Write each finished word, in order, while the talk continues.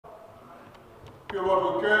que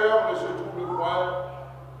votre cœur ne se trouble point.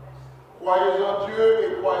 Croyez en Dieu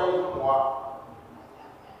et croyez en moi.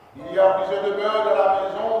 Il y a plusieurs demeures dans la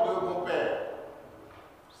maison de mon Père.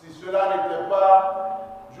 Si cela n'était pas,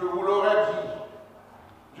 je vous l'aurais dit.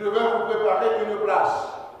 Je vais vous préparer une place.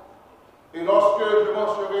 Et lorsque je m'en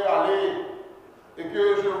serai allé et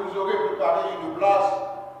que je vous aurai préparé une place,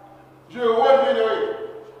 je reviendrai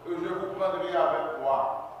et je vous prendrai avec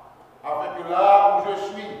moi, afin que là où je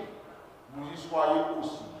suis, vous y soyez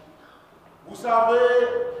aussi. Vous savez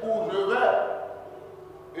où je vais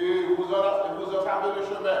et vous en savez le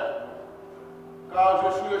chemin, car je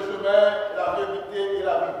suis le chemin, la vérité et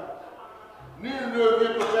la vie. Nul ne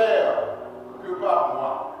vient au Père que par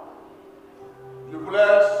moi. Je vous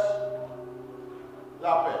laisse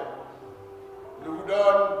la paix. Je vous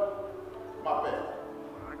donne ma paix.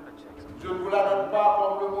 Je ne vous la donne pas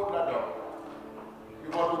comme le monde la donne. Que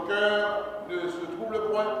votre cœur ne se trouble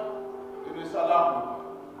point et ne s'alarme point.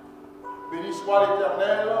 Béni soit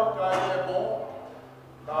l'Éternel, car il est bon,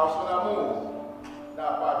 car son amour n'a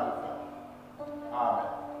pas de fin. Amen.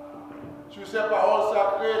 Sur ces paroles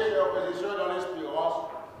sacrées, chers frères et sœurs, dans l'espérance,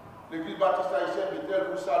 l'Église baptiste haïtienne Bethel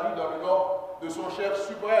vous salue dans le nom de son chef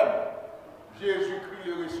suprême, Jésus-Christ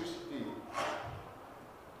le ressuscité.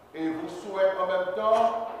 Et vous souhaite en même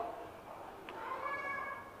temps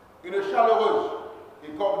une chaleureuse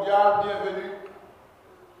et cordiale bienvenue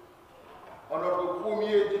en notre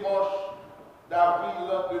premier dimanche d'avril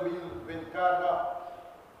 2024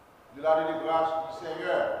 de l'année de grâce du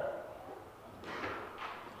Seigneur.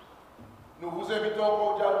 Nous vous invitons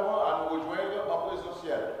cordialement à nous rejoindre en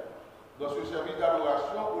présentiel dans ce service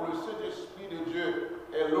d'adoration où le Saint-Esprit de Dieu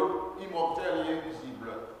est l'hôte immortel et invisible.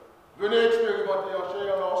 Venez expérimenter en chair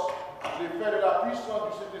et en os l'effet de la puissance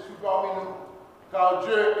du Saint-Esprit parmi nous, car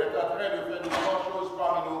Dieu est en train de faire de grandes choses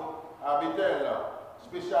parmi nous à Bethel,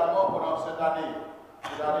 spécialement pendant cette année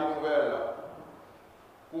nouvelle.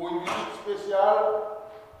 Pour une visite spéciale,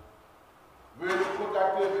 veuillez nous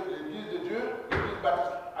contacter l'Église de Dieu. L'Église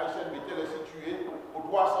baptiste haïtienne Bethel est située au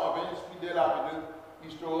 320 Springdale Avenue,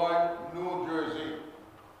 East Orange, New Jersey.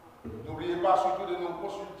 N'oubliez pas surtout de nous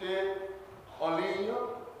consulter en ligne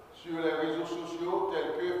sur les réseaux sociaux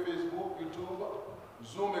tels que Facebook, YouTube,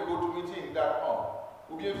 Zoom et GoToMeeting.com.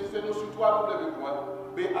 Ou bien visitez-nous sur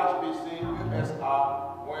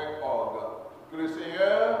www.bhbcusa.org. Que le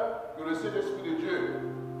Seigneur, que le Saint-Esprit de Dieu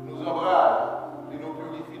nous embrase et nous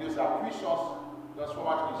purifie de sa puissance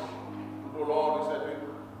transformatrice tout au long de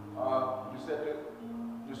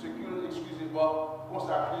ce culte exclusivement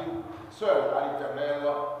consacré seul à l'Éternel,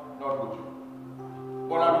 notre Dieu.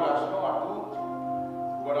 Bonne adoration à toutes,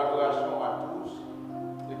 bonne adoration à tous,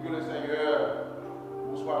 et que le Seigneur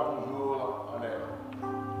vous soit toujours en aide.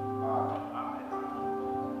 Amen.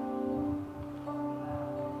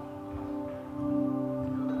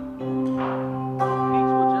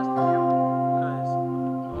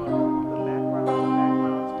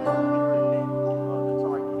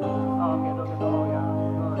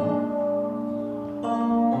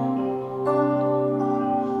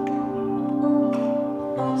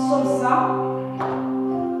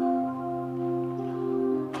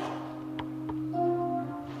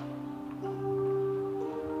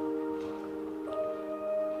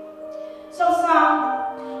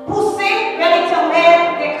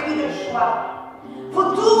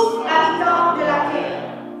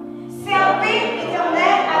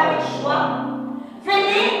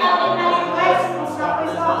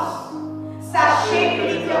 Sachez que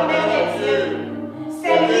l'Éternel est Dieu.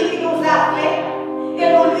 C'est lui qui nous a fait et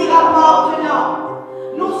nous lui rapporte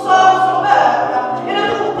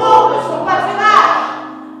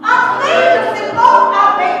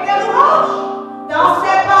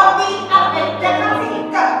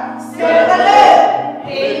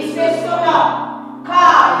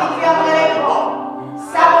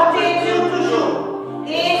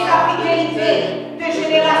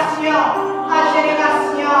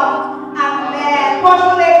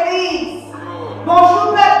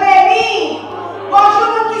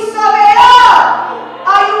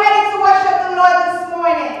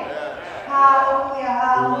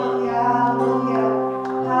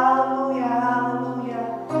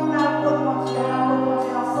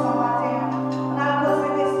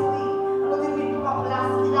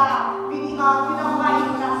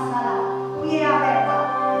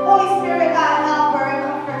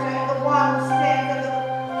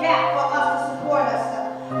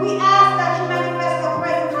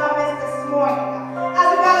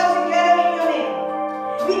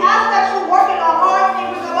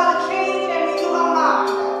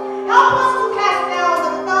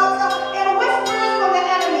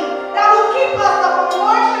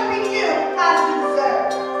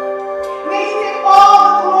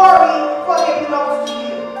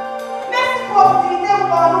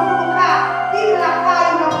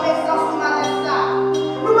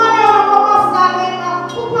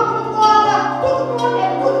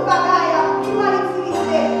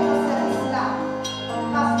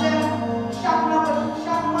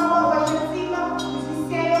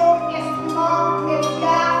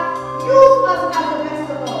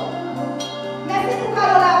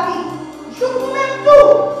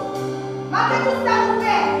tout ça nous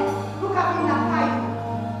fait, nous capons la caille.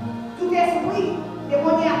 Tout esprit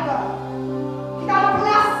démoniaque qui t'a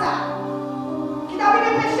place ça, qui t'a vu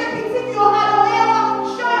les péchés petits qui ont adoré,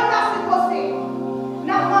 chien t'a supposé.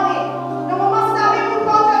 N'a demandé, dans le moment ça avec nous,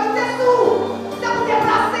 quand tu es sous, c'est pour te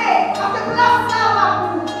placer, à te placer à ma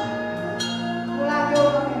boue. Nous l'avons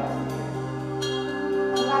fait.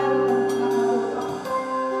 Nous l'avons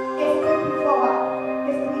fait. Esprit plus fort,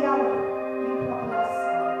 esprit à nous, il prend place.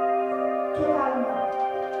 Totalement.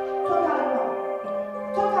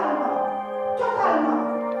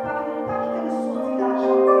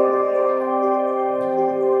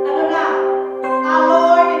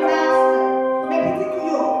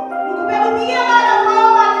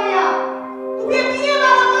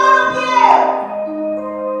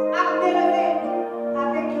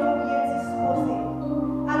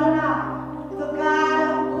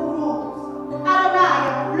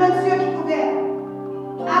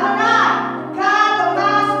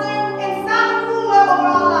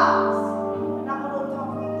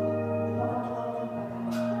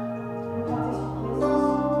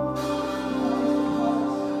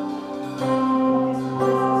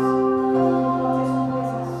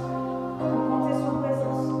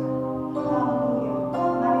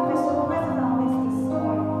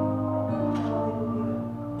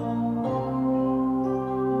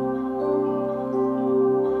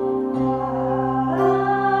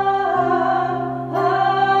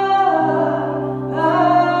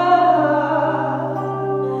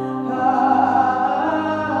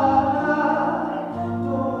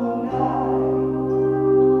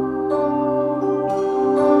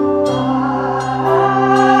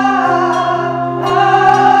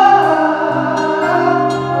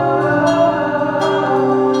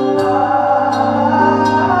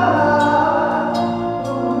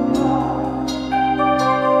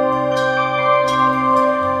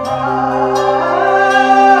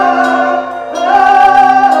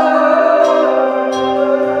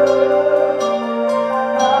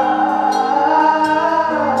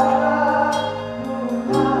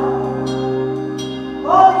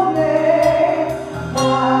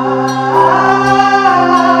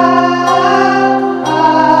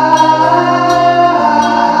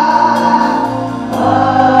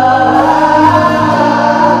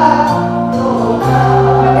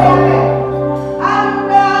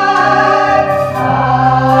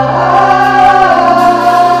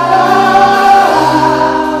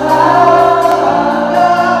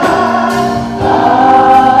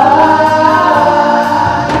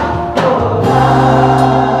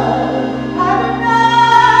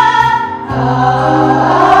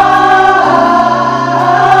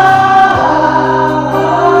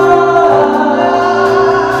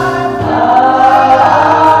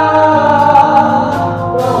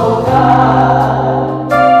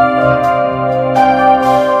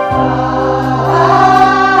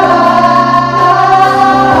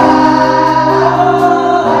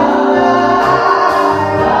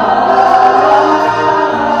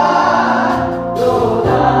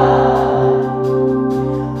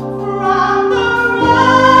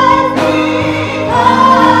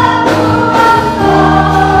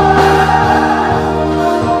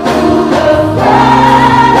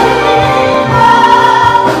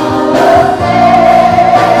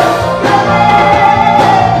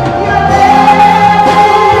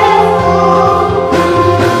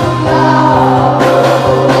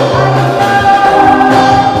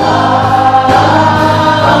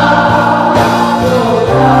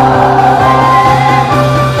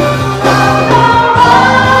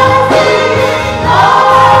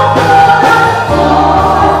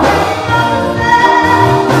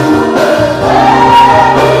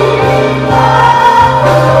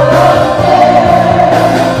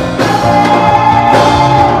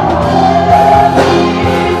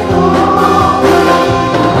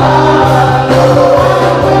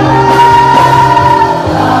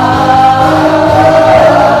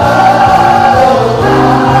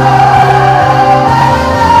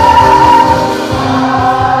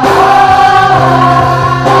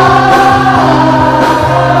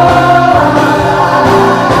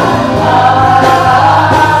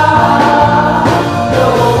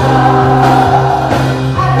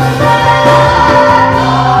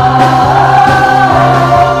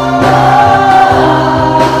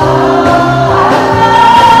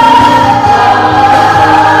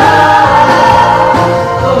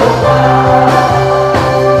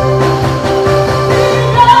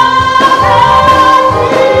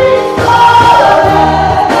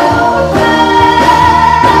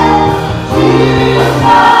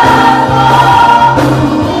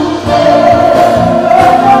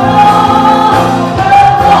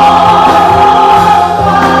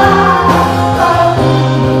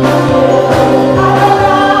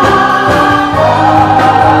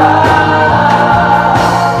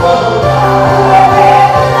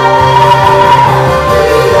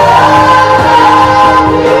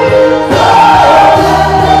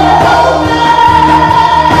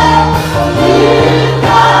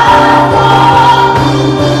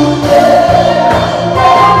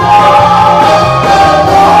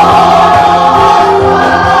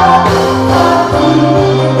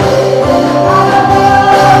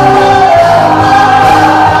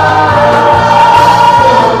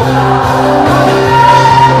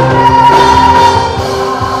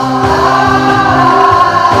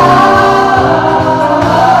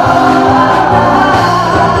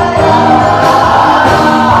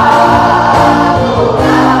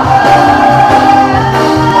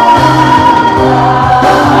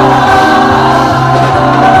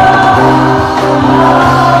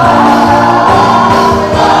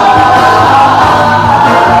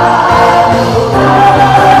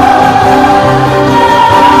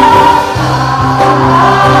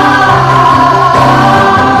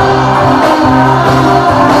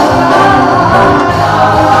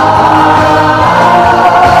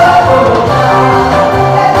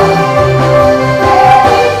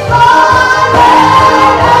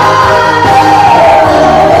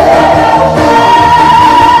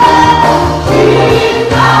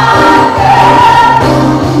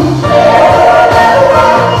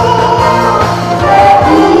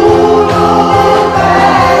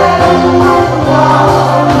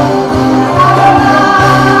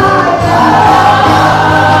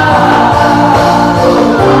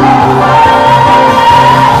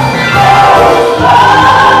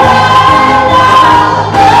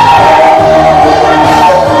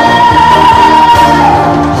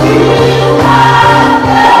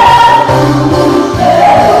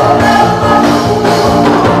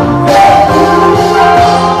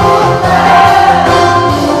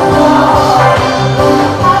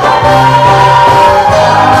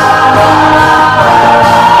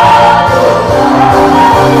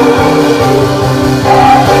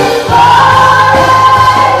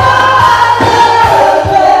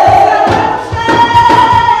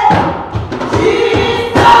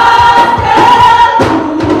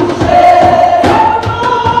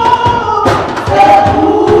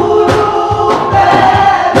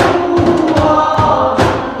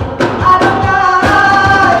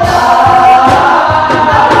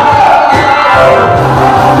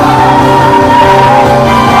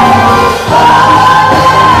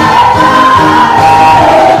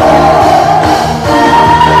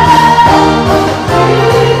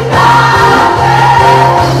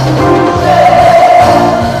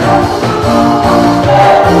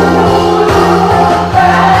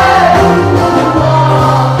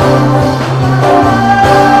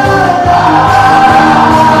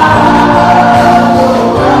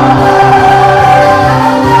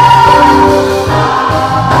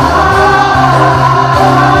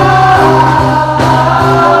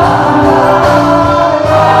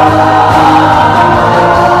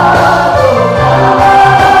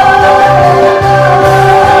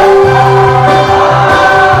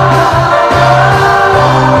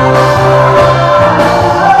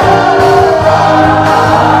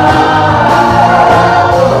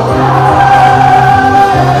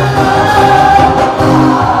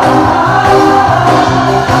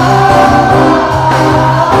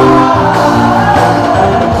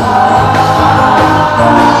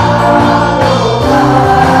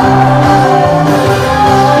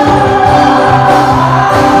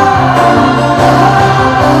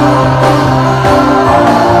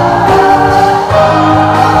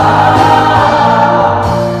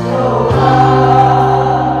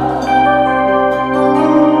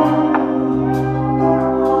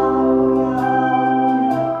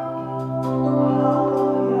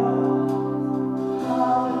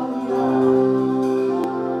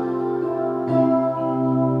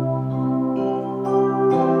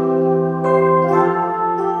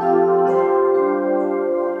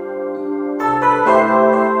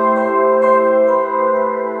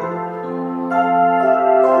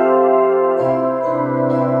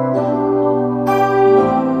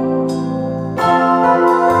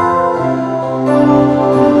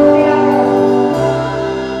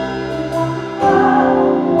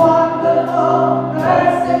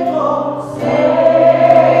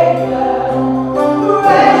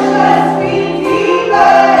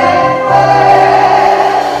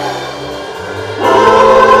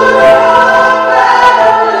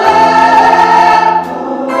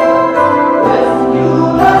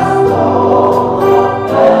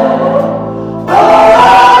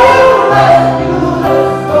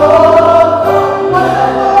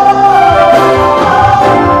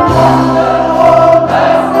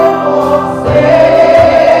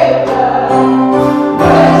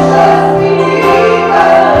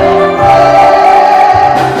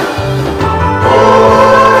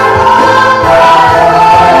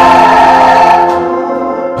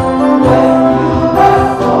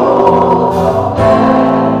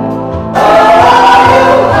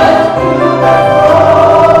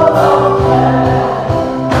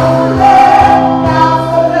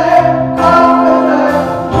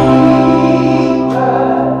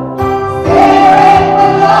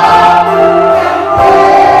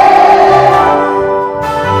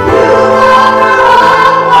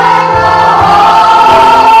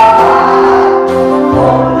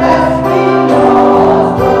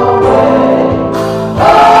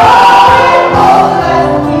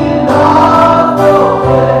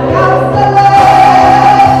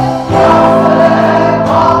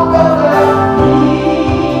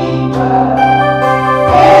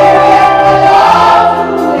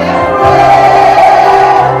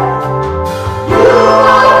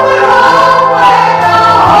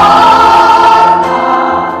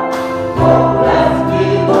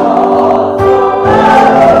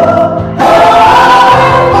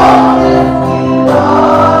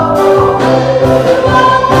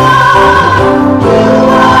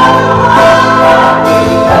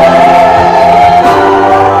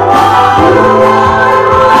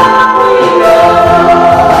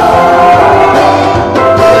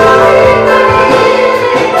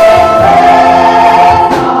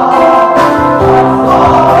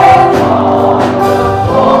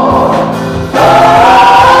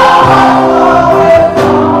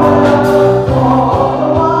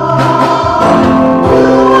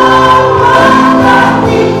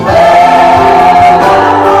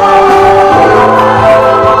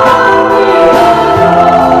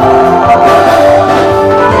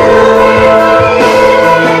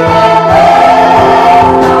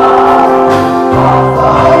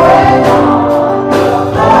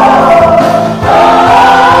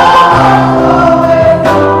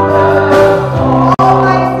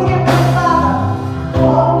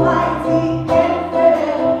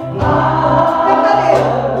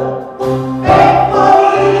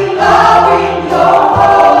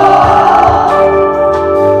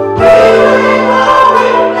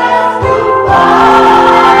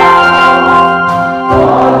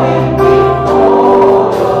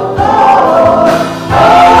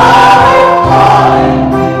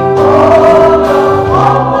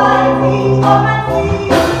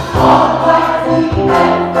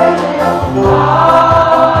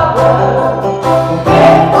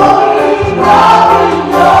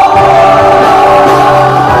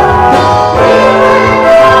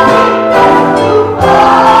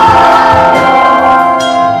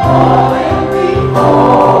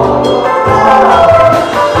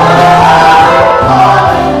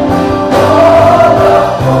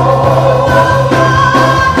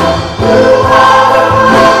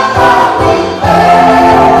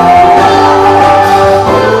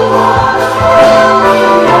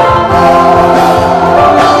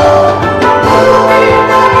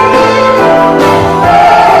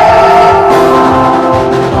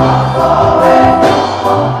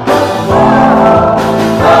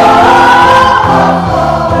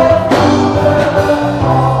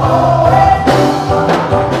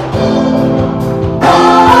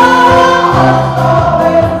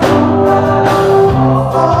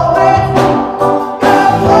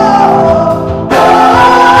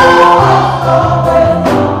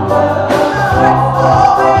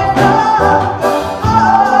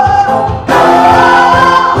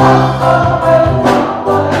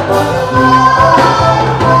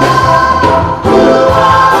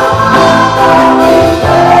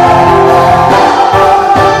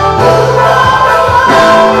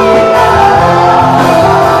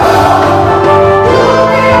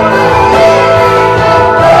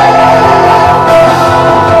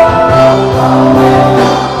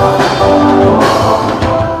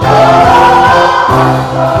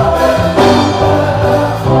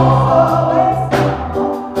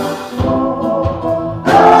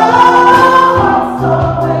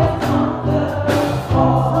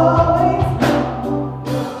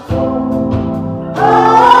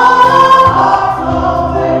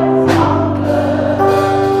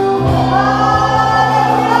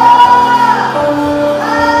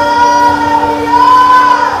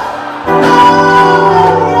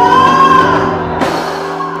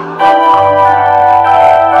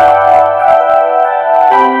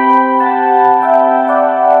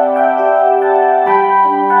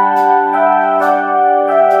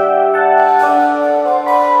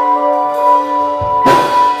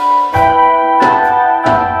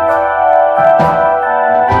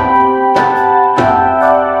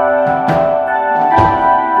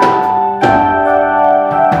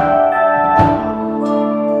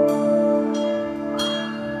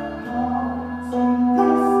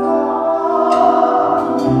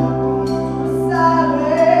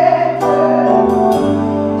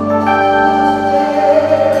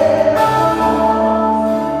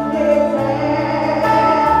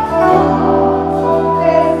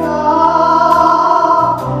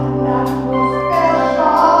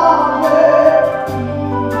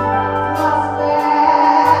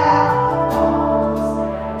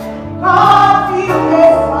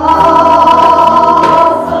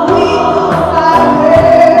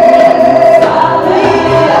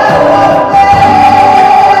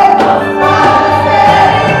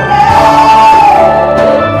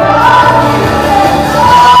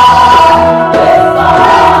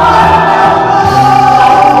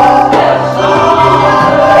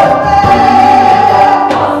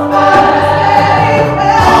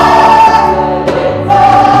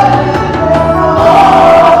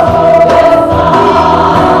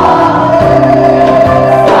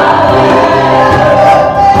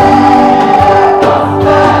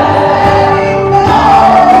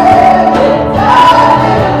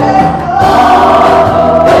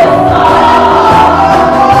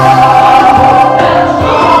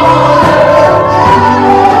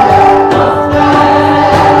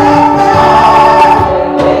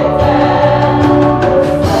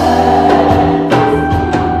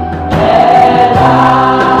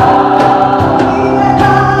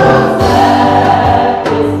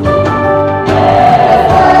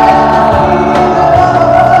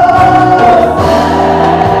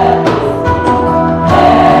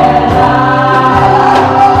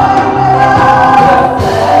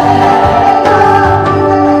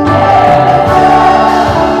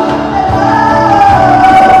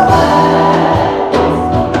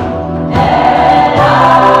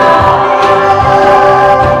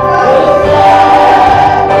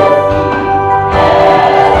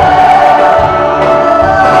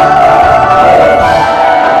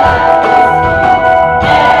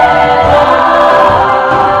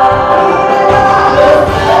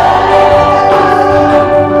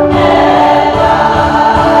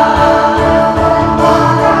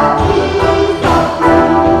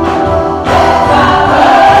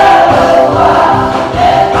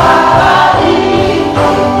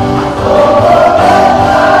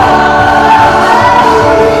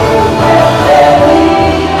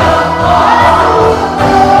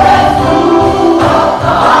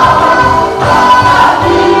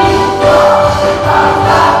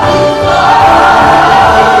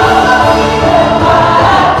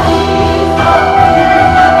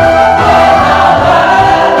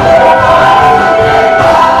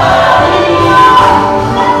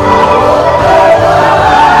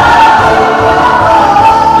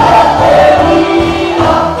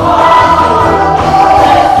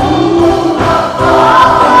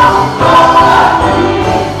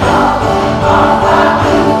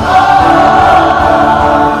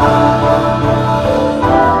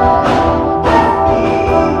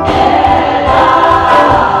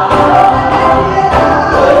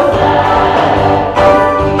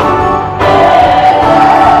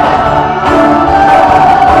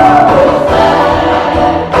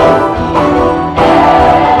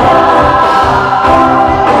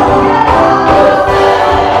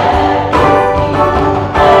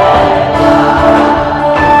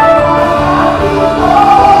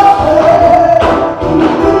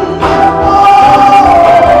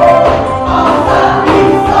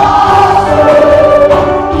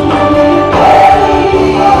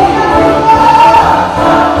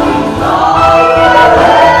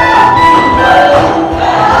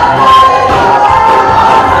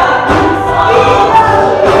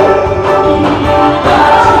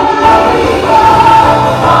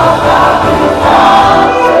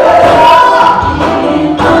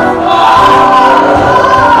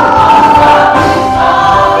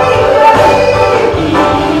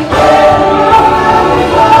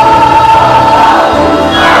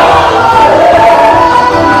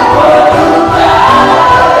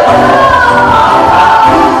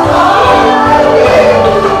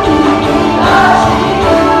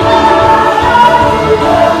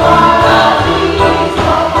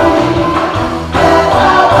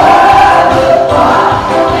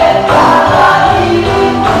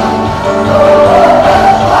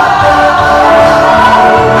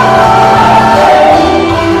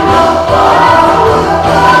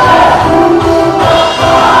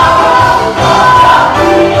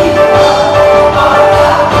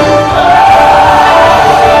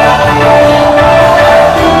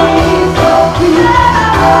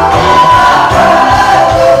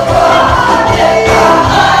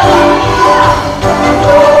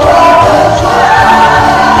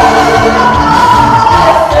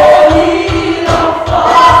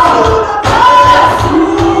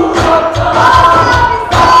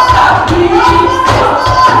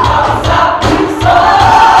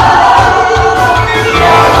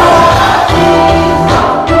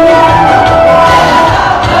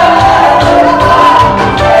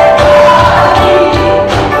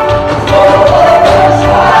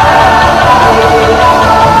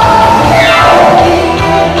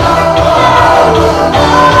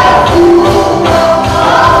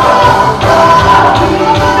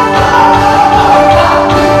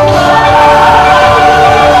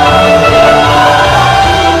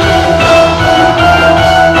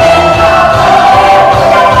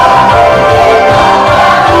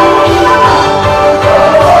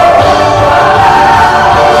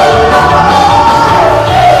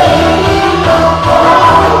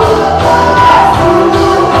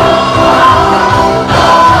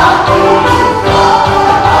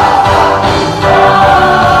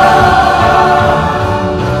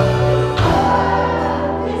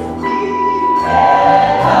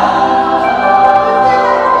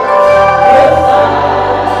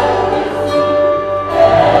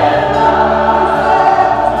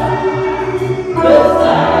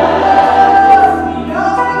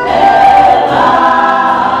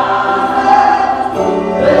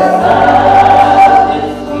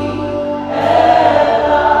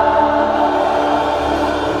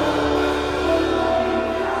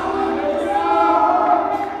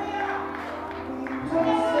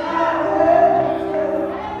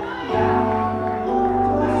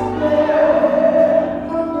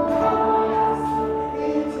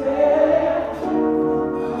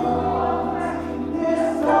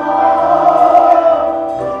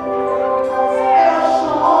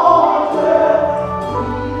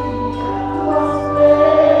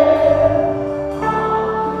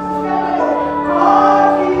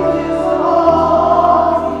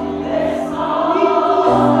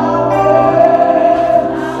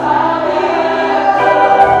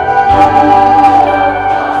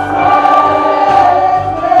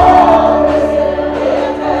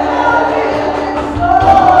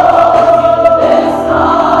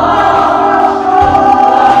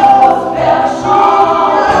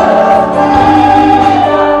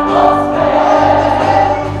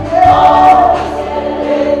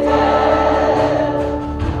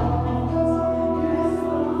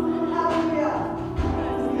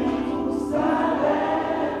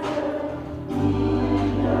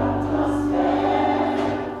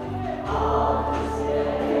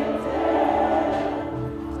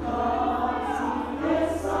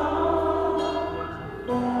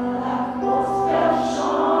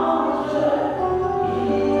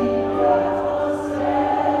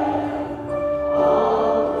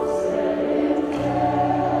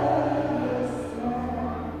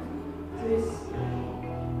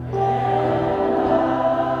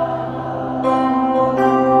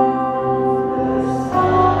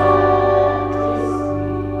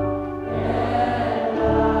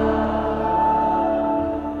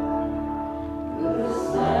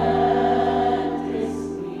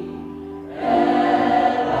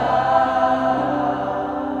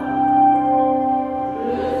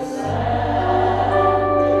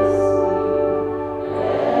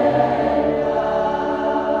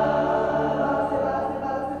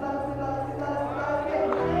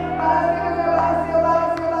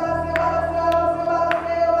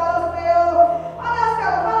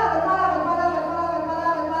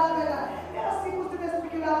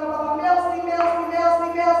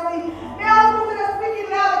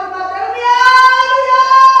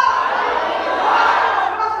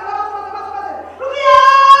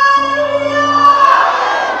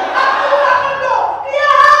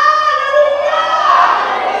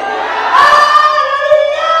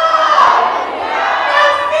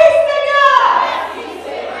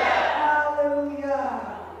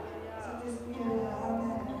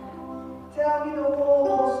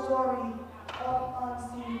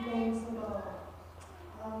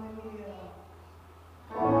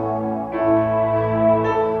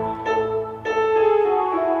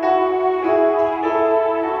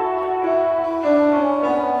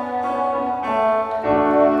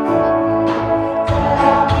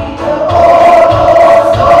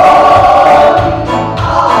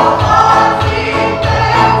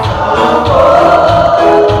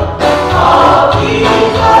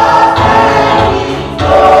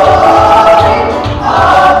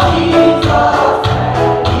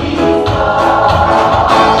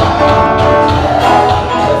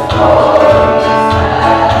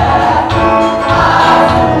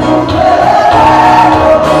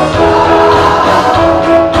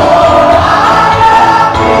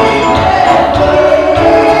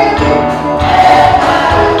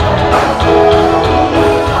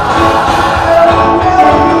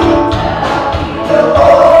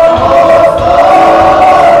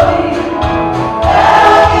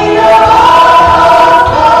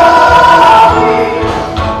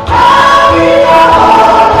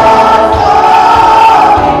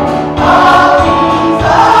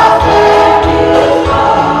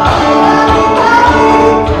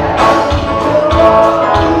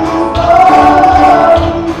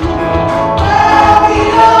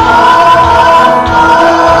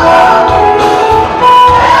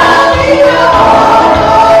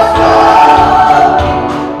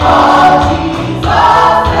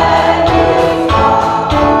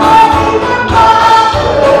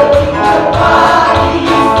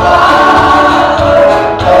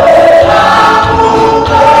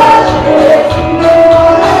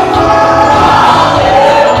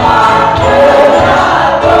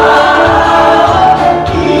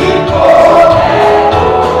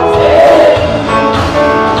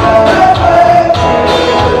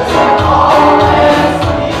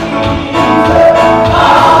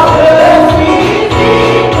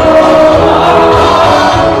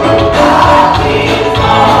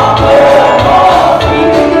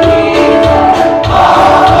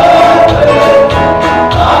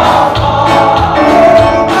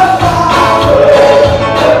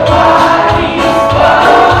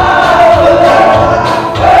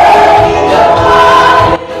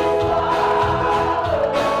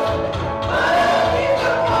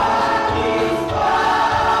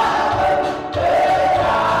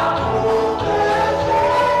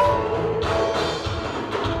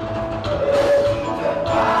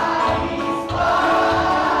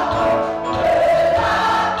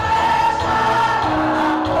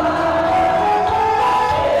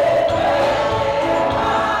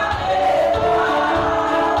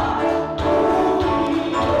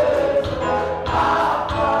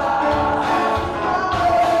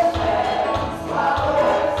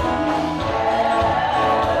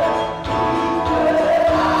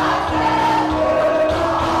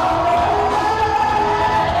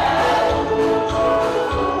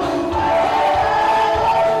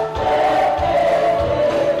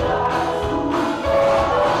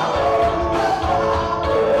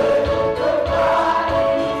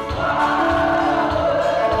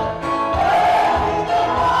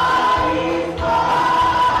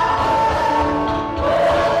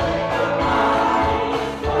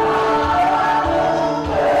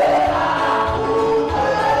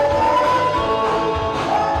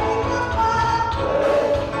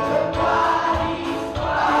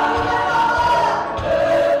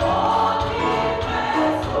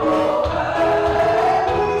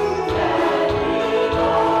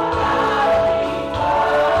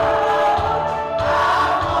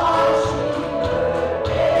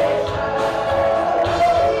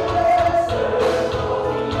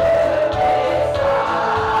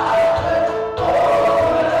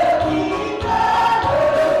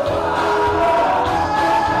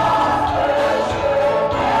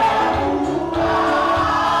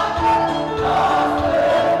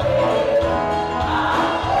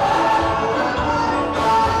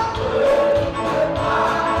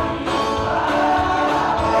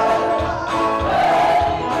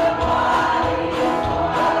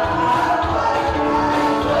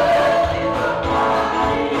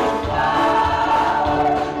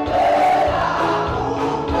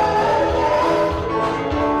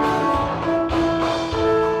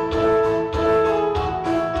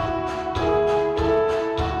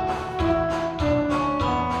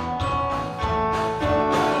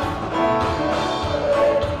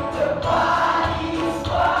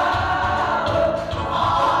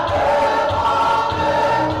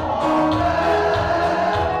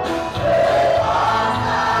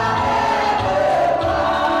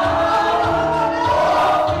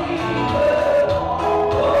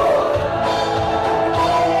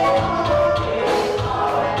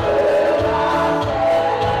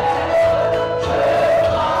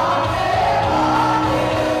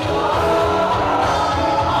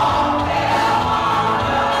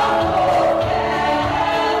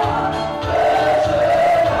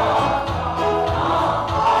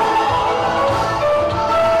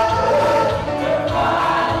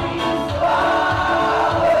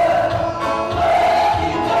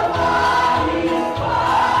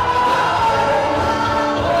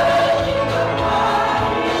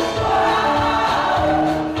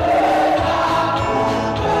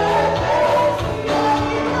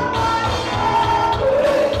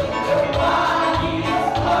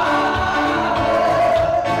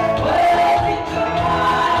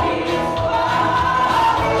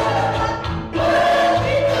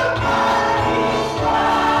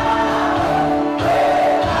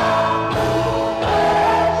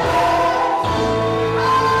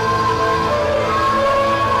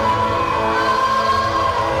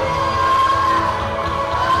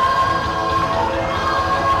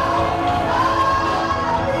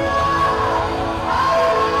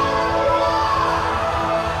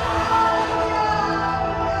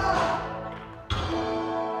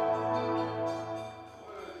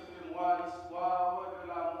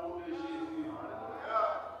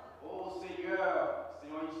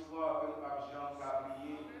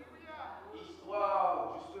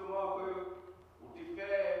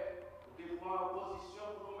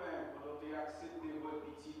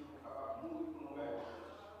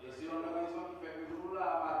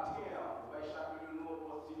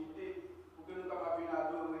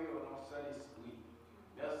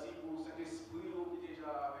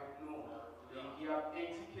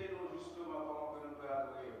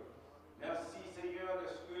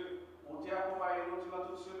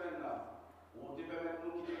 semaine là, on te permet de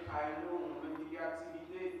nous quitter Kaino, nous quitter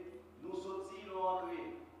activité, nous sortir, nous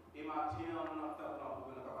entrer, et matin, on entend pour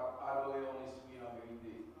que nous capables adorer en esprit en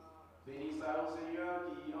vérité. Bénis ça au Seigneur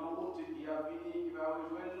qui est en route, qui a venu, qui va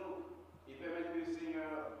rejoindre nous, et permettre que le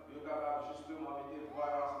Seigneur soit capable justement de mettre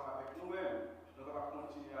voix ensemble avec nous-mêmes, nous capables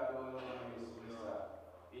continuer à adorer en esprit ça.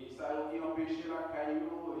 Et ça qui empêche la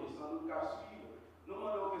Kaino, et sans doute qu'à suivre, nous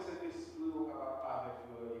demandons que cet esprit soit capable avec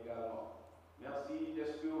nous également. Merci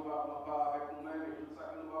d'esprit on va parler avec nous-mêmes et tout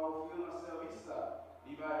ça que nous allons offrir dans le service,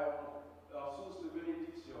 il va être en source de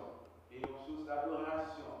bénédiction et en source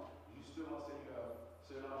d'adoration, justement Seigneur,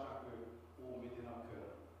 selon chaque vous mettez dans le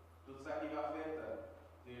cœur. Tout ça qui va faire,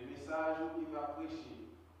 des messages qui va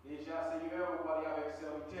prêcher. Déjà Seigneur, on va aller avec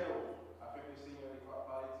serviteur, afin que le Seigneur va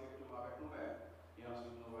parler directement avec nous-mêmes et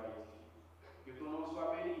ensuite nous va édifier. Que ton nom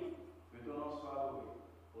soit béni, que ton nom soit adoré.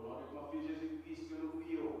 Au nom de ton Fils Jésus-Christ que nous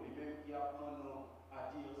prions, lui-même qui apprend nous à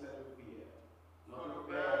dire cette prière. Notre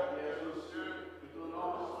Père qui es aux cieux, que ton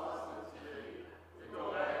nom soit sanctifié, que ton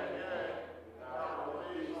règne vienne, que ta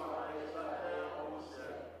volonté soit faite sur la terre comme au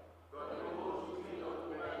ciel. Donne-nous aujourd'hui notre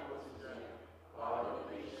pain quotidien. Pardonne nos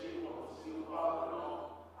péchés, comme aussi nous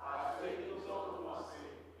pardonnons à ceux qui nous ont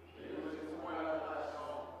offensés. Et ne nous laisse point à la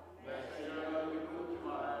tentation, mais Seigneur, délivre-nous du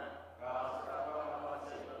mal, car c'est ta parole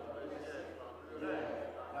appartient à notre siècle,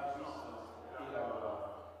 la puissance et la gloire.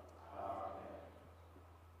 Amen.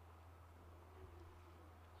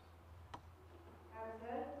 That was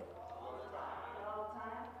good? All the time. All the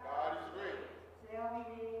time? God is great. Today I'll be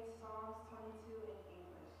reading Psalms 22 in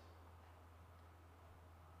English.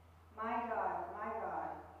 My God,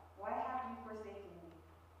 why have you forsaken me?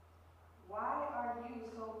 Why are you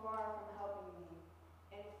so far from helping me,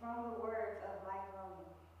 and from the words of my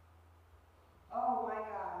groaning? Oh my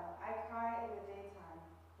God, I cry in the daytime,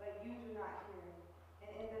 but you do not hear,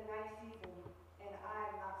 and in the night season, and I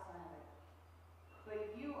am not silent.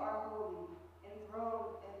 But you are holy,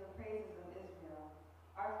 enthroned in the praises of Israel.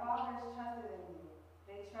 Our fathers trusted in you.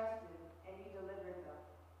 They trusted, and you delivered them.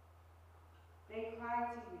 They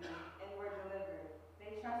cried to you, and were delivered.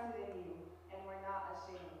 They trusted in you, and were not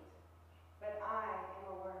ashamed. But I am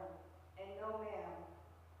a worm, and no man,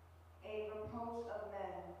 a reproach of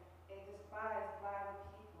men, and despised by the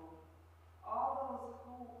people. All those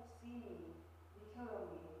who see me belittle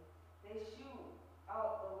me. They shoot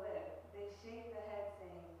out the lip. They shake the head,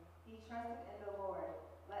 saying, He trusted in the Lord.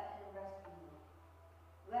 Let him rescue him.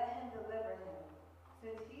 Let him deliver him,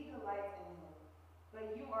 since he delights in him.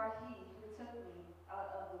 But you are he who took me out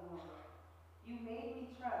of the womb. You made me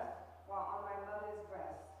trust while on my mother's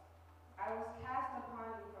breast. I was cast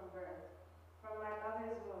upon you from birth. From my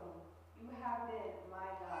mother's womb, you have been my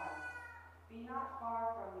God. Be not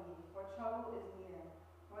far from me, for trouble is near,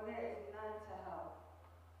 for there is none to help.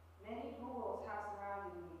 Many bulls have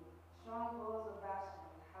surrounded me. Strong bulls of Bashan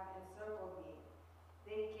have encircled me.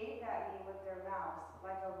 They gape at me with their mouths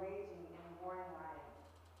like a raging and roaring lion.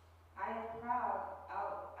 I am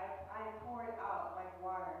poured out like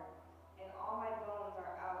water, and all my bones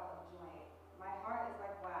are out of joint. My heart is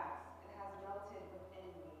like wax, it has melted within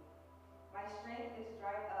me. My strength is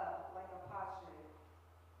dried up like a potsherd,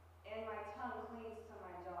 and my tongue clings to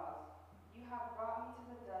my jaws. You have brought me to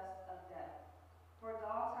the dust of death, for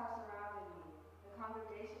dogs have surrounded me. The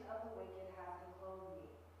congregation of the wicked has enclosed me.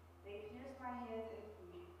 They pierce my hands and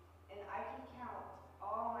feet, and I can count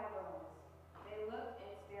all my bones. They look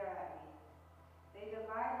and stare at me. They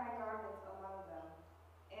divide my garments among them,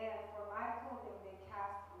 and for my clothing they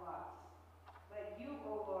cast lots. But you,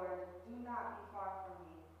 O Lord, do not be far from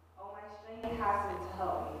me. O my strength, hasten to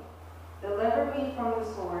help me. Deliver me from the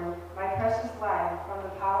sword, my precious life from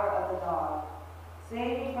the power of the dog.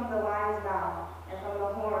 Save me from the lion's mouth and from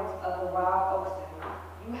the horns of the wild oxen.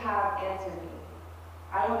 You have answered me.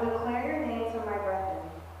 I will declare your name to my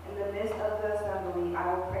brethren. In the midst of the assembly,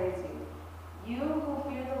 I will praise you. You who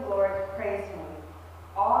fear the Lord, praise him.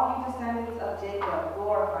 All you descendants of Jacob,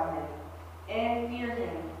 glorify him. And fear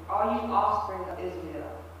him, all you offspring of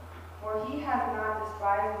Israel. For he has not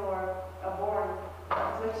despised nor abhorred the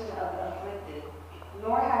affliction of the afflicted,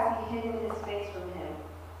 nor has he hidden his face from him.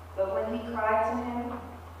 But when he cried to him,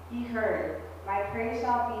 he heard. My praise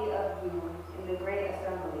shall be of you in the great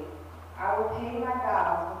assembly. I will pay my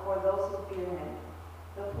vows before those who fear him.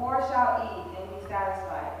 The poor shall eat and be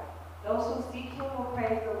satisfied. Those who seek him will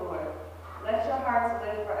praise the Lord. Let your hearts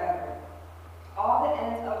live forever. All the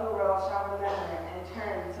ends of the world shall remember and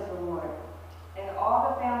turn to the Lord. And all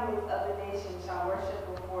the families of the nations shall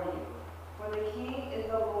worship before you. For the king is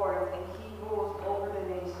the Lord, and he rules over the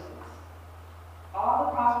nations. All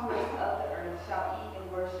the prosperous of the earth shall eat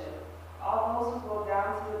and worship. All those who go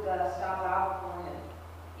down to the dust shall bow before him.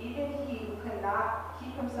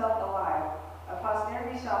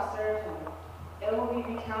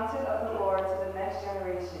 anointed of the Lord to the next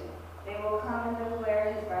generation. They will come and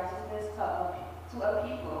declare his righteousness to a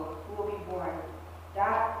people who will be born.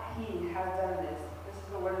 That he has done this. This is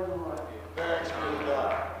the word of the Lord. Thanks be to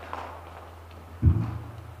God.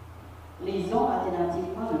 Lisons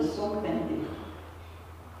attentivement le psaume 22.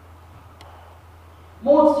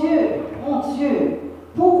 Mon Dieu,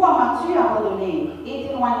 pourquoi m'as-tu abandonné et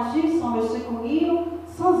t'éloignes-tu sans me secourir,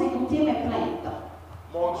 sans écouter mes plaintes?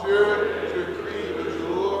 Mon Dieu, je crie le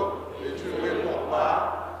jour et tu ne réponds pas,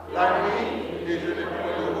 la nuit et je n'ai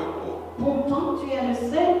point de repos. Pourtant tu es le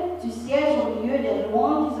Saint, tu sièges au milieu des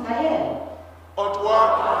louanges d'Israël. En toi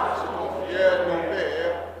se confièrent nos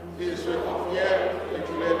pères, ils se confièrent et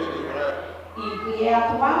tu les délivrais. Ils criaient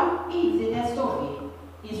à toi et ils étaient sauvés.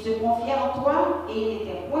 Ils se confièrent en toi et ils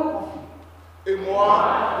n'étaient point confus. Et moi,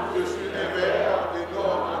 je suis un ver et non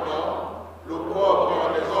un homme, le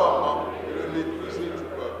pauvre des hommes et le méprisé du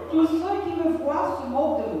peuple. Tous ceux qui me voient se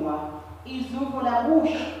moquent de moi. Ils ouvrent la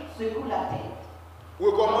bouche, secouent la tête.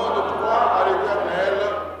 Recommande-toi à l'Éternel,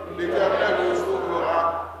 l'Éternel le sauvera,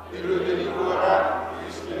 il le délivrera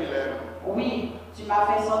puisqu'il l'aime. Oui, tu m'as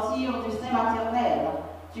fait sortir du sein maternel.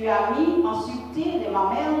 Tu as mis en sûreté de ma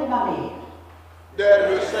mère. Dès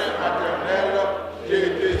le sein maternel, j'ai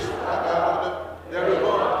été sous ta garde. Dès le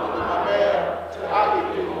ventre de ma mère, tu as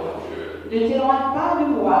été mon Dieu. Ne t'éloigne pas de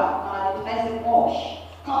moi quand la détresse est proche,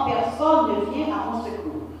 quand personne ne vient à mon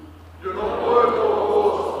secours. De nombreux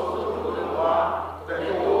taureaux sont autour de moi, des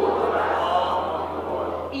taureaux de la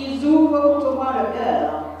grande. Ils ouvrent contre moi le cœur,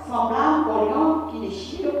 semblables au lion qui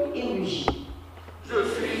déchire et rugit. Je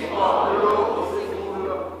suis comme l'eau qui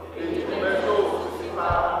s'écoule, et tous mes os se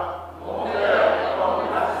séparent. Mon cœur est comme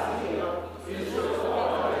la cire, il se fond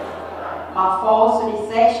dans les entrailles. Ma force les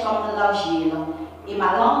sèche comme de l'argile, et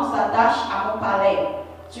ma langue s'attache à mon palais.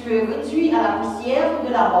 Tu me réduis à la poussière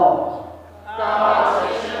de la mort. Car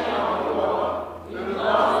ces chiens en moi ne nous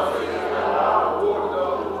lancent pas au haut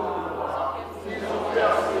de moi. Ils ont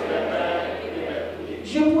percé mes mains et mes pieds.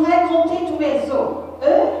 Je pourrais compter tous mes os.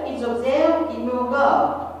 Eux, ils observent, ils me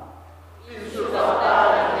regardent. Ils se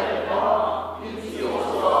partagent maintenant, ils tirent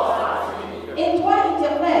au sort facile. Et toi,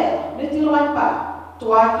 Éternel, ne t'éloigne pas.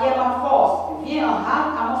 Toi qui es ma force, viens en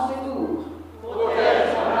hâte à mon secours. Protège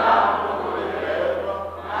mon âme contre les lèvres,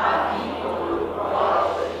 ma vie contre le courage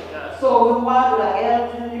des chiens. Sauve-moi de la guerre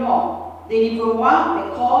du lion. Délivre-moi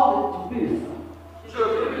des cordes du buffle. Je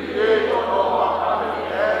publierai ton nom à mes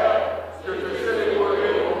frères, je te célébrerai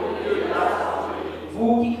au milieu de l'assemblée.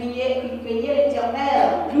 Vous qui craignez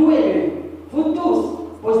l'Éternel, louez-le. Vous tous,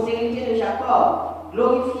 postérité de Jacob,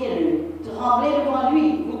 glorifiez-le. Tremblez devant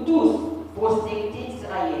lui, vous tous, postérité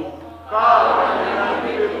d'Israël. Car il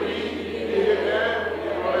a été pris, il est bien,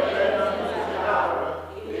 et pour les peines misérables,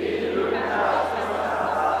 et il le cache dans sa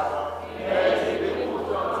face, mais il écoute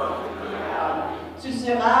son tribunal. Tu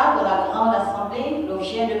seras dans la grande assemblée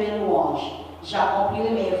l'objet de mes louanges. J'accomplirai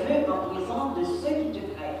mes vœux en présence de ceux qui te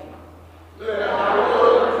craignent. Les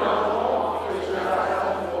malheureux viendront et se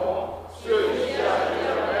rassembleront, ceux qui cherchent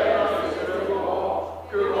l'Éternel se lèveront,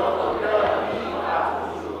 que votre cœur vive à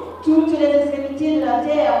toujours. Toutes les extrémités de la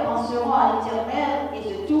terre penseront à l'Éternel et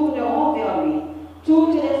se tourneront vers lui.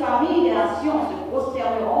 Toutes les familles des nations se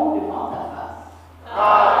prosterneront devant ta face.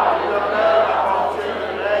 Car l'Éternel appartient le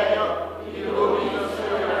règne, il domine sur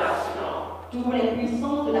les nations. Tous les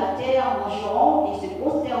puissants de la terre marcheront et se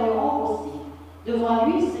prosterneront aussi. Devant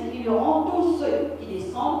lui s'inclineront tous ceux qui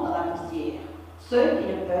descendent dans la poussière, ceux qui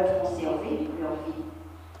ne peuvent conserver leur vie.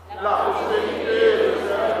 La prospérité de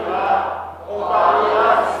cette loi, on parlera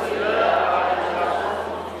du Seigneur à la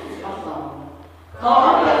génération future. Ensemble.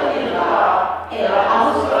 Quand elle viendra, elle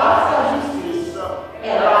annoncera sa justice.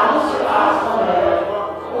 Elle annoncera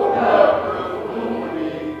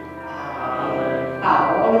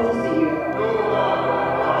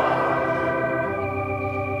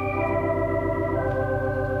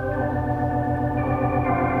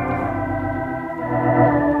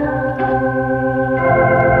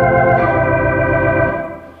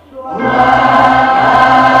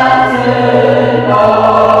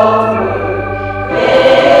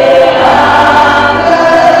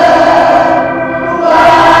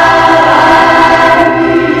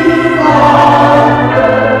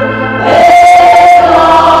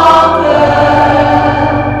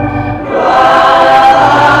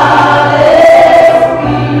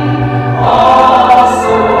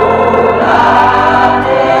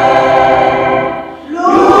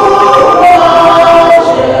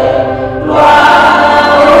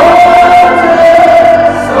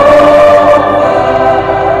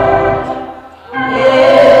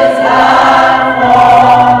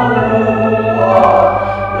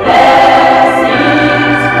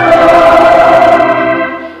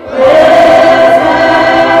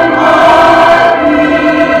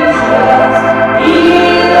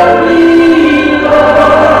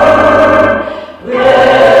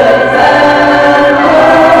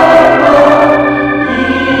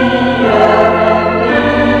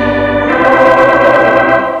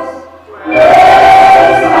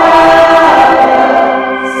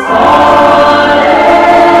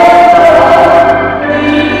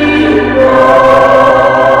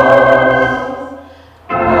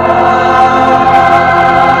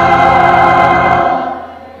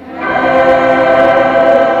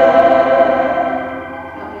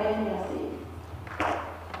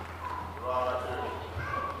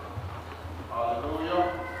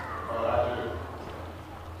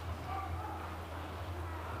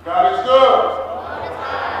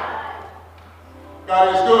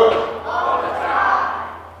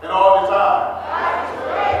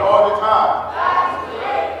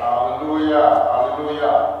Alléluia,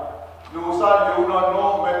 alléluia. Nous saluons dans le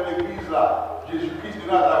nom de l'église là. Jésus-Christ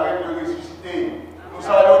de Nazareth de ressuscité. Nous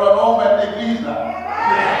saluons dans le nom de l'église là.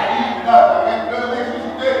 Jésus-Christ de Nazareth de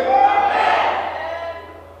ressuscité.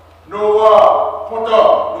 Nous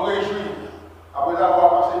contents, nous réjouis. Après avoir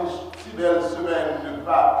passé une si belle semaine de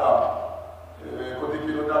Pâques, côté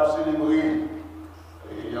que nous avons célébré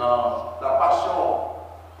la passion,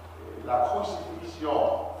 la crucifixion,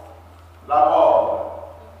 la mort,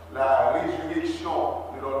 la résurrection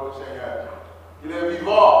de notre Seigneur. Il est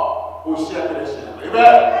vivant au siècle des siècles.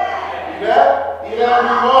 Amen. Il est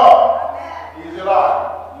vivant. Il est là.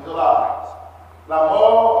 Il est là. La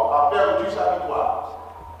mort a perdu sa victoire.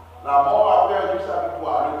 La mort a perdu sa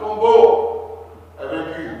victoire. Le tombeau est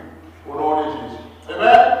vaincu au nom de Jésus.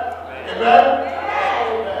 Amen. Amen. Amen.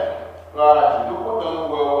 Voilà, nous sommes contents de nous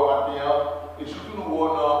voir et surtout nous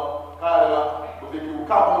voir car côté que vous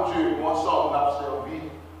capons Dieu, nous ensemble, nous avons servi,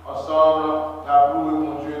 ensemble, nous avons loué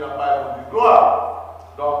mon Dieu, nous avons parlé de gloire.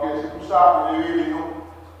 Donc c'est pour ça que nous réunissons.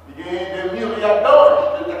 Il y a des myriades d'anges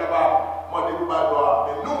qui sont capables de demander pour la gloire.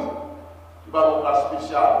 Mais nous, nous avons une place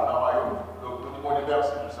spéciale dans le royaume. Donc nous demandons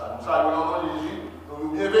merci pour ça. Nous saluons le nom de Jésus, nous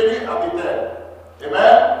nous bienvenus à Bethel.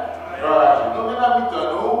 Amen. Voilà. Nous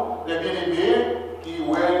avons des bien-aimés qui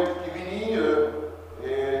viennent,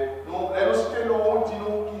 nous citer nous dit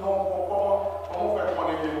nous qui comment faire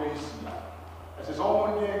connaître nous ici. Est-ce que c'est un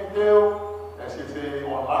monde qui est invité? Est-ce que c'est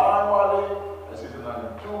online ou aller? Est-ce que c'est dans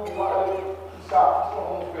YouTube ou aller? Qui ça?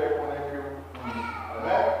 Comment on fait connaître nous ici?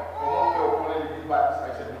 Amen. Comment on fait connaître l'église baptiste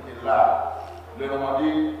avec cette équipe là? Le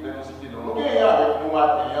demander de nous citer nous. Nous avons avec nous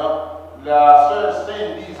maintenant la sœur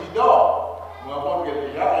Sainte Isidore. Nous avons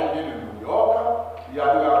déjà, elle vient de New York. Il y a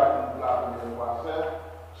deux avec nous la première fois.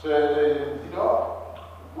 Sœur Isidore.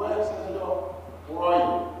 Where is Isidore? Where are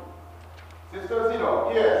you? Sister Isidore,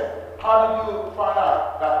 yes. How did you find out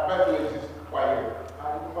that Bethel exists right here? How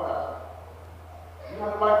did you find out? You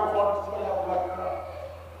have a microphone? Somebody have a microphone?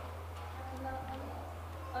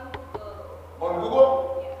 On Google?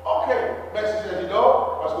 Okay. Merci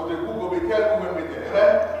Isidore. Parce que tu Google Bethel ou même Bethel.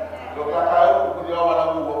 Amen? Donc la carrière, vous pouvez dire, on va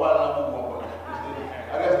dans Google, on va dans Google.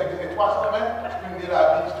 I guess it's twice a man. Springdale,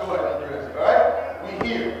 our beach store in the US, right? We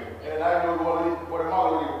here. And I know for the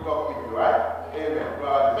mother we talk with you, right? Amen.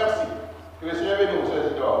 Merci. Que le Seigneur bénisse nous,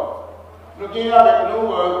 ces idoles. Nous avons avec nous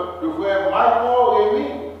le frère Michael Rémy.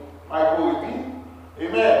 Amen.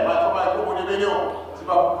 Michael, vous bénissez. C'est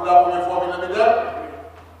pas pour la première fois que vous êtes là.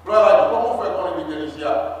 Gloire à Dieu. Comment on fait qu'on est béni ici? My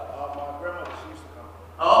grandmother used to come.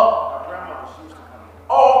 Huh? My grandmother used to come.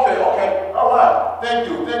 Oh, okay. All right. Thank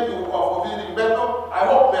you for visiting Bethel. I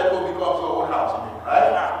hope Bethel becomes your own house again, right?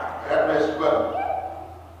 God bless you, brother.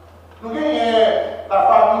 Nous avons la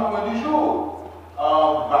famille point du jour.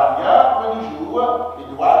 Vania point du jour.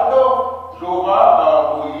 Eduardo, Jova,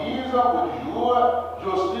 Moïse point du jour.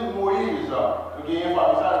 Jocelyne Moïse. Nous avons une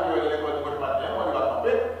famille ça qui est à l'école du matin. On va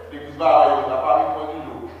camper. L'église va la famille point du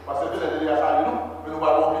jour. Parce que c'est déjà salué nous. Mais nous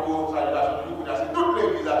allons plutôt salutation du jour pour c'est toute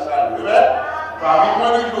l'église à saluer. Amen. Famille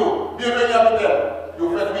point du jour. Bienvenue à Bethel. Vous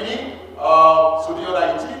faites venir. Sauter en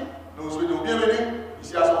Haïti. Nous souhaitons bienvenue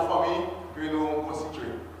ici à son famille que nous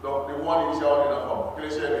constituons. Donc, nous voulons ici à notre forme. Que le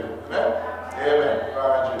Seigneur bénisse. Amen. Amen.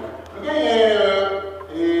 Gloire à Dieu. Nous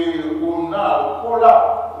avons on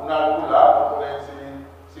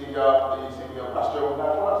c'est le pasteur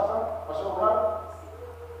Ronald, c'est ça? Pasteur Ronald?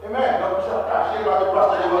 Amen. Donc, nous sommes cachés dans le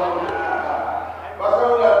pasteur Ronald. Pasteur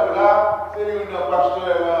Ronald, c'est le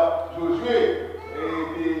pasteur Josué.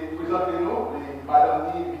 Et présentez-nous, madame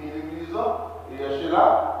Ni, l'église, et Sheila.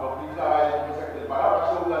 Donc, l'église a été secrétaire par là, parce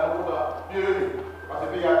que vous avez bienvenue. Parce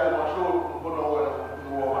qu'il y a tellement de choses pour nous voir.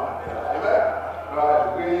 Amen. Voilà, je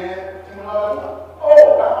prie. Oh,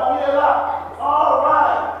 la famille est là. All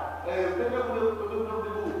right.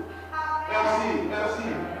 Merci.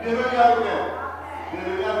 Bienvenue à Bethel.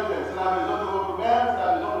 Bienvenue à Bethel. C'est la maison de votre père, c'est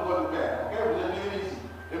la maison de votre père. Ok, vous êtes bienvenus ici.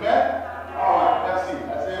 Amen. All right, merci.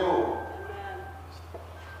 Merci vous.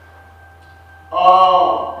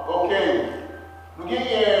 Ok. Nous gagnons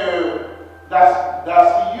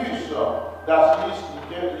Dacius,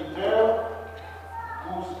 leader,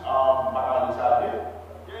 who's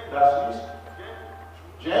Dacius,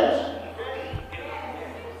 James,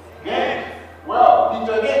 well,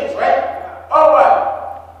 leader James, right? All right.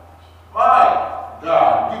 My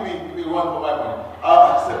God, give me one for my money.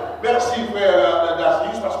 Merci frère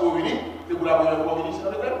Dacius parce que vous venez. C'est pour la première fois que vous venez ici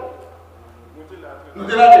dans le thème. Nous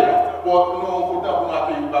sommes là déjà. Bon, nous sommes contents pour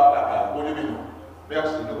m'accueillir au bac là. Bon Dieu béni.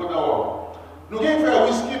 Merci, nous sommes contents. Nous avons fait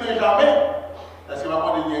whisky Benjamin. Est-ce que vous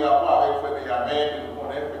avez un rapport avec frère Benjamin que nous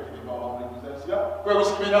connaissons, effectivement, dans l'église ici? Frère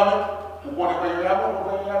whisky Benjamin, vous connaissez frère Benjamin? Vous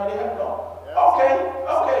connaissez Benjamin? Non. Ok,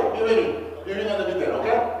 bienvenue.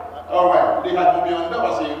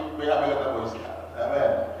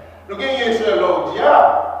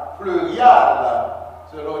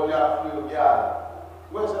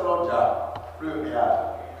 Oui, c'est l'autre diable. Le réel.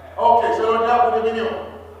 Ok, c'est l'autre diable pour devenir.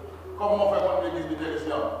 Comment on fait contre l'église de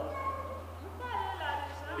Télévision?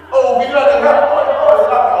 Oh, oui, là, c'est là.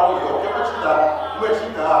 Ok, merci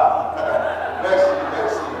là.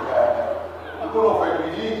 Merci. Nous on fait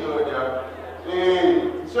l'église, le diable.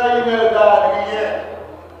 Et soyez bien d'Adrien.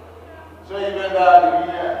 Soyez bien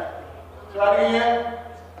d'Adrien. C'est Adrien?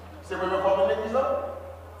 C'est la première fois de l'église?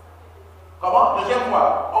 Comment? Deuxième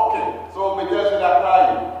fois. Ok. So, Bethel, sur la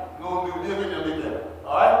taille. Nous bienvenue à Bethel.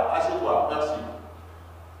 Alright? Assieds-toi. Merci.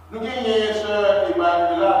 Nous gagnons sœur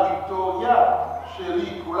Emmanuela Victoria, chérie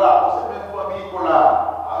Nicolas. C'est même famille Nicolas.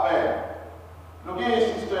 Amen. Nous gagnons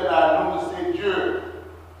sister Nanou, c'est Dieu.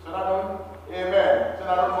 C'est Nanou? Amen. C'est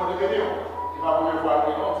Nanou pour devenir. C'est ma première fois que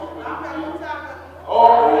nous sommes. Oh,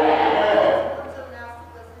 amen.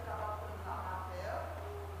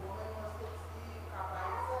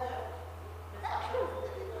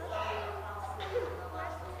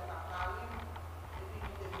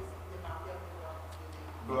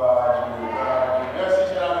 Merci,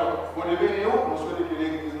 Seigneur. Pour les bénir, nous souhaitons que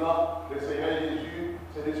l'église, le Seigneur Jésus,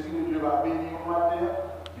 c'est l'Esprit de Dieu va bénir au matin,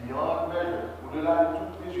 beyond measure, au-delà de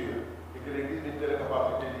toutes les yeux, et que l'église est telle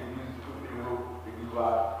capable de l'église de tout le monde, l'église va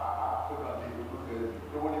fréquenter de toutes les yeux.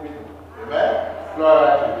 Que vous les bénir. Amen. Gloire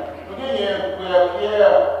à Dieu. Nous avons Frère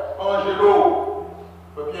Pierre Angelo.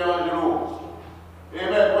 Frère Pierre Angelo.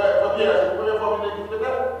 Amen. Frère Pierre, c'est la première fois que l'église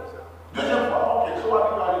peut-être? Deuxième fois. Ok, soit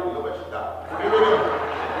on va aller à l'église. Vous les bénir.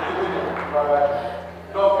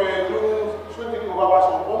 Donc, nous souhaitons que nous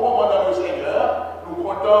passions un bon moment dans le Seigneur. Nous sommes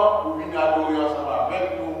contents pour venir adorer ensemble avec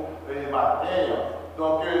nous le matin.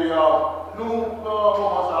 Donc, nous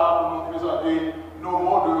commençons à nous présenter nos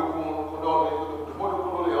mots de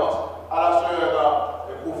condoléances à la sœur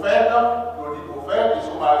prophète, nous dit prophète, et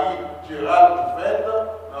son mari Gérald prophète,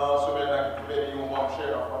 dans ce semaine qui fait un membre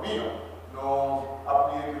cher en famille. Nous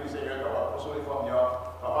appuyons que le Seigneur est capable de consoler les familles.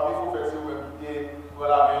 La famille prophète, c'est vous inviter.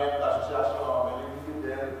 Voilà, l'association, l'église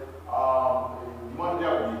fidèle, du monde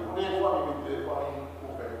dernier. Pour les familles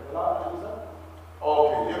prophètes. Voilà, c'est ça? Ok,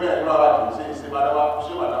 amen, gloire à Dieu. C'est madame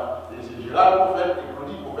Apouché, madame. C'est Gérald prophète, et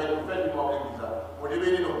Claudie prophète du membre de l'église. Pour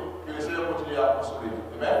débénir nous, que le Seigneur continue à consoler nous.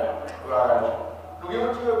 Amen, gloire à Dieu. Nous avons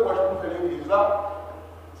un petit reproche pour faire l'église là.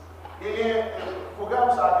 Et le programme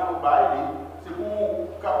ça que nous baillons, c'est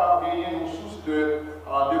pour capable de gagner une source de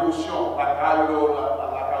dévotion, la carrière,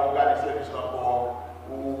 des services encore,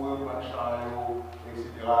 ou machin, etc.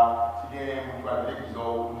 Si il y a un mouvement de l'église,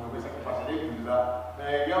 ou nous devons sacrifier l'église là,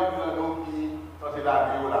 mais il y a un peu de nous qui sont la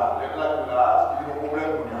vie là, les plaques là, c'est un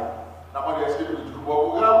problème pour nous. N'a pas d'esprit de tout le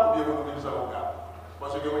programme, ou bien vous nous sommes au programme.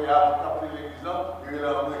 Parce que vous avez capté l'église là, il y a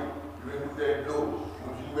un bruit, il y a une bouteille d'eau,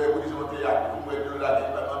 il y a une bouteille de la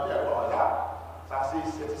départementale, voilà. Ça c'est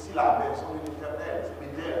ici la version de l'éternel, c'est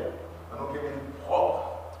Bethel. Dans nos québec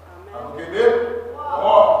propre. Dans nos québec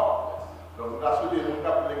propre. Donc nous avons souhaité nous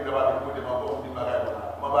capter l'église là, nous avons encore dit pareil.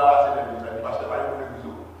 Je m'embarrasse de l'église, parce que je ne sais pas où l'église.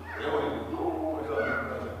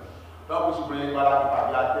 Donc vous souvenez, voilà, qui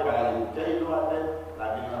parle à terre, voilà, il y a une bouteille d'eau à terre, la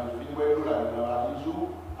vie dans le film, la vie dans la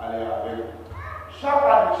bisou, allez avec. Chaque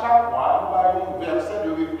année, chaque mois, nous avons un verset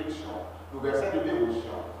de réflexion, un verset de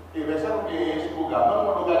dévotion. Et verset nous gagne ce programme.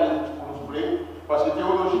 Non, on regarde pour nous souffler, parce que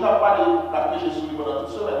théologie n'a pas de prêcher sur lui pendant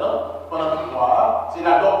toute semaine, pendant tout le mois. C'est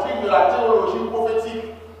la doctrine de la théologie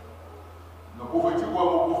prophétique. Le prophétique ou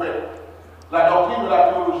un prophète. La doctrine de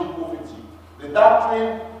la théologie prophétique. The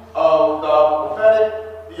doctrine of the prophetic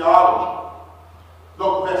theology.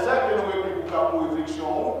 Donc, verset que nous mettons pour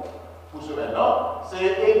réflexion pour ce maintenant, c'est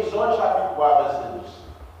Exode chapitre 3, verset 10.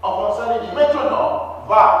 En français, il dit maintenant,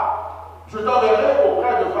 va, je t'enverrai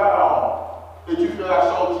auprès de Pharaon, et tu feras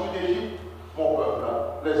sortir d'Égypte mon peuple,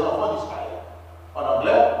 les enfants d'Israël. En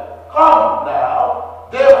anglais, come now,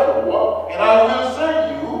 therefore, and I will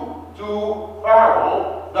send you to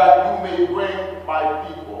Pharaoh, that you may bring my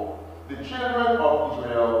people, the children of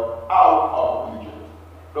Israel, out of Egypt.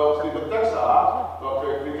 Donc, c'est le texte là, donc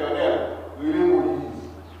l'Éternel, il est Moïse,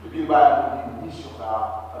 et puis il va une mission là.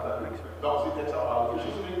 Donc, c'est le texte là,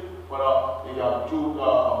 voilà, et il y a tout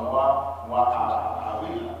mois à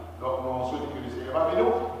avril. Donc, nous souhaitons que le Seigneur va venir,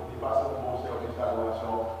 et passe un bon service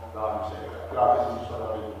d'adoration dans le Seigneur. Que la paix soit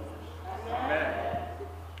avec nous. Amen.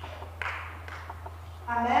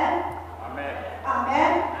 Amen. Amen.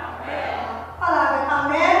 Amen. Amen. Amen.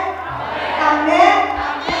 Amen. Amen. Amen.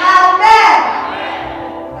 Amen.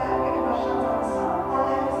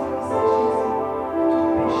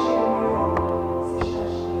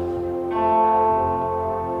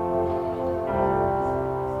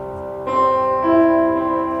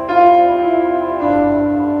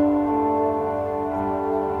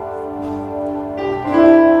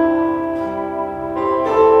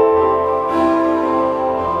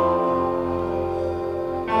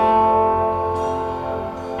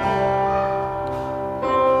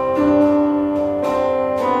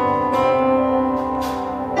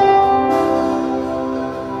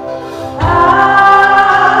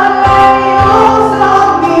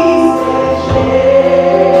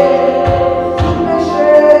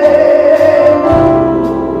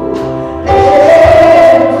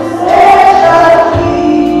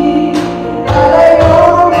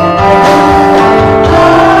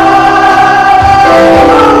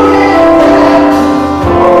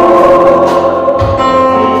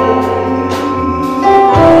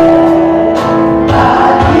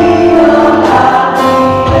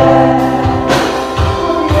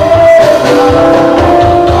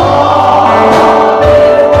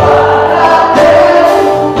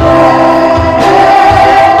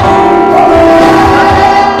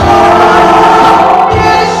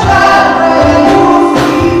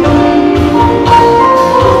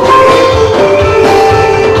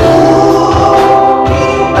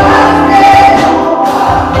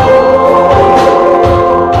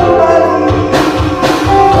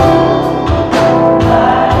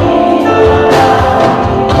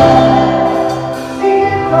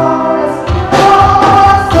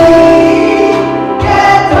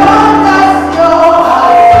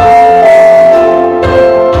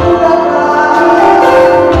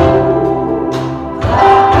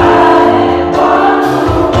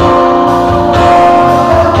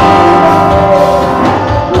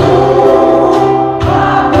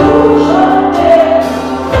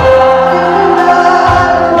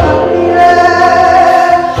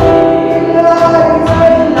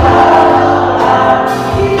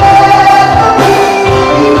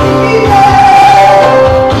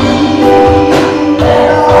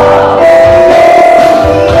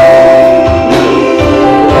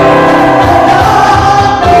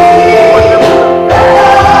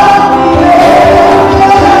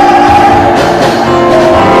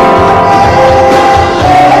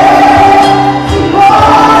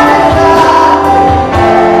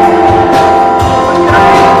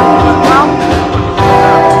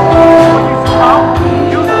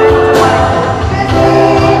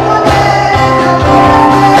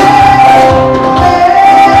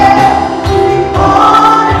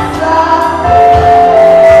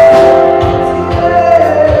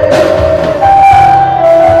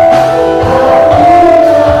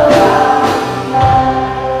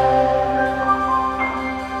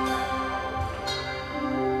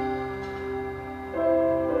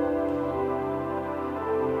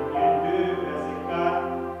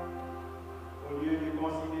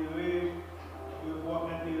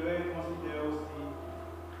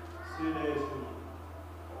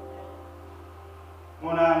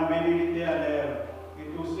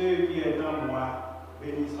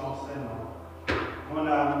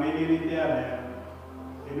 bénir l'Éternel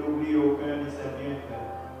et n'oublier aucun de ses bienfaits.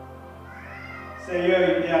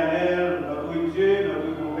 Seigneur éternel, notre Dieu,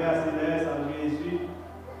 notre Père céleste en Jésus,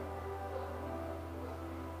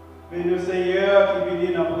 mais le Seigneur qui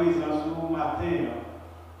vient dans la présence ce matin,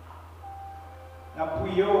 la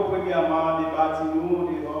prière premièrement des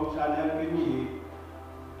bâtiments, des hommes chanel que nous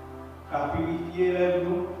car purifier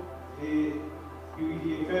nous et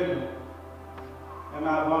purifier que nous. Même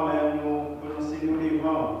avant même nous prononcer nous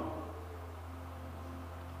devant.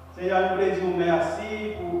 Seigneur, nous disons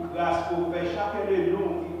merci pour grâce qu'on fait chacun de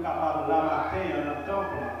nous qui est capable la matin en notre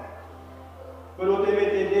temple. Pour nous te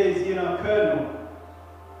mettre des désirs dans le cœur nous.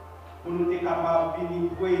 Pour nous être capables de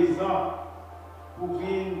venir présent. Pour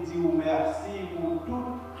venir dire merci pour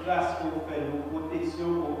toute grâce qu'on fait, nous, protection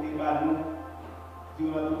qu'on fait nous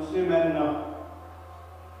durant toute semaine.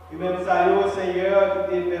 Et même ça, Seigneur,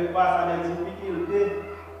 qui te fait face à des difficultés,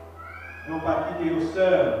 nous ne pas quitter au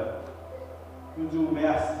seul. Nous disons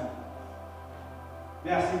merci.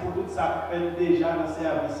 Merci pour tout ça que fait déjà dans ce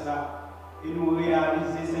service-là. Et nous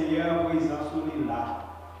réaliser, Seigneur, présent sur l'île là.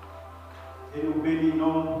 Et nous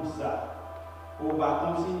bénissons pour ça. On va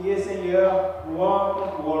continuer, Seigneur,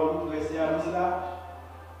 pour tout le service là.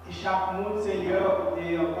 Et chaque monde, Seigneur,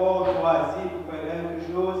 est encore choisi pour faire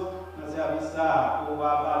quelque chose dans ce service là. On va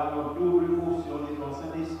avoir une double portion de ton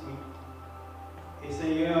Saint-Esprit. Et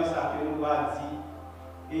Seigneur, ça que nous va dire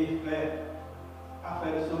et fait, à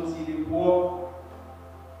faire sortir les pauvres,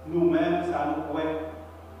 nous-mêmes, ça nous croit,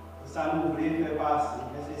 ça nous voulait faire passer.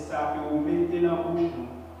 Mais c'est ça que vous mettez dans la bouche nous.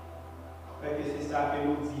 Fait que c'est ça que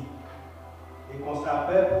nous dit. Et qu'on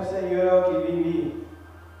s'appelle pour Seigneur qui vient,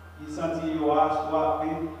 qui sentit assoiffé,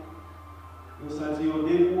 qui sentit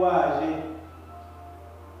découragé,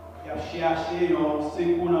 qui a cherché un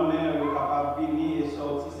secours dans la main, qui est capable de venir et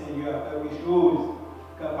sortir, Seigneur, quelque chose,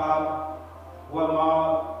 capable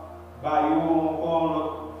vraiment de encore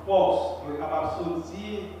notre force, qui est capable de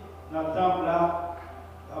sortir dans le temple là,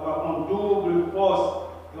 avoir une double force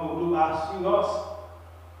et une double assurance.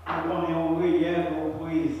 Nous sommes réels au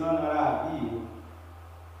présent dans la vie.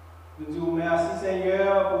 Nous disons merci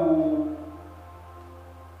Seigneur pour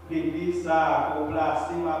l'église pour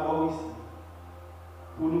placer ma voix ici.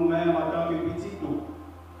 Pour nous-mêmes en tant que petits nous.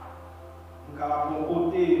 Nous avons un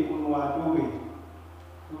côté pour nous adorer.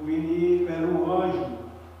 Pour venir faire l'orange,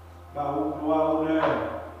 par vos gloire, honneur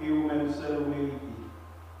et vous-même seul vous méritez.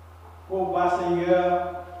 Pour voir Seigneur,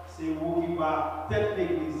 c'est vous qui va tête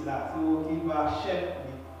l'église là, c'est vous qui va chef.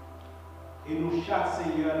 Et nous, chaque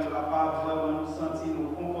Seigneur, nous sommes capables vraiment nous sentir nous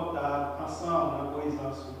confortables ensemble en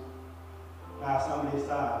présence de l'Assemblée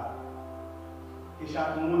ça. Et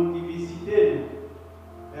chaque monde qui visite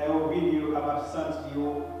nous, nous sommes capables de sentir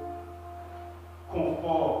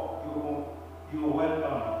confort, nous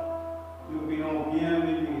welcome. Nous venons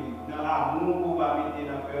bienvenue dans l'amour qu'on va mettre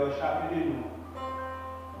dans le cœur chacun de nous.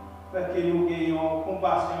 Fait que nous ayons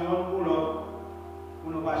compassion pour l'autre,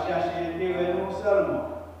 pour ne pas chercher l'intérêt nous seulement.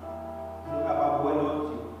 Nous sommes capables de voir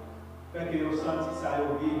l'autre. Fait que nous sentons ça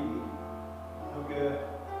au vivre. Donc,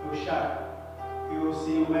 nous chaque, et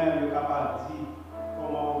aussi nous-mêmes, nous sommes capables de dire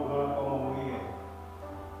comment on veut, comment on veut.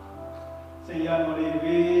 Seigneur, nous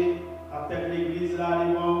lever en tête de l'église là,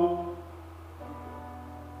 devant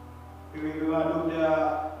et le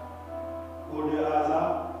docteur Aude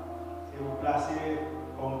Hazard, et vous placez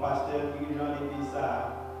comme pasteur dirigeant de l'église là.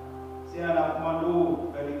 C'est à la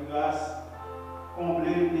commando, faire les grâces,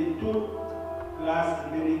 combler de toute grâce,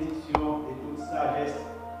 bénédiction et toute sagesse.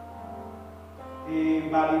 Et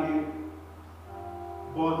valider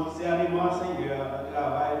bon discernement, Seigneur, le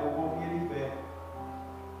travail pour confier les faits.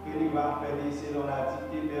 Que il va faire selon la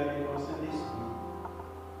dictée de ton Saint-Esprit.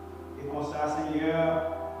 Et comme ça, Seigneur,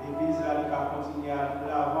 l'Église va continuer à aller de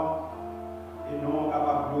l'avant et non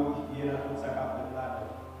capable de glorifier dans tout ça qu'a fait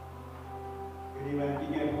là-dedans. Et lui-même qui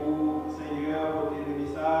vient pour Seigneur, porter le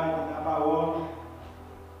message de ta parole,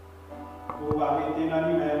 pour arrêter dans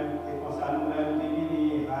lui-même, et comme ça nous-mêmes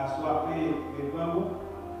venir à assoiffer devant vous,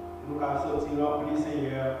 nous allons sortir remplis,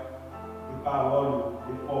 Seigneur, de paroles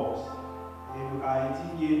de force. Et nous allons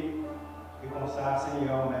édifier, et comme ça,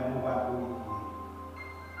 Seigneur, même nous allons glorifier.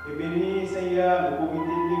 Et bénis, Seigneur, le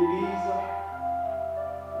comité de l'Église,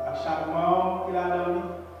 à chaque membre qui l'a dans lui,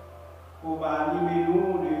 pour animer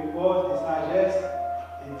nous de force, de sagesse,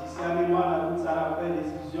 et discernement dans toute sa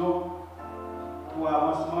décision, pour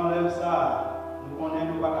avancement de ça. Nous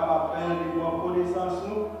connaissons pas capables de faire de bonnes connaissances,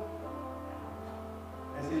 nous.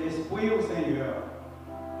 Mais c'est l'Esprit au Seigneur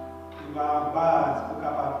qui va en base pour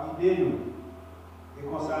capable guider nous. Et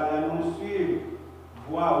comme ça, nous suivre,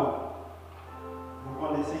 voir. Nous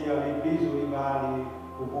connaissons Seigneur l'Église où il va aller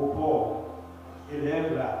au port,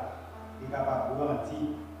 élève là. qui est capable de grandir.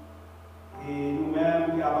 Et nous-mêmes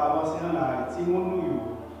qui sommes avancés dans la vie, nous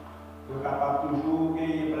sommes capables toujours de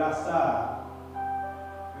gagner place ça,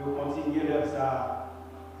 de continuer de ça.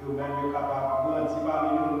 Nous-mêmes sommes capables de grandir parmi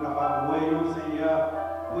nous, nous sommes capables de voir Seigneur,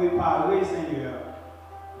 préparer Seigneur,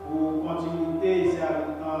 pour continuer de faire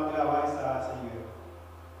le travail ça, Seigneur.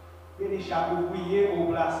 Bénis chaque ouvrier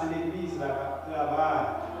au place de l'église, le travail.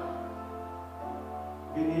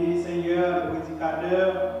 Bénis Seigneur, le prédicateur.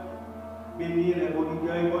 Bénis les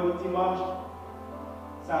auditeurs et bon dimanche.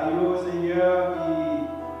 Ça y est, Seigneur, qui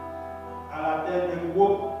à la tête des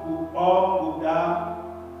groupes, groupes hommes, groupes dames,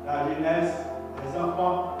 la jeunesse, les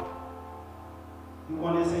enfants. Nous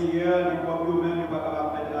connaissons, Seigneur, les groupes eux-mêmes, nous ne sommes pas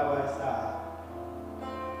capables de faire travail ça.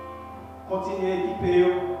 Continuez à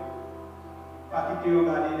équiper, pas quitter au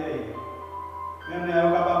Galilée. Même là,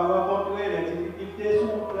 nous sommes capables de rencontrer les difficultés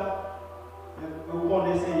sous là. Nous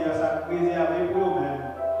connaissons, Seigneur, ça préserve pour nous-mêmes.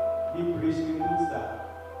 Ni plus que tout ça.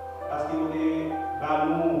 Parce que nous avons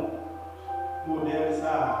ballons, modèle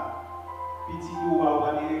ça, petit ou à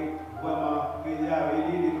vraiment préserver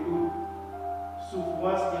de toute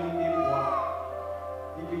souffrance qu'il était pour.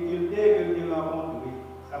 Difficulté que tu as rencontrée,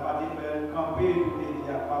 ça va te faire camper pour te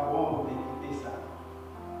dire pas bon pour te quitter ça.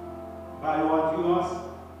 Par l'endurance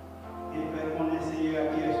et faire qu'on ait Seigneur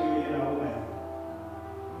qui est sur nous-mêmes.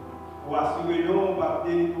 Pour assurer nous, on va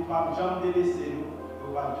jamais délaisser nous.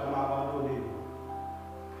 Nous ne pouvons jamais abandonner.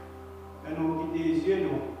 Mais nous quitter les yeux,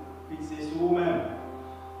 nous fixer sur vous-même.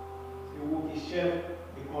 C'est vous qui chef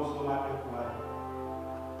et consommateur pour aller.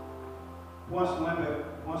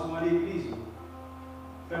 Prends soin de l'église.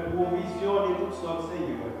 Fais provision de toutes sortes,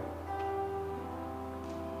 Seigneur.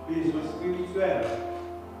 Besoins spirituels,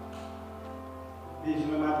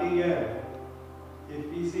 besoins matériels et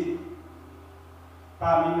physiques.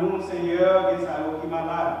 Parmi nous, Seigneur, il y a des salauds qui sont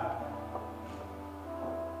malades.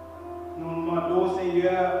 Nous demandons,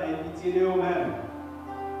 Seigneur, un pitié de nous-mêmes.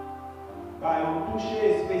 Par un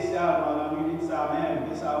toucher spécial dans la nuit de sa même,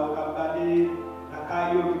 que ça va garder la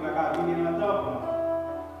caillou qui va venir dans le temple.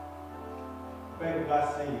 Faites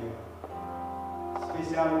grâce, Seigneur.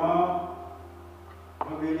 Spécialement,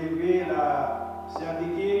 nous voulons élever la sœur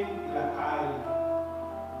d'équipe et la caille.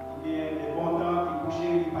 Il y a des bons temps qui couchent, qui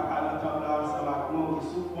ne sont pas dans le temple ensemble avec nous, qui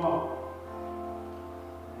souffrent.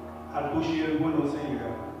 À toucher le bon,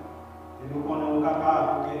 Seigneur. Et nous sommes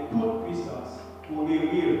capables de toute puissance pour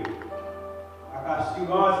guérir. Avec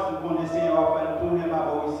assurance, nous connaissons à faire tourner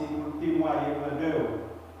là-bas aussi pour témoigner grandeur.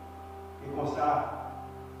 Et comme ça,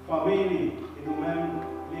 famille et nous-mêmes,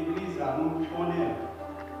 l'église, nous connaissons.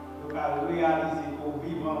 Nous allons réaliser pour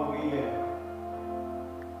vivre en prière.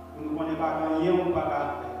 Nous ne connaissons pas quand rien ou pas qu'à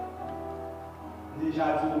faire. Déjà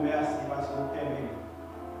dit merci parce que vous t'aimez.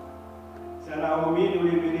 C'est là où nous levons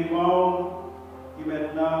les mains. Qui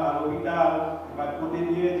maintenant à l'hôpital, qui va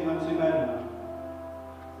protéger durant une semaine.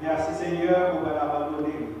 Merci Seigneur pour votre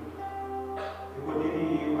abandonner. Et pour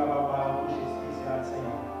délier, pour avoir un toucher spécial,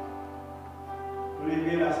 Seigneur. Nous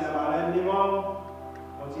lever la sœur Marlène Limon,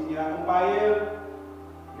 continuer à accompagner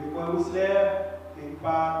le frère Whistler, et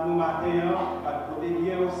par nous matin, par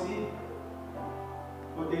protéger aussi.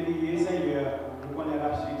 Protéger, Seigneur, nous connaissons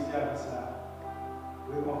la suite service là.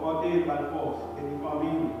 Réconforter par force et les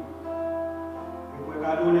familles. Pour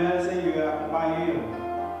cadonner, Seigneur, accompagner,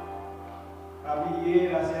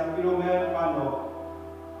 habiller la sœur kilomètre par nord,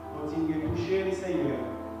 continuer à toucher le Seigneur.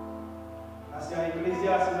 La sœur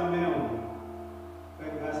ecclésiastique dans mes mains,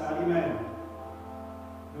 fait grâce à lui-même.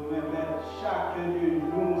 Nous remettons chacun de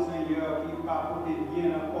nous, Seigneur, qui va porter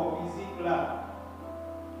bien dans le corps physique là.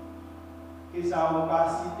 Que ça ne va pas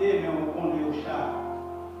citer, mais on connaît au chat.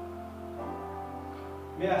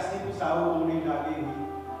 Merci pour ça, on est la guéri.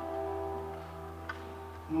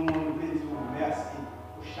 Nous nous disons merci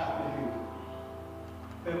pour chaque jour.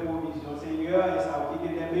 Fais provision, Seigneur, et ça va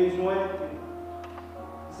quitter des besoins.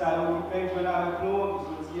 Ça va faire jouer avec nous,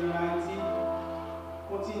 qui sont en Haïti.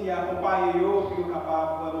 Continue à accompagner eux, puis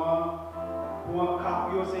capable vraiment pour un cap,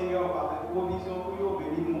 Seigneur, pour faire provision pour eux,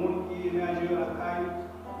 bénir le monde qui émerge dans la caille.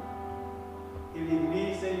 Et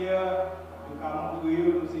l'église, Seigneur, nous avons montrer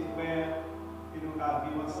nos frères et nous avons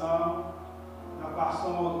vivre ensemble de la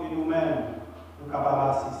façon que nous-mêmes nous sommes capables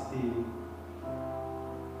d'assister.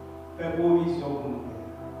 Fais provision pour nous.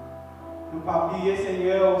 Nous ne pas oublier,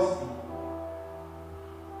 Seigneur, aussi.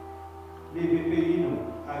 Les pays, nous,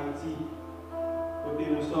 Haïti, côté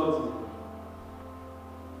nous sortir.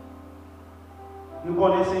 Nous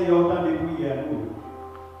connaissons, Seigneur, autant de prières, nous.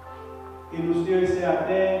 Et nous sommes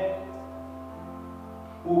certains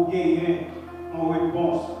pour gagner une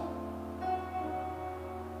réponse.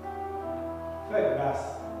 Faites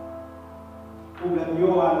grâce. problème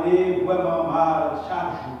yo aller vraiment mal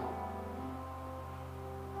chaque jour.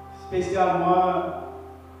 Spécialement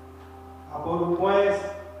à Port-au-Prince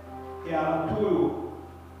et à l'entour,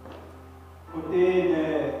 côté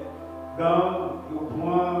des gangs qui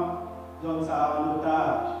prennent zone ça en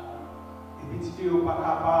otage. Et petit qui n'est pas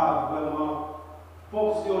capable vraiment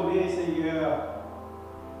fonctionner, Seigneur,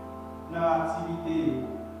 dans l'activité,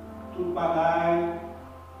 toute bagaille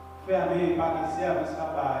fermée, pas de service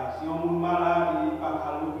capable. Si on est malade, il n'est pas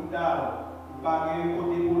à l'hôpital, il n'est pas à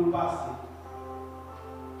côté pour le passer.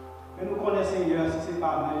 Mais nous connaissons, Seigneur, si ce n'est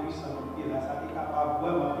pas même puissant qui est là, ça est capable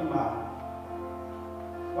vraiment de mal.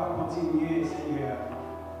 On va continuer, Seigneur,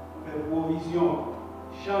 faire provision,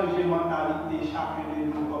 changer mentalité chacun de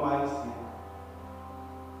nous comme haïtiens.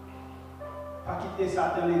 Pas quitter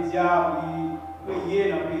Satan, les diables,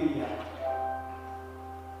 prier dans le pays.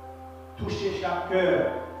 Toucher chaque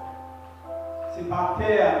cœur. Ce n'est pas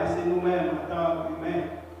terre, mais c'est nous-mêmes, en tant qu'humains,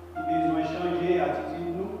 qui avons besoin de changer l'attitude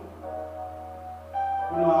de nous.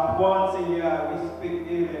 Pour nous apprendre, Seigneur, à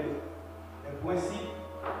respecter les principes,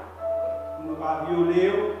 pour ne pas violer.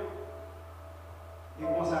 Et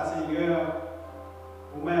comme ça, Seigneur,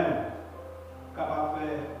 vous-même, capable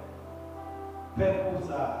de faire pour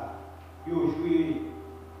ça. Vous jouez,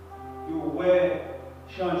 vous voyez,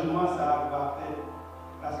 changement ça va faire.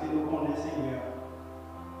 Parce que nous connaissons, Seigneur.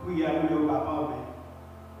 Priez à nous, Papa,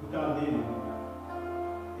 vous tendez-nous.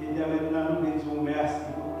 Et dès maintenant, nous disons merci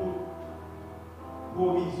pour toute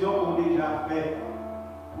provision qu'on a déjà fait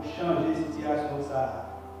pour changer la situation. Ça.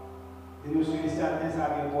 Et nous sommes certains que ça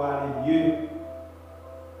va aller mieux.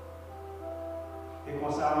 Et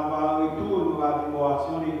comme ça, on va en retour, nous avons une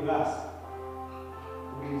action de grâce.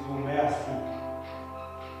 Nous disons merci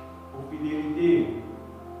pour fidélité,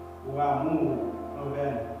 pour amour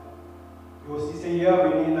envers nous. Et aussi, Seigneur,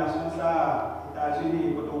 bénis la nation,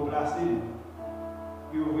 États-Unis, pour nous placer.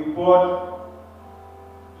 Puis, on reporte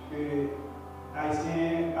que les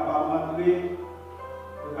Haïtiens sont capables d'entrer,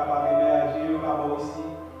 sont capables d'émerger, sont capables aussi.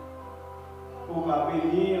 Pour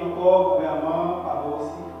bénir encore le gouvernement, capables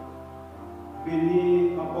aussi.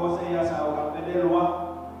 Bénir encore, Seigneur, ça va faire des lois.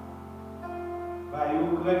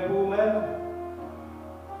 Vous craignez pour vous-même.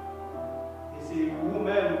 Et c'est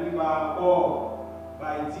vous-même qui va encore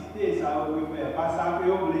dicter ça que vous faire. Pas ça que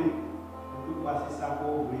vous voulez. Tout passer ça que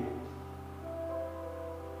vous voulez.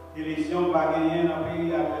 L'élection va gagner dans le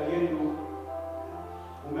pays à bientôt.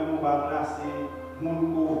 Vous-même, on va placer mon que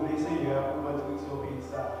vous voulez, Seigneur, pour votre direction au pays.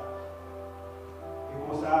 Ça. Et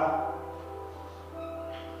comme ça,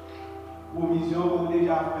 provision que vous avez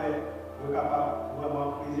déjà fait, vous êtes capable de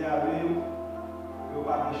vraiment préserver. Vous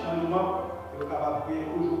n'avez pas de changement, vous êtes capable de payer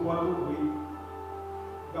toujours pour tout bruit.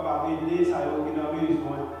 Vous êtes capable d'aider, ça y est, qui a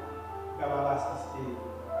besoin, vous êtes capable d'assister.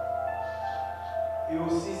 Et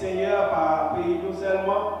aussi, Seigneur, par pays nous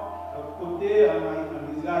seulement, de l'autre côté,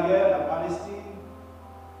 en Israël, en Palestine,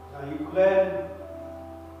 en Ukraine,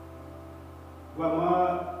 vraiment,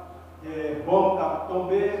 des bombes qui ont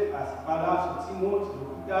tombé, parce que par là, sur Timon, sur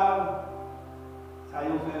l'hôpital, ça y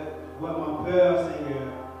est, fait vraiment peur, Seigneur.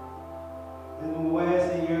 Et nous voyons,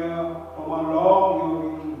 Seigneur, comment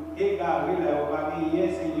l'homme est égaré, on va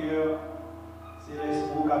gagner, Seigneur, c'est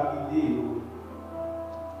l'esprit qui a guidé. Nous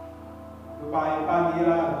ne pouvons pas épargner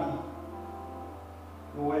la vie.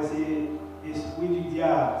 Nous voyons, c'est l'esprit du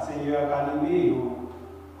diable, Seigneur, qui a animé,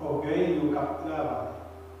 orgueil, qui a travaillé.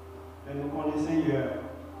 Mais nous connaissons, Seigneur,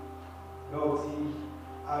 donc si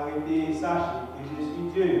arrêtez, sachez que je suis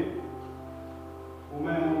Dieu.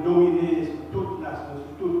 Vous-même dominer sur toute nation,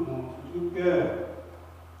 sur tout le monde, sur tout cœur.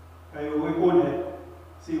 Quand vous reconnaissez,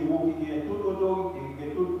 c'est vous qui avez toute autorité, qui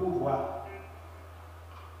avez tout pouvoir.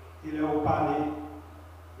 Il est au palais,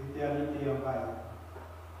 l'éternité en bas.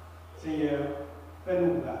 Seigneur,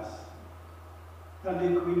 fais-nous grâce.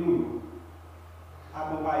 Tendez-nous,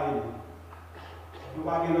 accompagnez-nous. Nous ne pouvons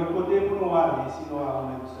pas de l'autre côté pour nous aller, sinon nous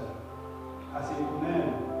même seuls. Parce que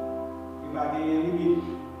nous-mêmes, il va y avoir une limite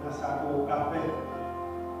dans sa cour café.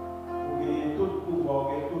 Pour gagner tout pouvoir,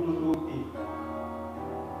 toute autorité.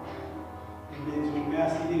 Je vous dis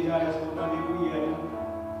merci déjà de ce temps de prière.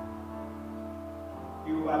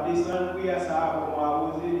 Et on va descendre prier ça pour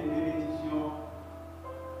arroser les bénédictions.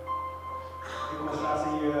 Et comme ça,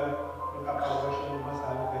 Seigneur, nous sommes capables de changement ça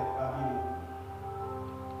nous fait parmi nous.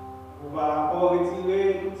 On va encore retirer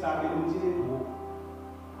tout ça que nous disons pour.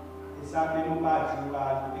 Et ça que nous pas dit, on va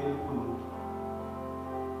ajouter pour nous.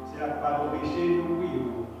 C'est là que par le péché, nous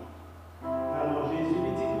prions. Alors Jésus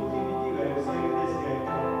dit tout qui dit au ciel des siècles.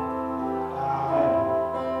 Amen.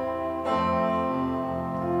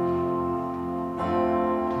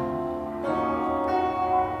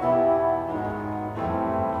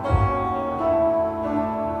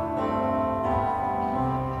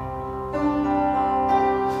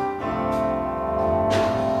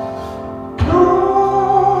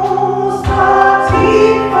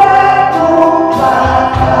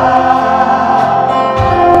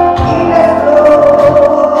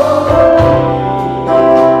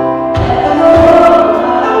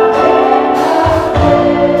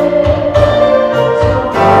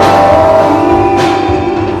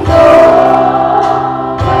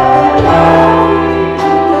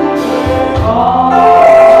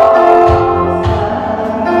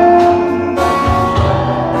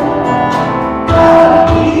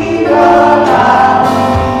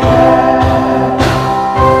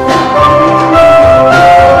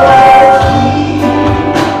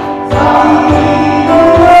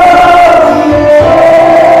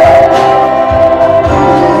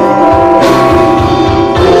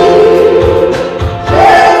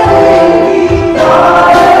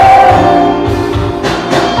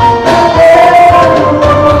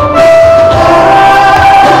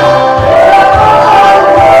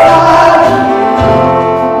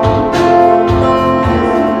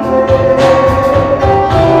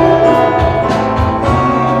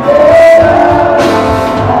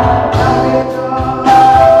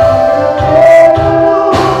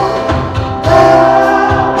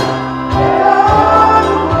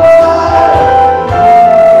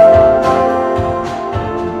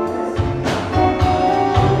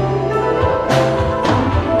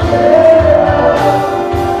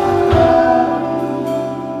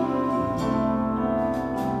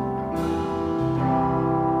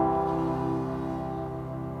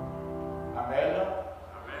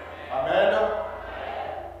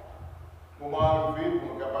 comment arriver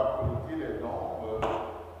pour être capable de collecter les dons,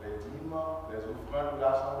 les dîmes, les offrandes de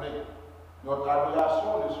l'Assemblée. Notre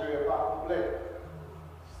adoration ne serait pas complète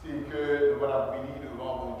si que nous allons venir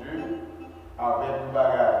devant mon Dieu avec une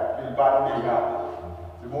bagarre. Il bat nous déjà.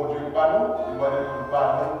 C'est mon Dieu qui bat nous, il va nous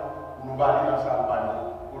battre pour nous battre dans sa salle,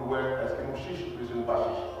 pour voir est-ce que nous chichons ou nous ne pas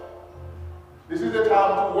chichons. This is the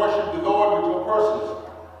time to worship the Lord with your purses.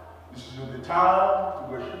 This is the time to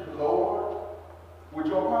worship the Lord with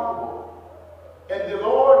your pocketbook. And the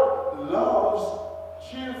Lord loves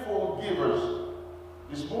cheerful givers.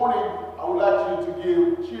 This morning, I would like you to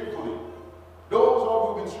give cheerfully. Those of you who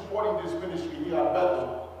have been supporting this ministry here at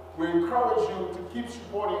Bethel, we encourage you to keep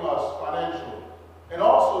supporting us financially. And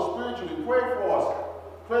also spiritually, pray for us.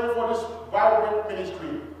 Pray for this vibrant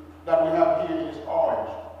ministry that we have here in this orange.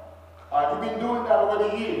 You've been doing that over the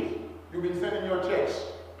years. You've been sending your checks.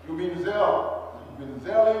 You've been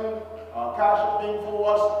zelling, cash-upping for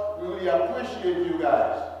us. We really appreciate you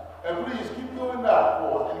guys. And please keep doing that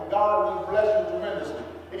for us. And God will bless you tremendously.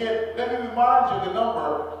 Again, let me remind you the number.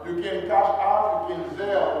 You can cash out, you can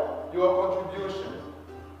zell your contribution.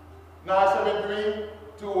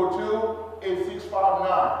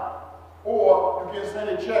 973-202-8659. Or you can send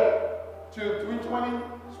a check to 320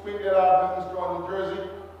 Springdale Avenue, East New Jersey,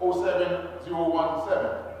 07017.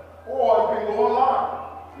 Or you can go online.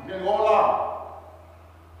 You can go online.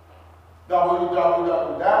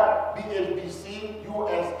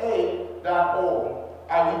 www.bhbcusa.org.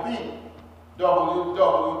 I repeat,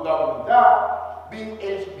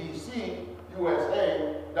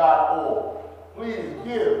 www.bhbcusa.org. Please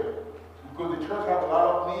give, because the church has a lot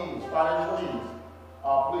of needs, financial needs.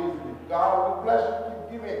 Please, God will bless you.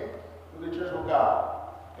 Keep giving to the church of God.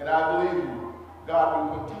 And I believe you, God will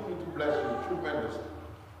continue to bless you tremendously.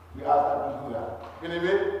 We ask that you do that.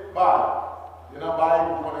 Anyway, bye. You know, bye,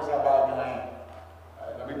 you want to say bye behind.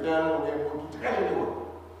 Let me tell you, okay, we'll keep together.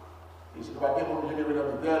 Et si nous ne pouvons pas générer dans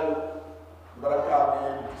l'hôtel, nous allons garder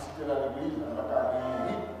l'électricité dans l'église, nous allons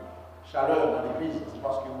garder chaleur dans l'église, c'est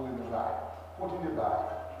parce que vous voulez nous bailler. Continuez de bailler.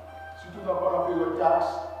 Surtout dans la période de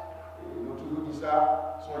taxe, nous toujours dit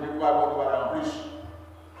ça, songez quoi nous allons en plus.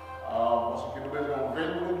 Parce que nous avons besoin de 20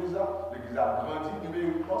 pour l'église, l'église a grandi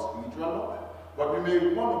numériquement, spirituellement. Donc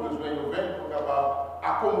numériquement, nous avons besoin de 20 pour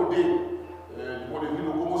accommoder du point de vue de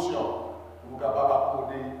locomotion, pour capable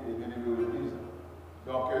accommoder les niveaux de l'église.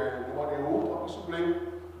 Donc, demandez-vous, s'il vous plaît,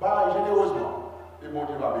 bah, généreusement, et mon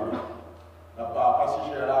Dieu va bénir. On n'a pas si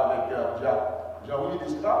cher là avec Jean-Louis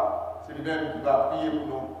Distra, c'est lui-même qui va prier pour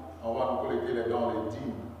nous. On va nous collecter les dons, les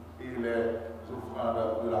dîmes et les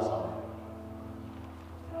offrandes de l'Assemblée.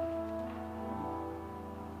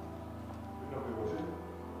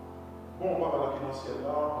 Bon, Papa la financière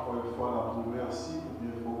là, encore une fois, on vous remercie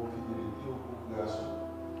pour vos fidélité, pour vos populations.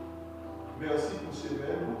 Merci pour ces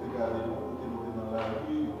mêmes, pour te garder nous, pour te noter dans la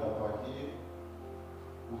rue, pour t'attaquer,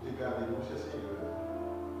 pour te garder nous, cher Seigneur.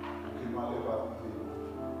 Pour que le malheur va arriver.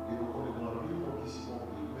 Et donc, on est dans le livre qui s'y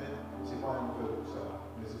compris, mais ce n'est pas un fait pour ça,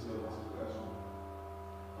 mais c'est seulement cette situation.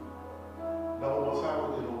 Dans le moment ça,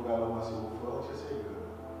 côté nous allons ramasser vos frères, cher Seigneur.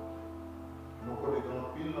 Nous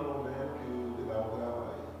connaissons pile dans le même que nous devons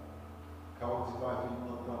travailler. Car on dit pas vivre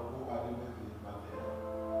dans le temps pour aller même vivre matin.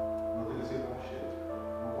 Nous devons laisser mon chef.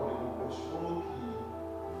 Nous connaissons une portion qui,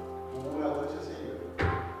 pour vous, la donne, Seigneur.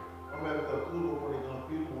 En même temps, tout nous connaissons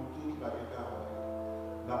pile pour tout qui va être travail.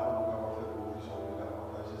 Là, pour nous avoir fait provision de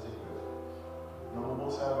davantage, Seigneur. Dans le moment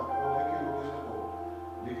ça, on connaît que nous besoin.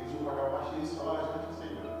 L'église ne va pas marcher sans l'argent,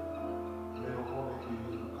 Seigneur. Mais nous connaissons que nous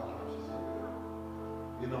sommes capables, Seigneur.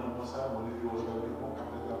 Et dans le moment ça, on est aujourd'hui pour faire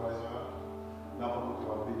le travail. Là, pour nous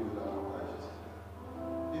avoir payé de davantage.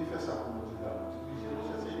 Il fait ça pour nous dire là. Tu dis, j'ai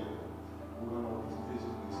Seigneur. Pour nous avoir visité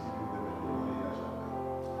Jésus-Christ qui veut maintenant et à jamais.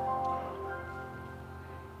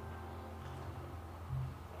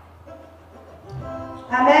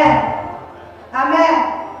 Amen. Amen.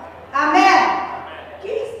 Amen.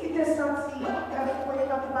 Qu'est-ce qui t'a senti quand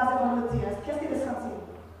tu passais dans le dire? Qu'est-ce qui t'a senti?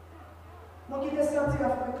 Donc, il t'a senti à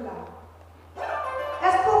ce truc-là.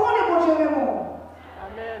 Est-ce qu'on est bon Dieu même?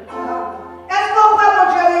 Amen. Est-ce qu'on peut bon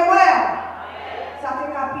Dieu même? Ça te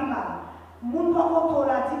capi mal. Mon papa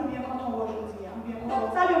l'a dit bien quand on va aujourd'hui. Bien quand on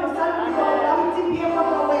salut, on dit bien quand on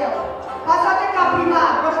va. Parce que ça te capi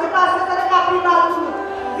mal. Parce que ça te capi mal tout.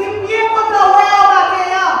 Dis bien quand on va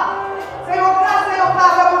matin. C'est au cas, c'est au cas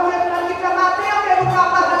de mon Dieu qui fait matin que nous va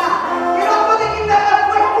pas là. Et l'autre côté qui fait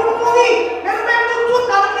pour nous mourir. Mais nous même nous tous,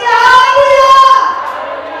 ça veut dire alléluia.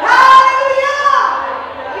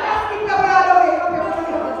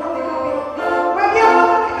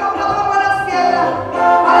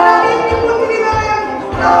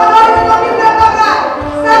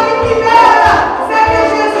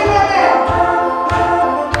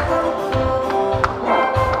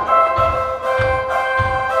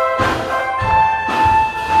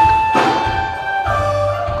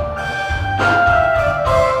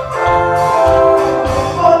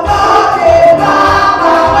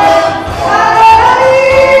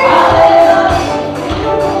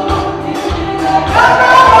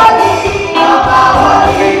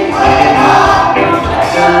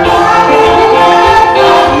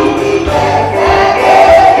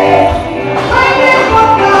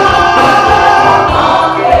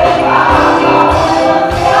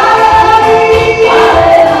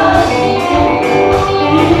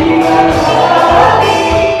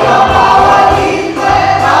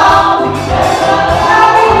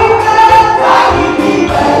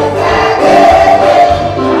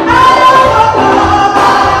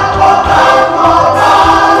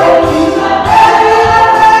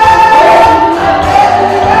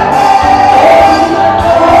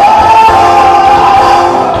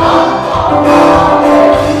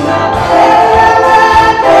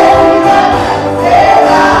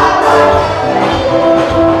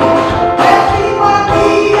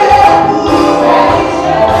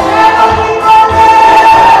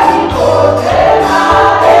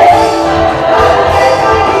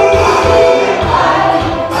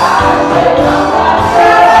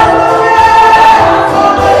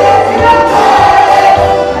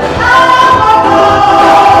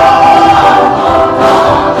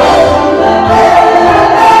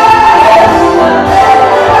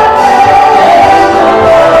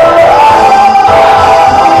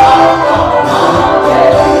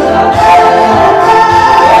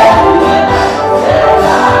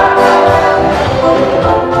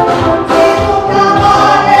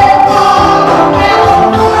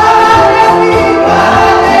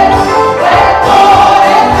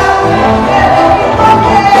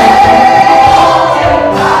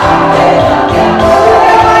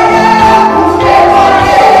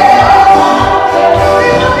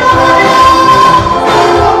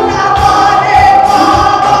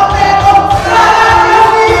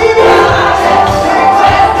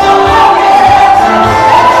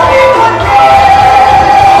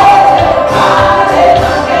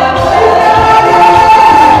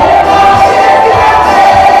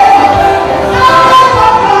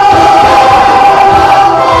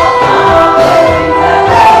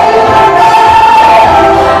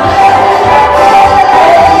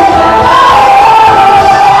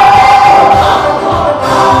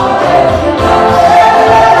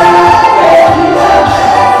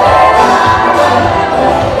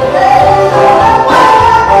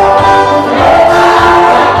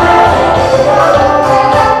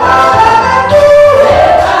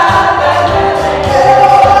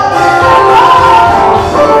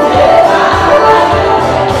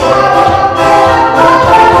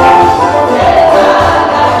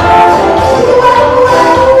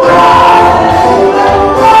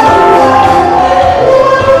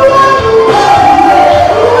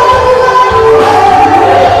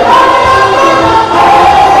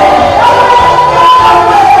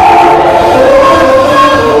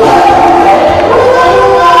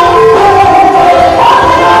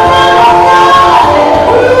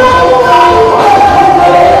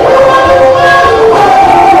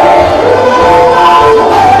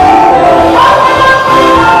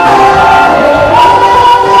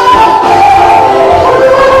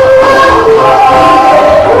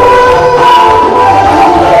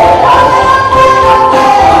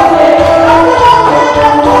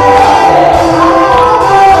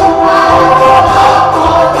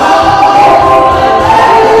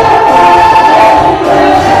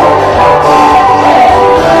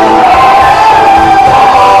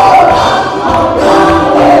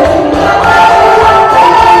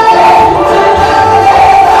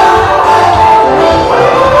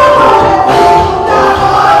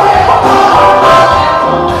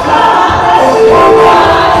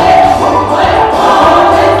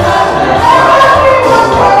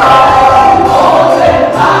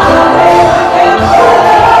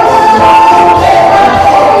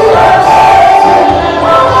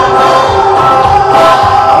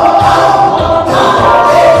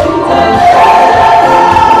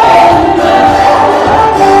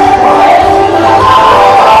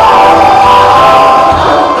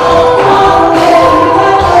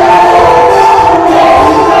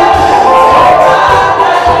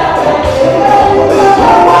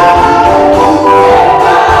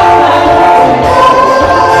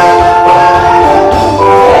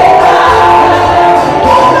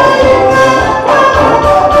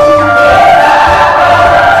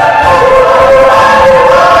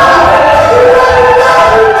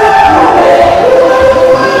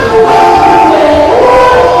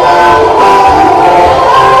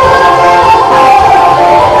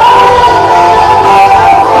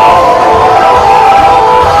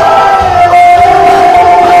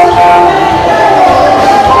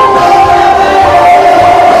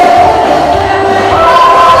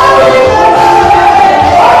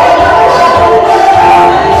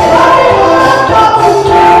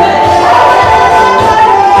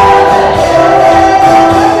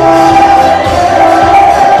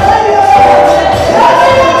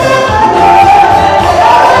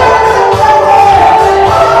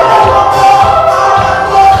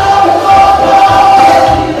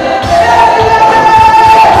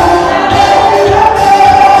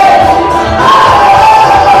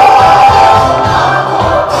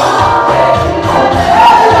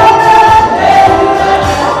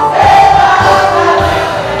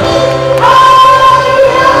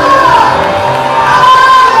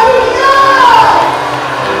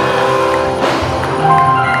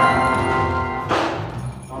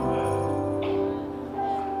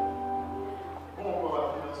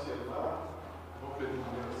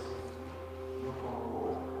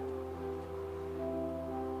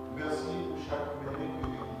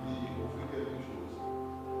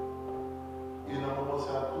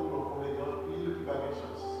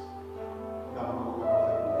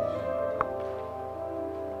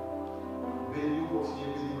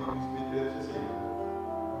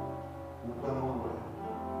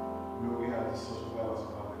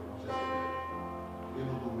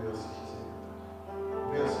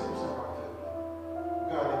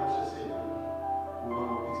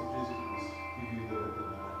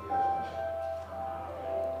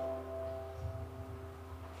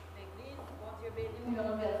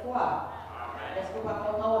 croire? Est-ce que vous êtes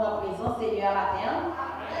content de la présence Seigneur matin?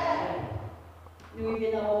 Nous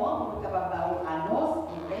arrivons dans le moment où nous sommes capables d'avoir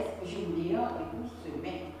annonce, il reste journée et pour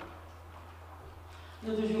semaine.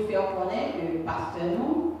 Nous toujours faire connaître le pasteur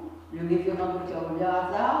nous, le révérend docteur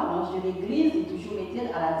Hazard, l'ange de l'église, il toujours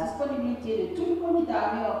mettait à la disponibilité de tout le monde qui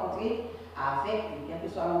t'a rencontré avec, quel que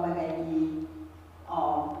soit le bagage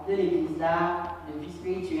de l'église là, de vie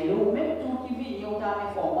spirituelle, ou même tout qui vient, on t'a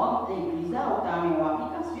informant de l'église là, on t'a mis en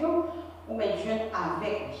application, on met jeune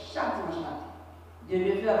avec chaque dimanche matin. De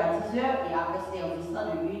 9h à 10h et après service de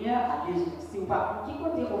 1h à 2h. Si vous pas qui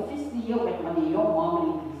côté office lié ou maintenant des membres de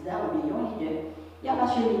l'église là ou des leaders, il y a pas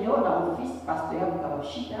cheminé dans l'office pasteur pour avoir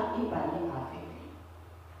chita et parler avec lui.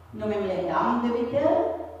 Nous-mêmes les dames de Bethel,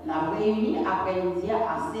 nous avons réuni après-midi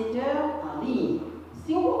à 7h en ligne.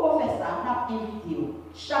 Si on peut faire ça, nous avons invité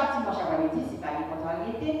chaque dimanche après-midi, si pas une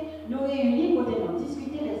contrariété, nous réunissons pour nous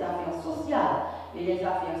discuter des affaires sociales et les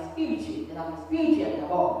affaires spirituelles. Les affaires spirituelles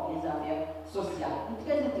d'abord, les affaires sociales. C'est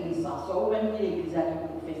très intéressant. So, même l'église a dit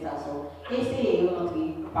pour faire ça. Essayez de rentrer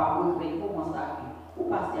par regret pour consacrer. Ou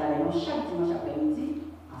passer avec nous chaque dimanche après-midi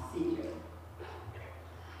à 7h.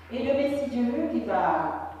 Et demain, si Dieu veut, qui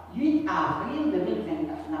va 8 avril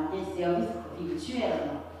 2024, on a un service virtuel.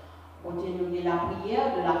 Continuer la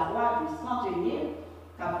prière de la foi du centenier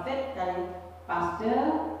qu'a fait le pasteur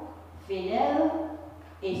Fidèle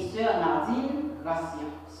et sœur Nadine Gracia.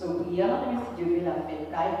 So, prière, si Dieu veut, la fête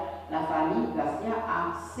la famille Gracia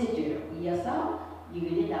à 7h. Prière ça, il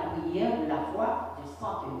est la prière de la foi du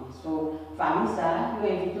centenier. So, famille ça, nous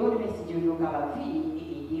invitons, si Dieu veut, capable de finir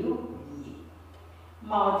et aider au prier.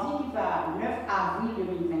 Mardi qui va 9 avril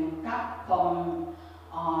 2024, comme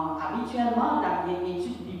habituellement, on a une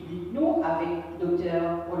étude biblique, nous, avec le docteur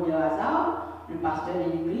Hazard, le pasteur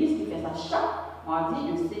de l'église, qui fait ça chaque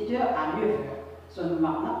mardi de 7h à 9h. So, nous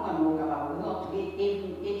maintenant, nous sommes capables de rentrer et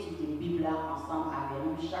étudier la Bible ensemble avec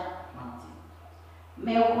nous chaque mardi.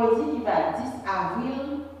 Mercredi qui va 10 avril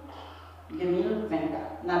 2024.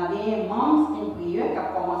 On a bien membre une prière qui a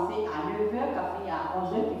commencé à 9h, qui a fini à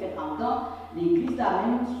 11h, qui fait entendre l'église la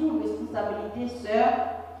même sous responsabilité sœur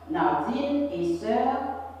Nardine et sœur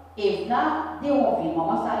Evna Déonville.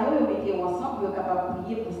 Maman Sayo, ils mettaient ensemble pour être capable de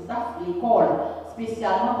prier pour staff l'école,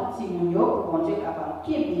 spécialement pour Timounio, pour qu'on soit capable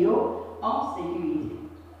de prier en sécurité.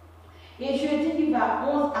 Et jeudi qui va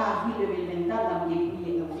 11 avril 2024, dans les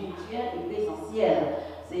prières virtuelles et présentielles.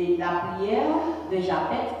 C'est la prière de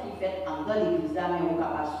Japet qui fait dans l'église, mais on est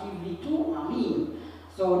capable de suivre tout en ligne.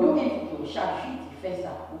 So, nous invitons chaque jour qui fait ça,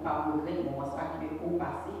 pour ne pas regretter le moment qui va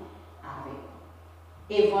passer avec.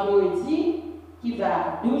 Et vendredi, qui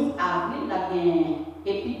va 12 avril, il y a bien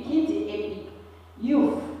Epic Kids et Epic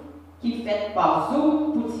Youth qui fait par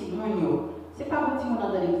Zoom pour Timounio. Ce n'est pas pour Timounio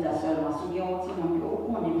dans l'église seulement, si vous avez un Timounio,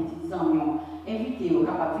 on est petits amis, invité au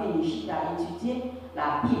capable de venir à étudier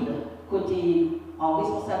la Bible, côté en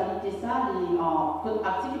responsabilité ça, en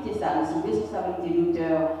activité ça, c'est responsabilité du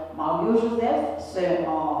docteur Mario Joseph, sœur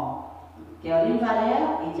Caroline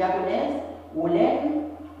Valère et diaconesse Olène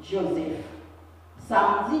Joseph.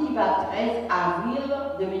 Samedi qui va 13 avril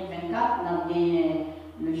 2024, on a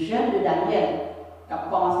le jeûne de Daniel qui a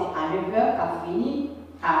commencé à 9h, qui a fini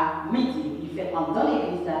à midi. Il fait dans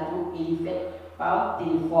l'église et il fait par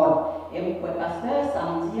téléphone. Et mon pasteur,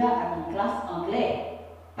 samedi, a une classe anglaise.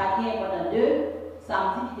 Pas bien pendant 2,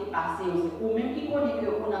 samedi qui est passé aussi. Ou même qui connaît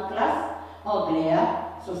qu'on a classe anglaise,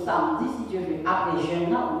 ce samedi, si Dieu veut, après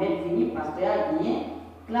jeûne, on met venir, pasteur a bien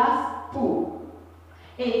classe pour.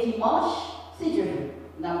 Et dimanche, si Dieu veut,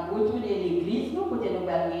 nous avons retourné l'église, nous, côté nous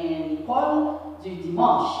avons l'école du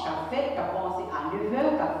dimanche, qui a commencé à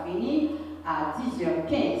 9h, qui a fini à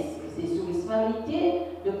 10h15. C'est sous responsabilité,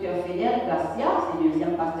 Dr. Fidèle Gracia, c'est le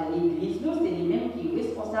deuxième pasteur de l'église, nous, c'est lui-même qui est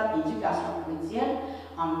responsable d'éducation chrétienne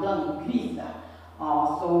dans l'église.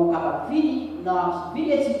 So, capable de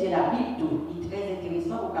venir étudier la Bible, tout. Il est très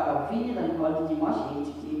intéressant pour capable de venir dans l'école du dimanche et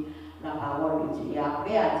étudier la parole de Dieu. Et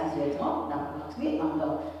après, à 10h30, on a rentré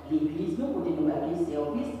dans l'église, nous, pour nous avoir un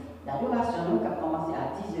service d'adoration, qui a commencé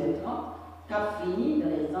à 10h30, qui a fini dans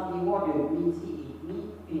les environs de midi et demi,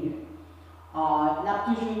 1h. On a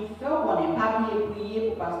toujours fait, on n'est pas bien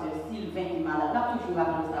prié pour pasteur Sylvain qui est malade. On a toujours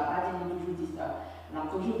appelé ça, pas dit, on a toujours dit ça. On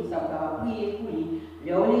a toujours dit ça, on va prier pour lui.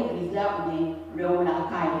 Le haut l'église là, on est le haut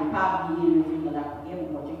la caille, pas oublier le vin dans la prière,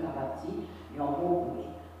 on va dire capable de et on va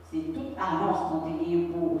prier. C'est toute annonce qu'on a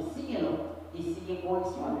pour signer et signer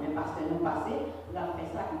correction. Le pasteur nous passé, on a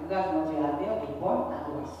fait ça, que grâce à Dieu à l'heure et bonne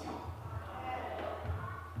adoration.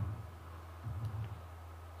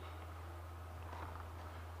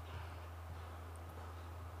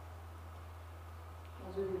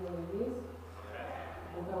 Je vais dans l'église.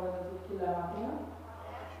 On va voir tout qui l'a matin.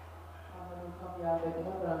 prier avec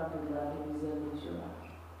moi pour la deuxième lecture.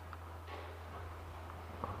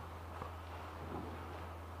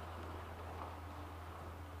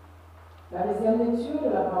 La deuxième lecture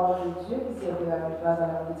de la parole de Dieu qui servira de base à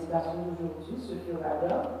la prédication d'aujourd'hui se fera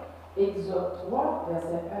dans Exode 3,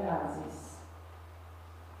 versets 1 à 10.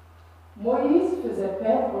 Moïse faisait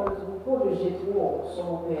paître le troupeau de Jéthro,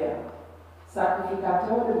 son père,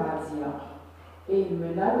 sacrificateur de Madian, et il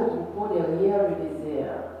mena le troupeau derrière le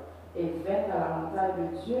désert et vint à la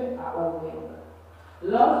montagne de Dieu à Horeb.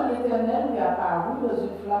 L'ange de l'Éternel lui apparut dans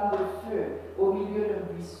une flamme de feu au milieu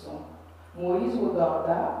d'un buisson. Moïse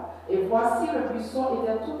regarda, et voici le buisson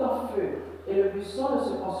était tout en feu, et le buisson ne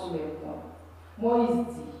se consumait point. Moïse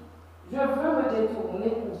dit, je veux me détourner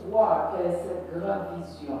pour voir quelle est cette grande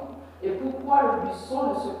vision, et pourquoi le buisson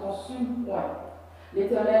ne se consume point.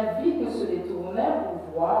 L'Éternel vit que se détournait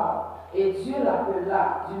pour voir, et Dieu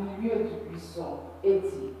l'appela du milieu du buisson, et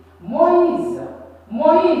dit, Moïse,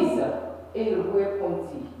 Moïse, et il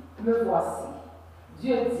répondit, me voici.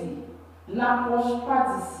 Dieu dit, n'approche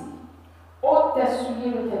pas d'ici, ôte tes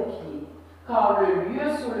souliers de tes pieds, car le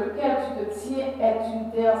lieu sur lequel tu te tiens est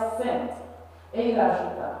une terre sainte. Et il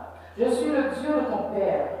ajouta, je suis le Dieu de ton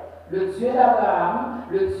père, le Dieu d'Abraham,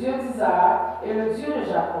 le Dieu d'Isaac et le Dieu de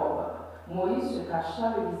Jacob. Moïse se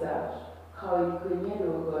cacha le visage, car il craignait de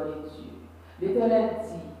regarder Dieu. L'Éternel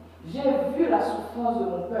dit, j'ai vu la souffrance de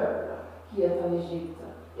mon peuple qui est en Égypte,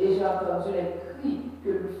 et j'ai entendu les cris que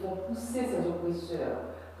lui font pousser ses oppresseurs,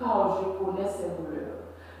 car je connais ses douleurs.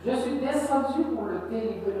 Je suis descendu pour le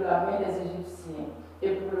délivrer de la main des Égyptiens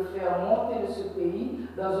et pour le faire monter de ce pays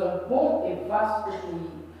dans un bon et vaste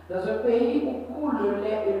pays, dans un pays où coule le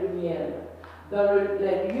lait et le miel, dans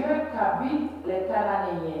les lieux qu'habitent les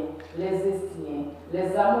Cananéens, les Estiens,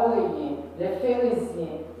 les Amoréens, les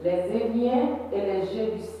Phérésiens, les Éviens et les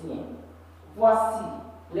Jébusiens. Voici,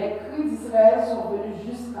 les cris d'Israël sont venus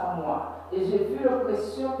jusqu'à moi, et j'ai vu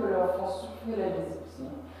l'oppression que leur font souffrir les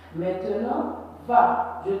Égyptiens. Maintenant,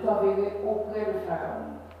 va, je t'enverrai auprès de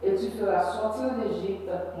Pharaon, et tu feras sortir d'Égypte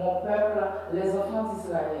mon peuple, les enfants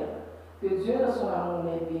d'Israël. Que Dieu, dans son amour,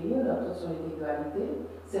 m'ait béni dans toute son intégralité.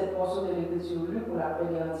 Cette portion de l'Écriture lue pour la paix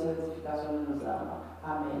et entière édification de nos âmes.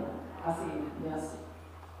 Amen. Asseyez-vous. Merci.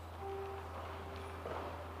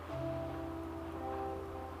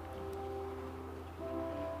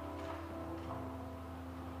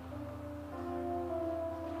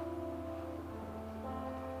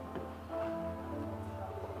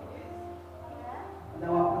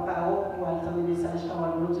 Message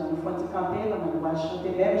parole nous il faut te camper, on va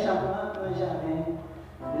chanter même chapement dans le jardin.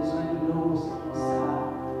 Besoin de l'eau, c'est pour ça.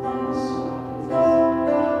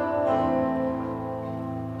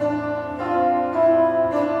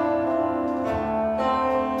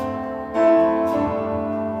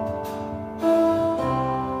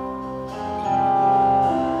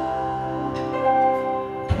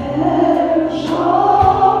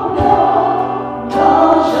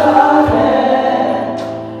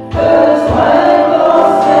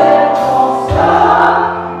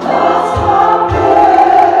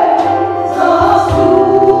 Sans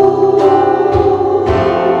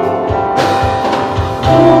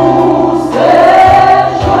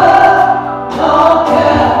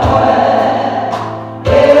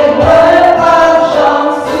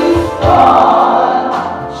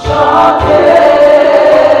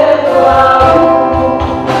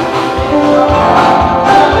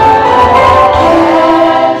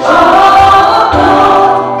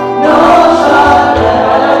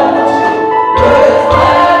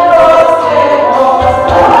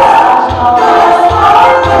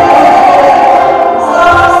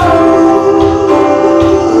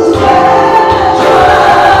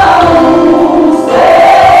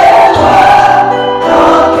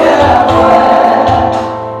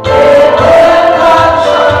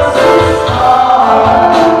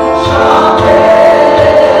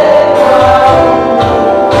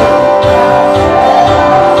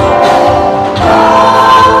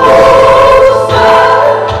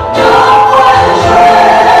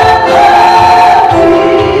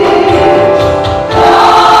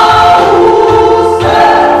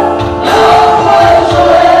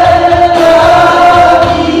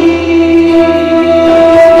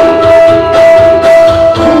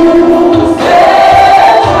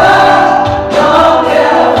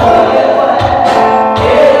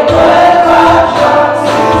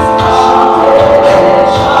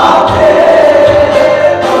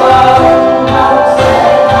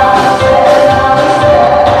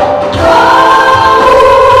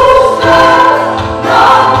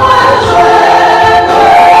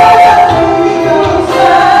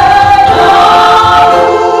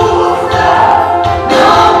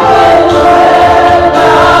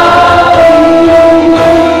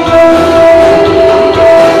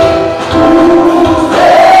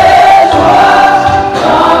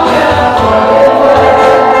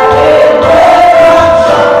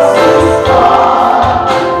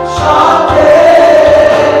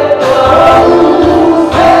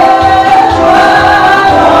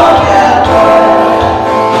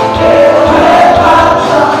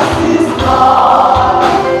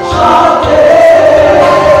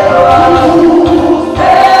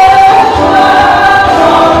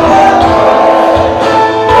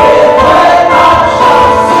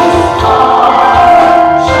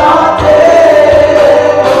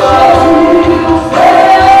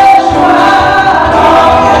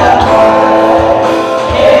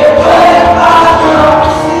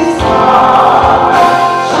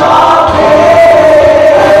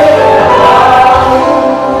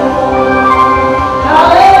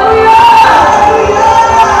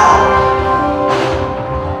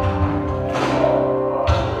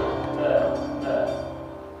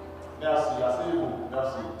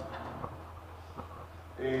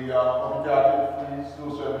Et comme il a dit, sur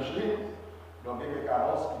ce Micheline, donc il y a quelques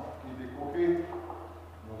annonces qui étaient coupées.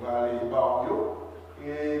 Nous allons aller voir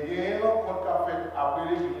et il y a un compte qu'a fait après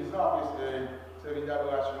l'église, après ce service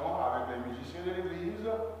d'adoration avec les musiciens de l'église,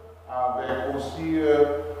 avec aussi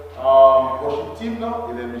worship team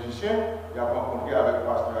et les musiciens. Il a rencontré avec le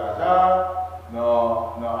pasteur Hazard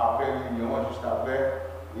après réunion, juste après,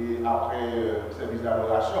 et après service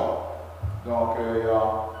d'adoration. Donc,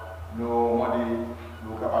 nous demandons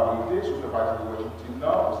nos capacités sur le parti du worship team,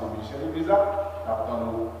 pour ces musiciens de l'église.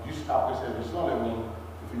 Nous, juste après service,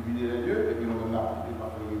 les vider les lieux et puis nous venons appliquer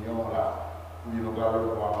notre réunion là pour nous garder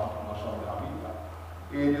le pouvoir dans la chambre de la ville.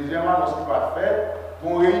 Et deuxièmement, annonce qui va faire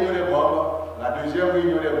pour réunion des membres, la deuxième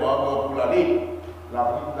réunion des membres pour l'année,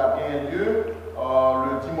 la bien lieu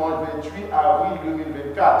le dimanche 28 avril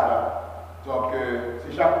 2024. Donc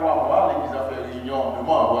c'est chaque mois, l'église a fait réunion de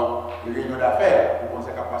membres, une réunion d'affaires pour qu'on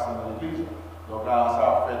sait qu'à passer dans l'église. Donc là, ça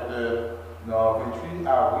a fait le 28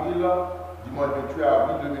 avril, dimanche 28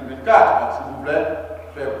 avril 2024. Donc s'il vous plaît,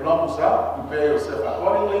 faire plan pour ça, prepare yourself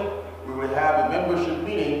accordingly. We will have a membership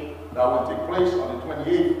meeting that will take place on the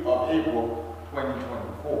 28th of April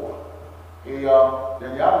 2024. Et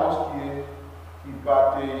dernière annonce qui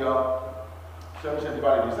partait, Saint-Michel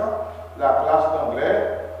parler de ça, la classe d'anglais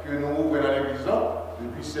que nous ouvrons dans l'église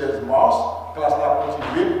depuis 16 mars, classe là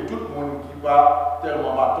continuée pour tout le monde qui va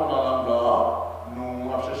tellement maton dans l'anglais,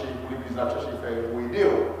 nous avons cherché pour l'église, nous avons cherché faire pour aider.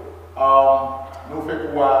 Nous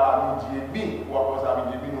faisons quoi à midi et demi, ou après à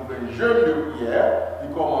midi et demi, nous faisons un jeûne de prière qui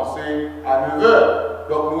commençait à 9h.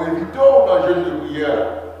 Donc nous invitons dans le jeûne de prière,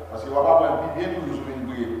 parce qu'il ne va pas prendre bien toujours sur une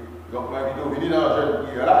prière. Donc nous invitons à venir dans le jeûne de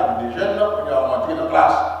prière là, et des jeunes là, qui vont rentrer dans la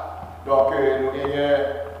classe. Donc nous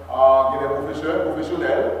avons des professeurs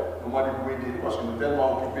professionnels, nous demandons pour aider, parce que nous sommes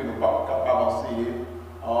tellement occupés, nous ne sommes pas capables d'enseigner.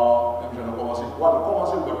 Même si nous commençons quoi, nous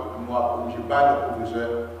commençons, nous avons obligé de nos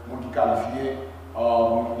professeurs, nous qui qualifiés, nous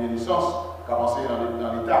qui ont des licences. Commencer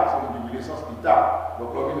dans l'État, c'est une licence d'État. Donc,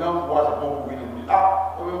 le bilan pour c'est bon pour venir dire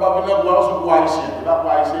ah, on ne va pas venir voir ce pour haïtien. Il va pour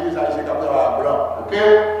haïtien, ça haïtien qui travaille blanc. Ok?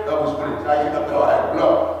 Là, vous savez, ça haïtien qui travaille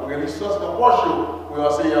blanc. Donc, une licence de poche pour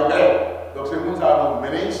enseigner anglais. Donc, c'est pour ça que vous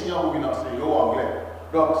venez ici pour venir enseigner anglais.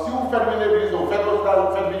 Donc, si vous faites venir l'église, vous faites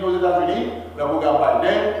venir aux États-Unis, le programme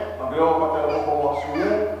Biden, anglais, on va faire une convention,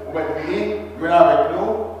 vous pouvez venir, venez avec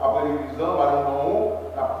nous, après l'église, on va nous donner.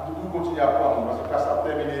 Vous continuez à prendre, parce que ça a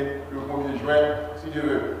terminé le 1er juin, si Dieu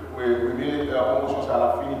veut. La promotion, ça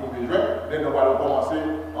a fini le 1er juin, donc on va le commencer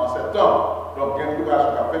en septembre. Donc, il y a une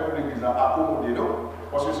préparation qu'a fait pour l'église à accommoder nous,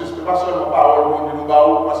 parce que ce n'est pas seulement parole de nos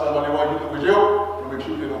barreaux, pas seulement l'évangile de nous mais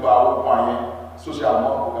que nos barreaux moyens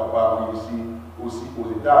socialement pour capable ici aussi aux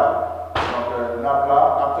étages. Donc, nous avons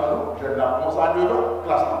commencé à 9h,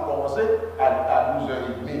 classe a commencé à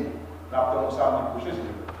 12h30. Nous avons samedi prochain,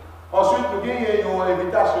 ensuite, nous avons une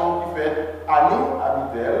invitation qui fait à nous, à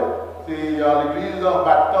Mitel. C'est l'église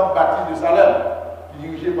baptiste de Salem, qui est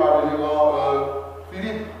dirigée par le général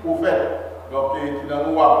Philippe Prophète, donc, qui est dans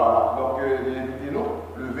nous. Donc, invitez-nous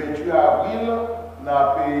le 28 avril, nous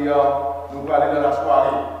allons aller dans la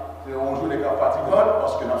soirée. C'est un jour des cas fatigants,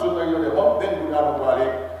 parce que nous sommes dans les membres, dès que nous allons aller,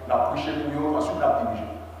 nous allons prêcher pour nous, ensuite nous allons diriger.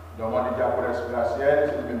 Donc, on dit qu'il y a pour l'expérientiel,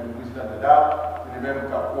 c'est le même président de l'État, c'est le même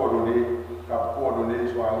qui a coordonné les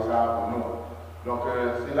soirées pour nous. Donc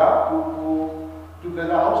c'est là pour toutes les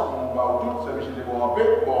annonces qu'on va autour, c'est Michel de bon en paix,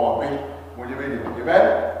 mon Dieu béni. Amen.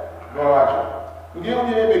 Gloire à Dieu. Nous avons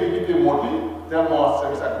une équipe qui était montée, tellement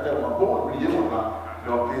service tellement bon, oubliez mon là.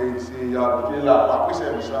 Donc c'est là, après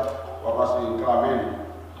service là, on va passer clamer.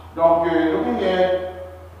 Donc nous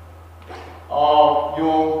avons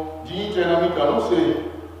une dignité dans nous, c'est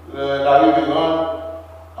la révérende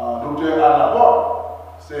docteur Anna Porte,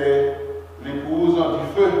 c'est l'épouse du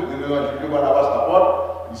feu de Julio Barnabas Laporte.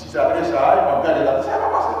 Ici, ça très sage, on regarde là, ça va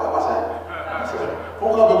passer. Faut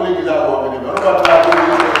qu'on peut l'église à voir, on va travailler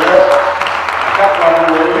le Seigneur, chaque fois que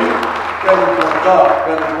vous voyez, quel content.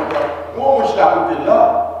 Moi, je suis à côté là,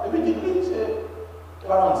 et puis l'église, c'est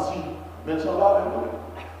 46, mais ils sont là avec nous.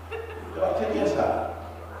 C'est bien ça.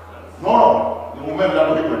 Non, nous-mêmes, là,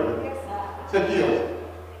 nous rigolons. C'est qui est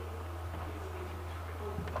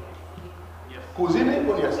cousine,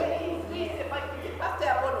 vous connaissez?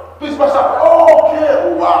 Puis pas ça. Ok,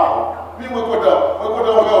 waouh. Puis moi content,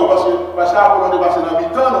 parce que Apollo est passé dans le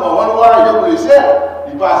mi-temps, nous allons voir pour les serres,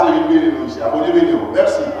 il passe une bénédiction nous ici.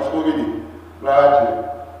 Merci, parce qu'on veut dire. Gloire à Dieu.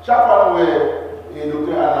 Chaque fois que nous voyons le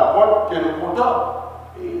docteur Anna Porte, qui est content,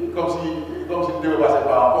 comme si il devait passer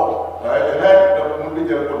par rapport. Donc nous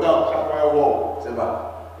sommes contents, chaque fois wow, c'est pas.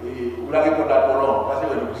 Et vous l'avez content pour l'homme, parce que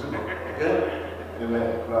vous souvent. Ok? Amen.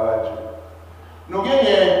 Gloire à Dieu. Nous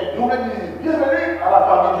gagnons, bienvenue à la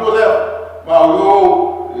famille Joseph,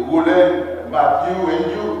 Mario, Roland, Matthew,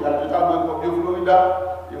 Andrew, il y a tout un peu comme Florida,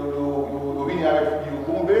 ils viennent avec une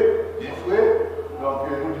bombe, des frais. Donc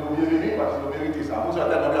nous disons bienvenue parce que nous méritons ça. Nous sommes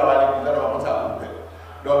tellement travaillés à l'église, nous avons ça pour faire.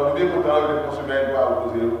 Donc nous sommes contents de nous semaine pour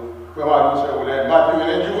opposer. Vraiment, nous sommes Roland, Matthew,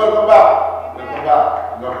 Andrew, welcome back. Welcome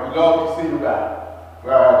back. Donc we love to see you back.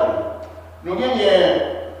 Nous gagnons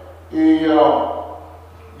et ils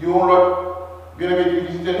ont bien aimé qui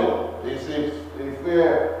visiter nous et c'est les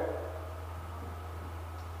frères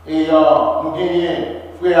et nous gagnons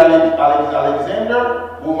frère Alexander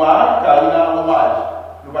hommage, Karina hommage.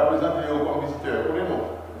 Nous va présenter comme visiteurs. Pour nous,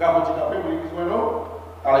 quand vous avez fait nous,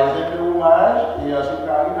 Alexander hommage et ensuite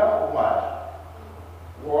Karina hommage.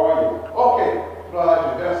 Voyez. Ok,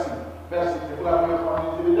 merci. Merci. C'est pour la première fois que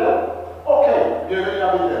vous êtes. Ok, bienvenue à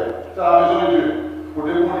Bethel. C'est la maison de Dieu. Pour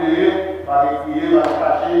découvrir, par écrire, par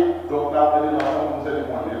cacher, donc là, vous allez ensemble, vous allez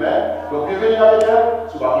prendre les mains. Donc, bienvenue à Bethel.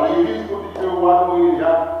 Sur la l'église, pour dire que vous allez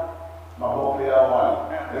déjà, ma bonne frère à moi.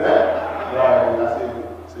 Là,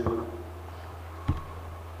 c'est bon.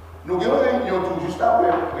 Nous avons une réunion tout juste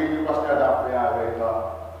après, réunion parce qu'elle a fait avec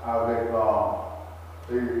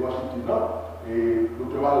Washington, et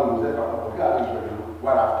Dr. Malo nous a fait avec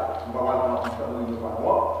voilà, on va voir le temps qui nous par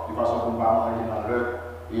mois, de façon qu'on va manger dans l'heure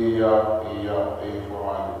et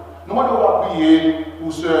voilà. Nous allons prier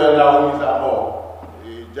pour ceux là où ils à mort.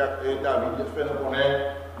 Et David fait nous connaître,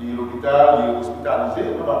 il est à l'hôpital, il est hospitalisé,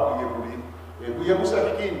 nous allons prier pour lui. Et prier pour ceux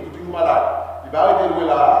qui sont toujours malades. Il va arrêter de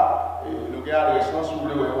là, et nous avons adresse, si vous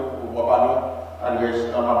voulez, on ne voit pas nous, adresse,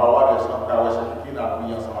 on va avoir adresse, on va avoir ceux qui ont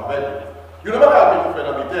prié ensemble avec. Il ne va pas nous faire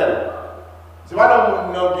dans l'hôpital. Ce n'est pas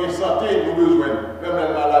dans notre santé nous besoin, même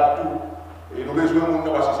les malades tout. Et nous besoin de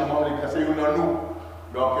nous parce que c'est nous.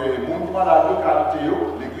 Donc, les gens qui sont malades de qualité,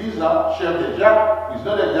 l'église, chef de Jacques,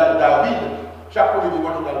 président de Jacques David, chaque fois que nous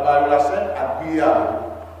allons la scène, à prier avec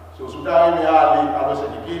nous. Si vous avez aimé aller à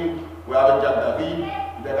l'Océanique, ou avec Jacques David,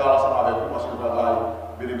 vous allez ensemble avec nous parce que nous allons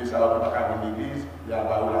bénéficier de l'église, et à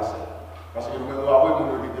la scène. Parce que nous avons une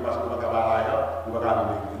minorité parce que nous allons aller à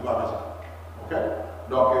l'église. Nous allons faire ça. Ok?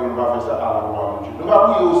 Donc, on va faire ça à la gloire de Dieu. Nous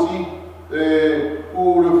allons prier aussi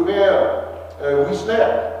pour le frère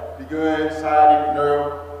Whistler, qui a un side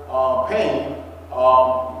nerve pain.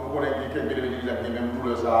 Nous connaissons quelqu'un qui a même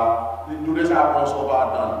douleur ça. Douleur ça, on s'en va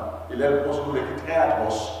attendre. Il a une douleur qui est très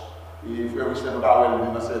atroce. Et le frère Whistler, nous avons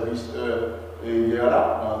dans le service hier là,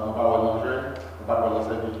 nous avons dans le jeune, nous avons dans le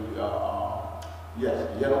service. Yes,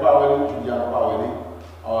 hier nous avons Julien, nous avons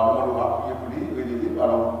nous allons prier pour lui, aider lui,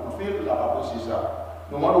 alors pour faire la part aussi ça.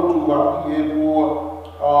 Nous allons prier pour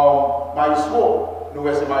Maestro. Nous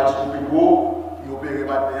avons Maestro Pedro qui opère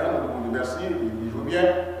matin, nous avons merci, il joue bien.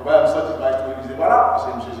 Nous allons sortir Maestro Élisée, voilà, parce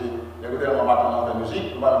que monsieur, il y a tellement maintenant dans la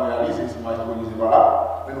musique, nous allons réaliser si Maestro Élisée,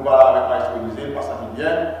 voilà. Mais nous allons avec Maestro Élisée, parce que ça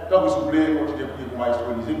bien. Donc, s'il vous plaît, continuez à prier pour Maestro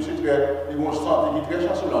Élisée. Monsieur, ils vont se sentir très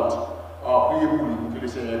chancelante. Priez pour lui, pour que le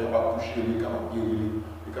Seigneur soit capable de toucher lui, capable de guérir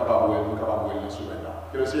lui, capable de guérir dans ce moment-là.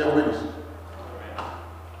 Que le Seigneur vous bénisse.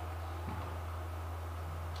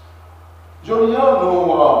 Aujourd'hui, nous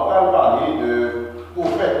allons parler de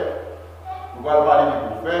prophète. Nous allons parler de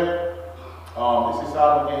prophète. Et c'est ça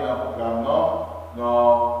nous avons dans le programme.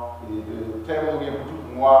 Dans le thème pour tout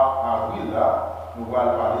le mois avril, nous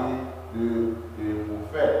allons parler de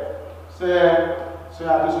prophète. C'est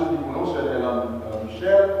la question du pour nous, c'est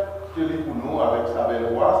Michel, qui lit pour nous avec sa belle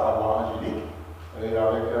voix, sa voix angélique, et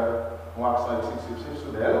avec un accent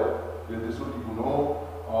exceptionnel. Il est sorti pour nous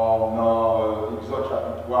dans Exode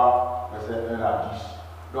chapitre 3, verset 1 à 10.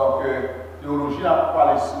 Donc, théologie, n'a pas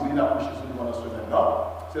parlé sur lui, n'a pas prêché sur lui pendant ce semaine.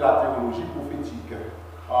 C'est la théologie prophétique.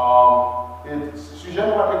 Et le sujet de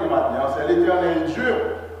notre maintenant, c'est l'Éternel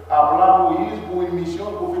Dieu appela Moïse pour une mission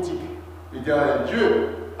prophétique. L'Éternel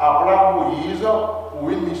Dieu appela Moïse pour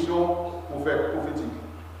une mission prophétique.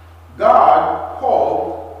 The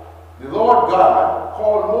Lord God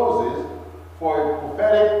called Moses for a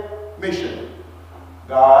prophetic mission.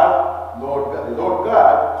 The Lord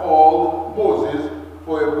God called Moses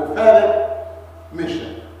for a prophetic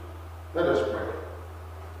mission. Let us pray.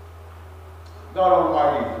 God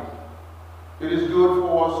Almighty, it is good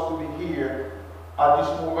for us to be here at this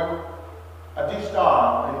moment, at this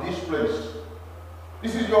time, in this place.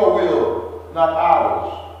 This is your will, not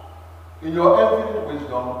ours. In your infinite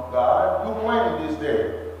wisdom, God, you planned this day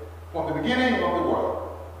from the beginning of the world.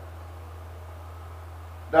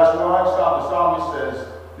 That's why the psalmist says,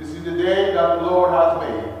 this is the day that the Lord has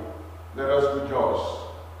made. Let us rejoice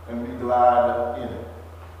and be glad in it.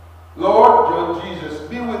 Lord, Lord Jesus,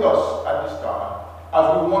 be with us at this time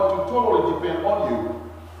as we want to totally depend on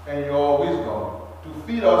you and your wisdom to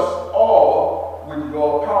feed us all with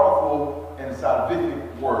your powerful and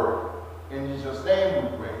salvific word. In Jesus' name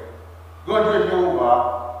we pray. Grand Dieu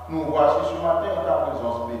Jéhovah, nous voici ce matin en ta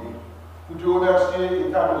présence bénie. Pour te remercier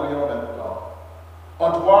et t'adorer en même temps.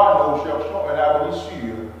 En toi, nous cherchons un abri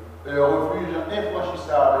sûr et un refuge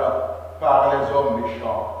infranchissable par les hommes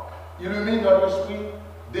méchants. Illumine notre esprit,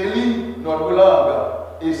 délie notre langue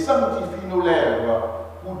et sanctifie nos lèvres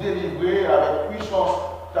pour délivrer avec puissance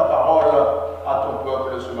ta parole à ton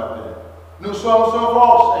peuple ce matin. Nous sommes sans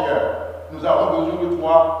force, Seigneur. Nous avons besoin de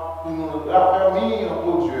toi pour nous raffermir,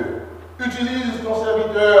 ô Dieu. Utilise ton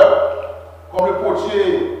serviteur comme le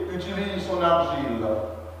potier utilise son argile.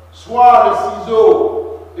 Sois le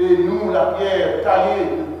ciseau et nous la pierre taillée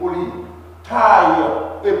et polie. Taille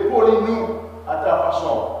et polie-nous à ta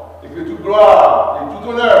façon. Et que toute gloire et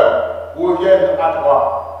tout honneur reviennent à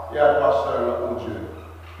toi et à toi seul, ô Dieu.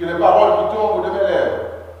 Que les paroles qui tombent de mes lèvres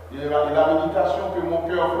et la méditation que mon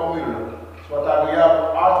cœur formule soient agréables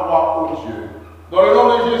à toi, ô Dieu. Dans le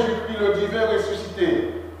nom de Jésus-Christ, le divin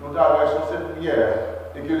ressuscité, nous t'adressons cette prière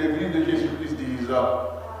et que l'Église de Jésus-Christ dise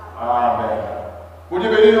Amen. Pour Dieu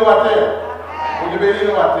bénir nos matins. Pour Dieu bénir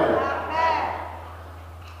nos matins.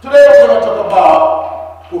 Today we're going to talk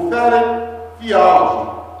about prophetic theology.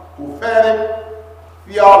 Prophetic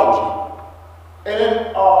theology. And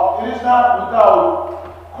it is not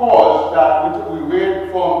without cause that we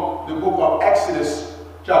read from the book of Exodus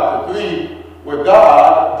chapter 3, where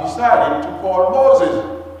God decided to call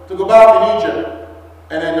Moses to go back in Egypt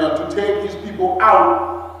and then to take his people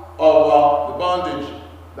out of the bondage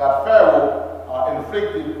that Pharaoh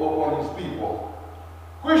inflicted upon his people.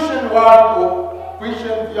 Christian radical,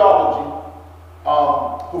 Christian theology,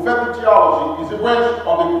 prophetic theology is a branch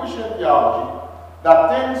of the Christian theology that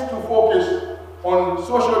tends to focus on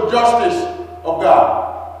social justice of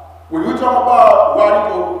God. When we talk about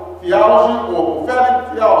radical theology or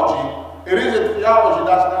prophetic theology, it is a theology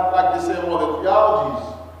that's not like the same other theologies.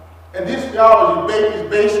 And this theology is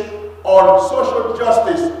based on social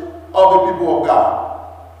justice of the people of God.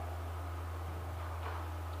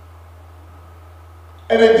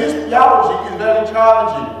 And then this theology is very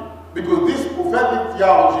challenging because this prophetic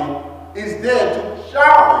theology is there to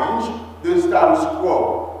challenge the status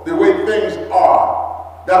quo, the way things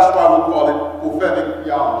are. That's why we call it prophetic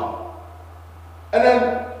theology. And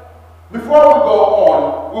then, before we go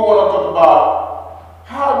on, we want to talk about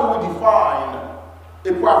how do we define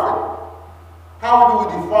a prophet? How do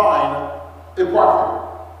we define a prophet?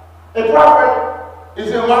 A prophet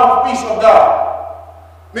is a mouthpiece of God,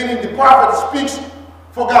 meaning the prophet speaks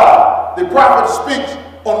for God. The prophet speaks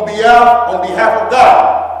on behalf of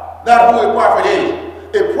God. That's who a prophet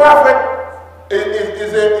is. A prophet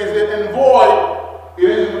is an envoy. It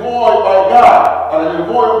is envoyed by God, an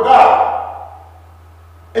envoy of God.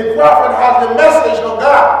 A prophet has the message of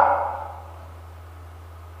God.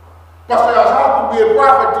 Pastor, how could be a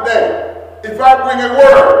prophet today? If I bring a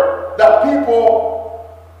word that people,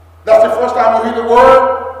 that's the first time you hear the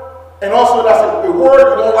word, and also that's a word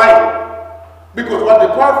you don't like. Because what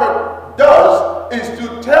the prophet does is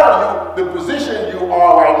to tell you the position you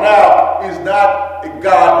are right now is not a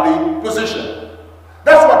godly position.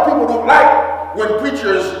 That's what people don't like when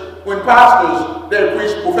preachers, when pastors, they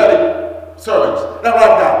preach prophetic sermons. Not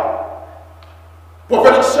like that.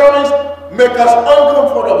 Prophetic sermons make us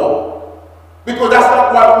uncomfortable because that's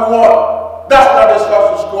not what we want. That's not the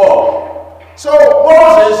status quo. So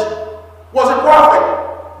Moses was a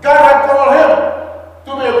prophet. God had called him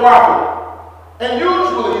to be a prophet. And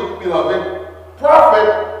usually, beloved,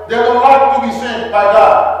 prophet, they don't like to be sent by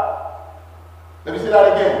God. Let me say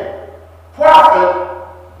that again.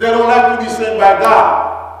 Prophet, they don't like to be sent by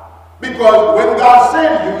God. Because when God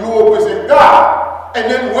sends you, you will present God. And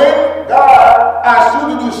then when God asks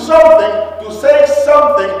you to do something, to say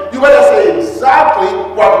something, you better say exactly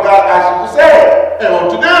what God asks you to say and what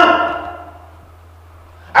to do.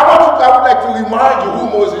 I would like to remind you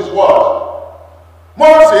who Moses was.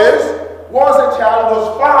 Moses was a child who was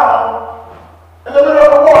found in the middle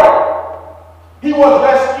of the water. He was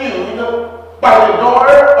rescued by the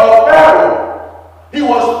daughter of Pharaoh. He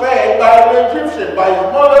was fed by the Egyptian, by his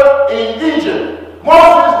mother in Egypt.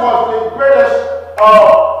 Moses was the greatest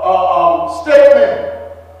statesman,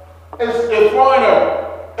 a foreigner,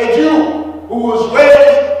 a Jew who was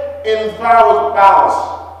raised in Pharaoh's palace.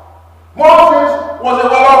 Moses was a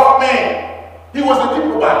well-off man. He was a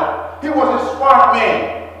diplomat. He was a smart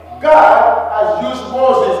man. God has used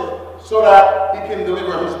Moses so that he can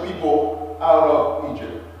deliver his people out of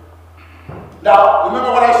Egypt. Now,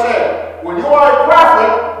 remember what I said. When you are a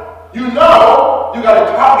prophet, you know you got a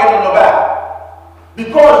target on your back.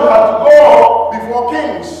 Because you have to go before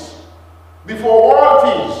kings, before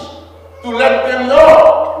royalties, to let them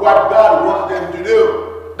know what God wants them to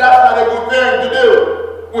do. That's not a good thing to do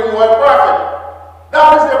when you are a prophet.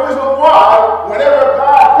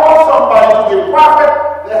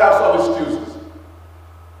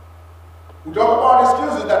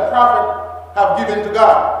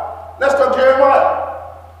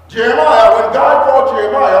 Jeremiah, when God called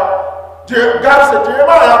Jeremiah, God said,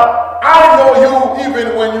 Jeremiah, I know you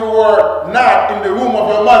even when you were not in the womb of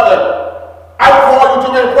your mother. I call you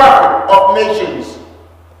to be a prophet of nations.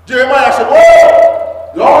 Jeremiah said,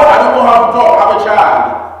 oh, Lord, I don't know how to talk. I'm a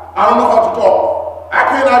child. I don't know how to talk. I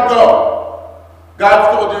cannot go.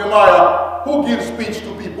 God told Jeremiah, who gives speech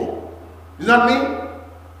to people? Is that me?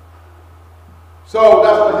 So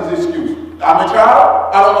that's what his excuse. I'm a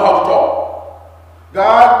child. I don't know how to talk.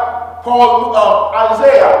 God called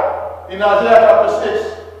Isaiah in Isaiah chapter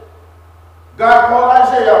 6. God called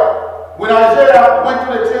Isaiah. When Isaiah went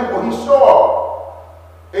to the temple, he saw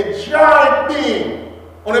a giant being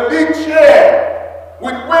on a big chair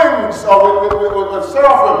with wings or with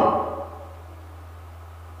seraphim.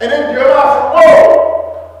 And then Jeremiah said, whoa,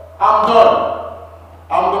 I'm done.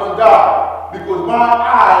 I'm going to die because my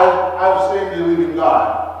eyes have seen the living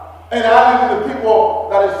God. And I live in the people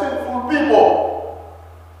that are sinful people.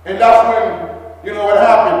 And that's when, you know what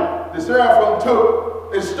happened? The seraphim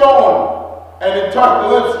took a stone and it touched the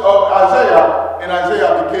lips of Isaiah, and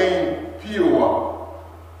Isaiah became pure.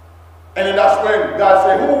 And then that's when God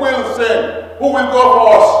said, who will send? Who will go for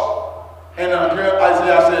us? And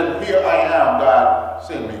Isaiah said, here I am, God,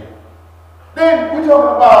 send me. Then we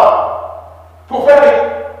talk about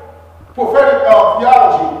prophetic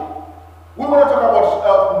theology. We want to talk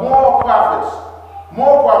about more prophets.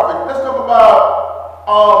 More prophets. Let's talk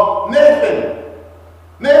about Nathan.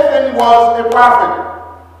 Nathan was a prophet.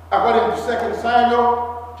 According to 2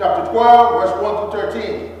 Samuel chapter 12, verse 1 to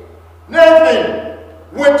 13. Nathan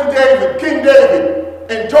went to David, King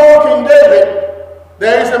David, and told King David,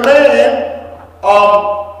 there is a man,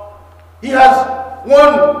 he has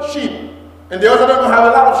one sheep, and the other doesn't have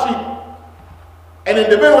a lot of sheep. And in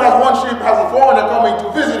the man who has one sheep has a foreigner coming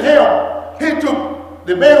to visit him. He took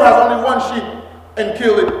the man who has only one sheep and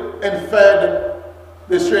killed it and fed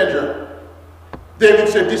the stranger. David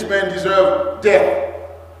said, this man deserves death.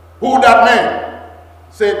 Who that man?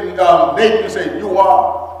 Said, Nathan said, you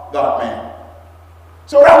are that man.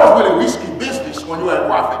 So that was really risky business when you were a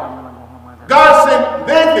prophet. God sent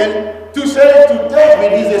Nathan to say to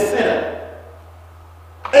David, he's a sinner.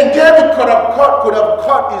 And David could have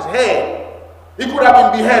cut his head. He could have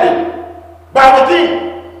been beheaded by the king.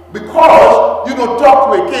 Because you don't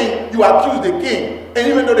talk to a king, you accuse the king. And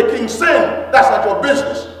even though the king sinned, that's not your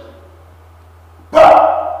business. But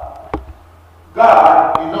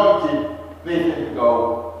God anointed Nathan to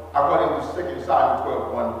go, according to 2 Samuel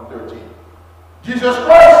 12, 1 to 13. Jesus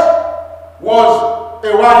Christ was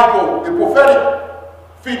a radical, a prophetic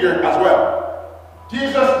figure as well.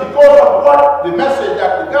 Jesus, because of what the message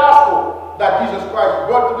that the gospel that Jesus Christ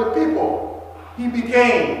brought to the people, he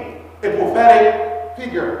became a prophetic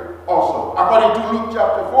figure also. According to Luke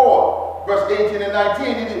chapter 4, verse 18 and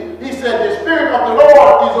 19, he said, the Spirit of the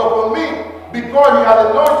Lord is upon me, because he has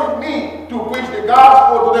anointed me to preach the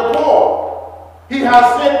gospel to the poor. He has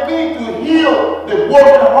sent me to heal the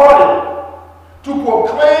brokenhearted, to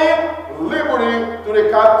proclaim liberty to the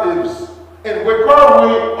captives, and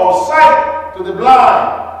recovery of sight to the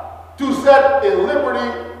blind, to set at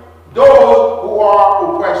liberty those who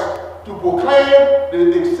are oppressed, to proclaim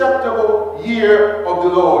the acceptable year of the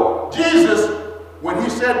Lord. Jesus, when he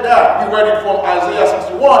said that, he read it from Isaiah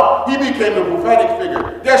 61, he became a prophetic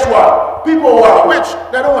figure. Guess what? People who are rich,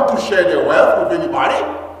 they don't want to share their wealth with anybody.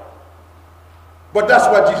 But that's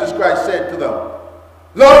what Jesus Christ said to them.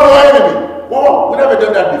 Love your enemy. Whoa, we never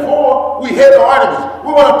done that before. We hate our enemies.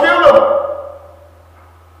 We want to kill them.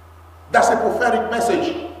 That's a prophetic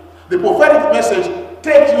message. The prophetic message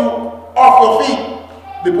takes you off your feet.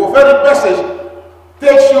 The prophetic message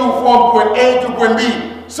takes you from point A to point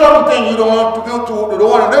B. Something you don't want to do, you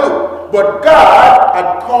don't want to do. But God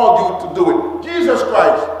had called you to do it. Jesus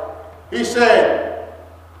Christ, he said,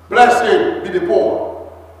 blessed be the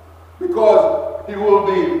poor, because he will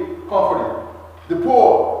be comforted. The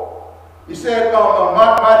poor. He said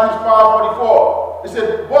Matthew 5:44, he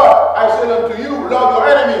said, but I say unto you, love your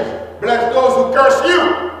enemies, bless those who curse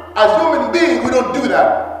you. As human beings, we don't do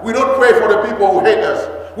that. We don't pray for the people who hate us.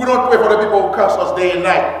 We don't pray for the people who curse us day and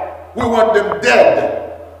night. We want them dead.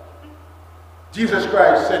 Jesus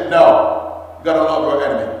Christ said, no, you gotta love your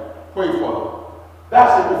enemy. Pray for them.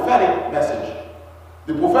 That's the prophetic message.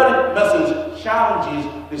 The prophetic message challenges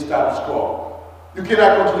the status quo. You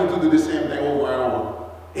cannot continue to do the same thing over and over.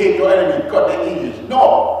 Hate your enemy, cut their ears.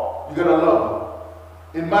 No, you gotta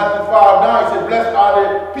love them. In Matthew 5:9, it says, blessed are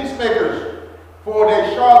the peacemakers, for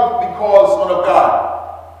they shall be called sons of God.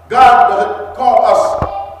 God doesn't call us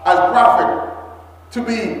as prophet to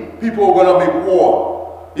be people who are going to make war.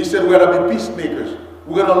 He said we're going to be peacemakers.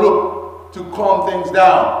 We're going to look to calm things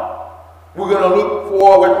down. We're going to look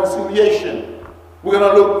for reconciliation. We're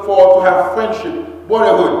going to look for to have friendship,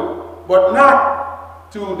 brotherhood, but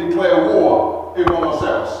not to declare war among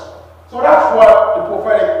ourselves. So that's what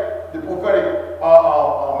the prophetic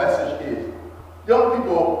message is. Young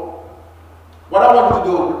people, what I want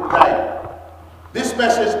you to do tonight, this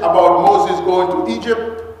message about Moses going to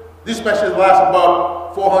Egypt, this message lasts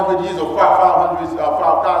about 400 years or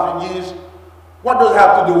 5,000 years. What does it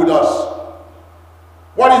have to do with us?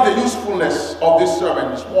 What is the usefulness of this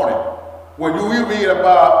sermon this morning? When you read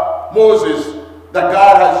about Moses that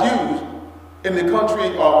God has used in the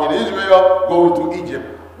country of in Israel going to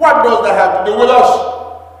Egypt, what does that have to do with us?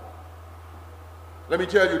 Let me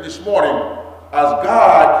tell you this morning, as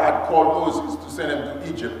God had called Moses to send him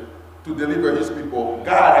to Egypt to deliver his people,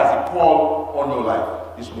 God has a call on your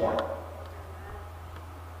life this morning.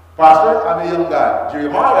 Pastor, I'm a young guy.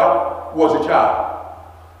 Jeremiah was a child.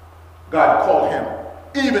 God called him,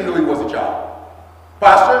 even though he was a child.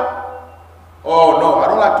 Pastor, oh no, I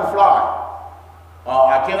don't like to fly.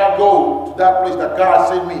 I cannot go to that place that God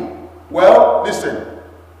sent me. Well, listen,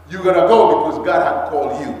 you're going to go because God had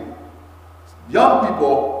called you. Young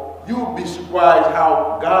people, you'll be surprised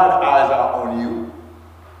how God's eyes are on you.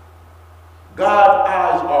 God's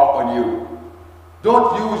eyes are on you.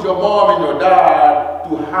 Don't use your mom and your dad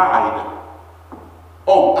to hide.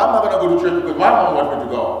 Oh, I'm not going to go to church because my mom wants me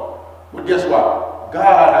to go. But guess what?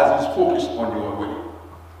 God has his focus on you already.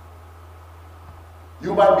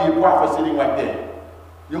 You might be a prophet sitting right there.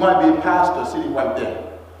 You might be a pastor sitting right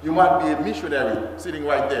there. You might be a missionary sitting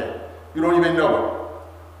right there. You don't even know it.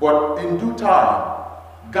 But in due time,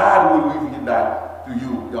 God will reveal that to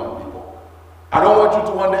you, young people. I don't want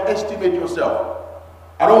you to underestimate yourself.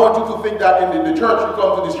 I don't want you to think that in the church, you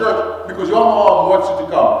come to this church because your mom wants you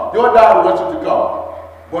to come. Your dad wants you to come.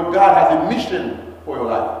 But God has a mission for your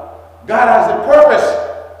life. God has a purpose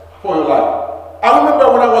for your life. I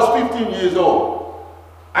remember when I was 15 years old,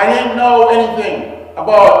 I didn't know anything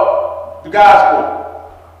about the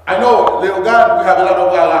gospel. I know, little God, we have a lot of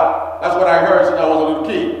Allah. That's what I heard since I was a little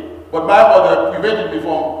kid. But my mother prevented me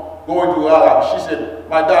from going to Allah. She said,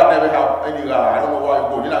 my dad never had any Allah. I don't know why you're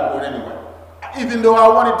going. You're not going anywhere. Even though I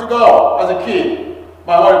wanted to go as a kid,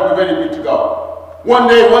 my mother prevented me to go. One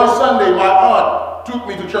Sunday, my aunt took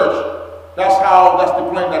me to church. That's the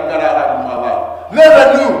plan that God had in my life.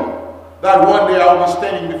 Never knew that one day I would be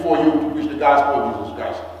standing before you to preach the gospel of Jesus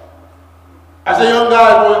Christ. As a young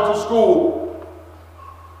guy going to school,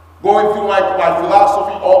 going through my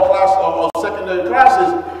philosophy or secondary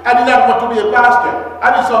classes, I did not want to be a pastor.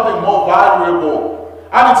 I did something more valuable.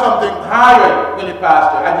 I did something higher than a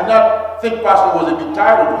pastor. I did not think pastor was a big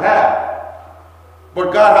title to have.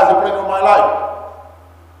 But God has a plan on my life.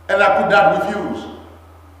 And I could not refuse.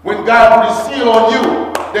 When God put his seal on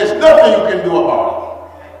you, there's nothing you can do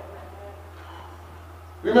about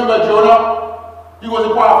it. Remember Jonah? He was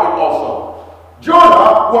a prophet also.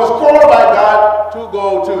 Jonah was called by God to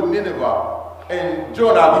go to Nineveh. And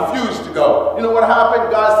Jonah refused to go. You know what happened?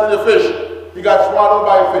 God sent a fish. He got swallowed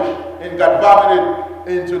by a fish and got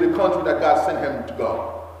vomited into the country that God sent him to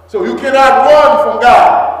go. So you cannot run from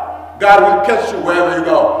God. God will catch you wherever you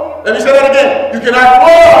go. Let me say that again. You cannot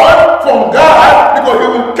run from God because he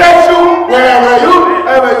will catch you wherever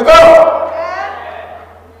you go.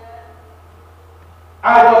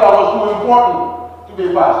 I thought I was too important to be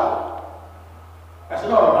a pastor. I said,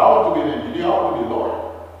 no, I want to be an engineer. I want to be a lawyer.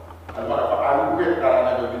 As a matter of fact, I regret that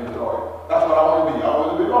I never been a lawyer. That's what I want to be. I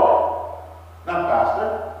want to be a lawyer. Not pastor.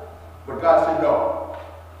 But God said, no.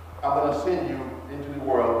 I'm going to send you into the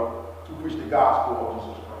world to preach the gospel of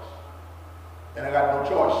Jesus Christ. And I got no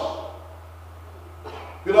choice.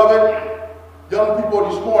 Beloved, young people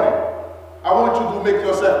this morning, I want you to make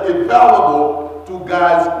yourself available to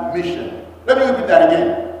God's mission. Let me repeat that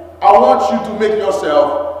again. I want you to make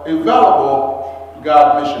yourself available to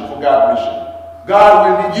God's mission, for God's mission. God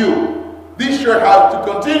will need you. This church has to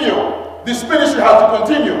continue. This ministry has to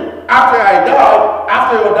continue. After I die,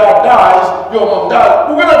 after your dad dies, your mom dies,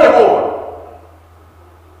 who's going to take over?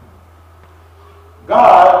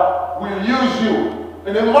 God will use you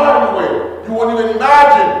in a mighty way. You won't even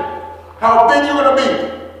imagine how big you're going to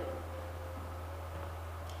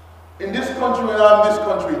be. In this country, when I'm in this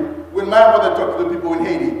country, when my mother talked to the people in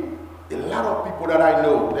Haiti, a lot of people that I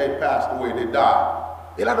know, they passed away, they died.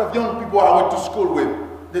 A lot of young people I went to school with,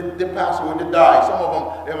 they passed away, they died. Some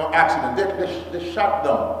of them in an accident, they shot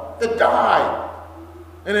them, they died.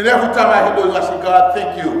 And then every time I hear those, I say, God,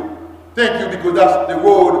 thank you. Thank you, because that's the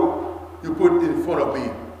road you put in front of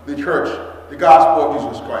me, the church, the gospel of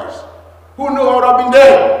Jesus Christ. Who knew I would have been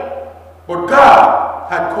there? But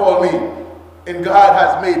God had called me, and God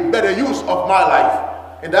has made better use of my life.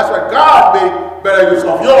 And that's why God made better use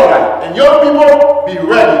of your life. And young people, be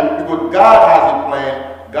ready because God has a plan.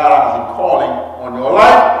 God has a calling on your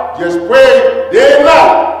life. Just pray day and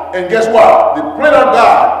night. And guess what? The plan of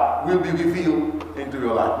God will be revealed into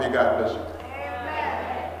your life. May God bless you.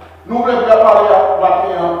 Nous voulons parler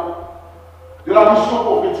matin de la mission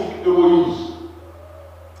prophétique de Moïse.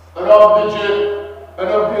 Un homme de Dieu a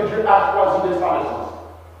choisi dès sa naissance.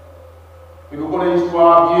 Et nous connaissons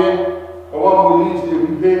l'histoire bien, comment Moïse est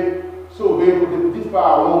arrivé, sauvé pour des petits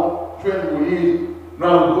pharaons, tuer Moïse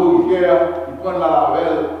dans le gros rivière, il prend la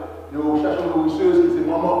lavelle, il cherche une nourrisseuse qui c'est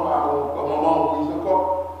maman Moïse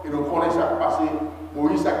encore, et nous connaissons ce qui s'est passé.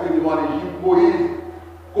 Moïse a créé en Égypte, Moïse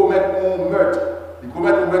commet un meurtre. Il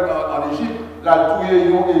commet un meurtre en Égypte, là, tous les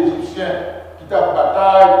Égyptiens qui tapent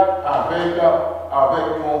bataille avec un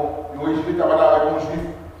Égyptien qui a bataille avec un Juif.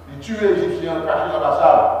 Il tue les Égyptiens, caché dans la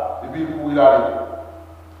salle, et puis il courit là.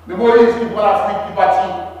 Mais Moïse qui prend l'Afrique, qui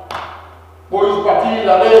partit. Moïse partit, il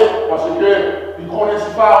allait, parce qu'il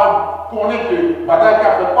connaissait pas, connaît que la bataille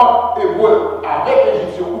qu'a fait entre Hébreux avec les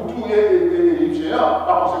Égyptiens, ou tous les Égyptiens,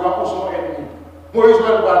 par conséquent, pour son ennemi. Moïse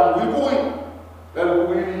même va courir. Elle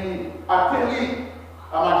courit, atterrit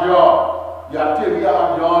à Madian. Il atterrit à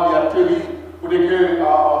Madian, il atterrit pour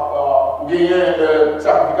gagner un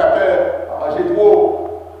sacrificateur à Jétro.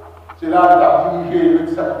 C'est là qu'il a dirigé le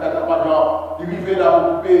sacrificateur à Madian. Il vivait là pour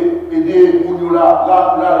couper, aider Mounio là,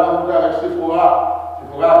 avec Sephora.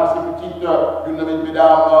 Sephora, c'est petite, une de mes mesdames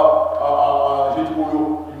à Jétro.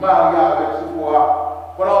 Il marie avec Sephora.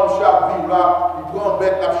 Pendant que M. vivre là, il prend un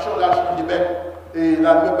bec, la change des becs, et il a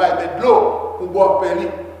même pas de l'eau pour boire péri.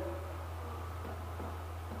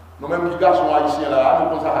 Nous-mêmes qui garçons haïtiens là, nous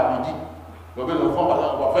pensons à midi. Donc les enfants, par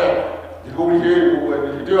exemple, on va faire. Ils sont obligés de boire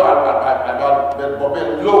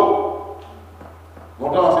de l'eau.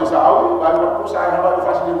 Donc c'est ça, oui, comme ça, il va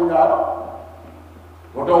faciliter le monde.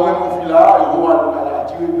 Donc on est confié là, il va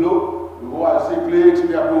tirer de l'eau, il va s'éclairer, etc.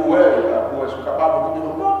 pour être capable de tout le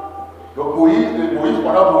monde. Donc Moïse,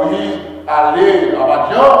 pendant Moïse allait à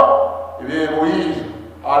Madian, et bien Moïse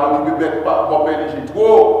a l'occupé de boire de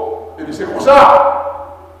trop, et puis c'est comme ça.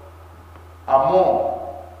 À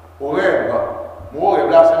mon rêve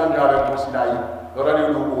là, c'est même bien avec mon Sinaï. Donc, on a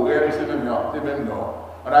rêve, c'est même bien.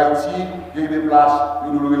 En Haïti, il y a des places,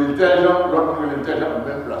 il y a l'intelligent, l'autre il y a l'intelligent,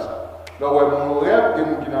 même place. Donc, mon rêve, il y a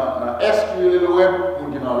des gens qui sont dans l'Est, il y a des gens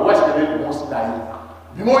qui sont dans l'Ouest, il y a des gens qui sont dans Sinaï.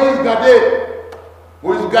 Moïse, regardez,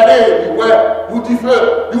 il dit, ouais, vous dites feu,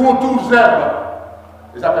 ils vont tous herbes.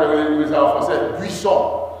 Et ça s'appelle en français, buisson.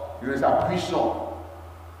 Il y a des buisson.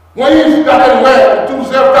 Moïse, regardez, ouais,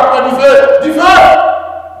 tous herbes, t'as du feu.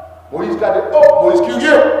 Moïse, regardez, oh, Moïse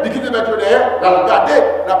curieux, il quitte le mettre derrière, il a regardé,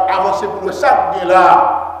 il a avancé pour le sac, il est là.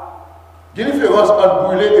 Il y a une différence entre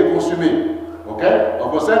brûler et consommer. Ok? En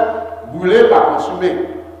français, brûler, pas consommer.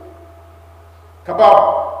 Capable,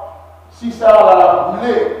 si ça, on l'a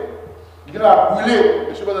brûlé, il a brûlé,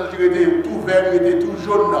 je sais pas, il était tout vert, il était tout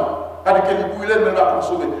jaune. C'est-à-dire qu'il brûlait, mais il va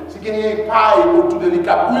consommer. Si il y a une paille autour de lui qui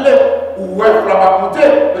a brûlé, ou ouais, il va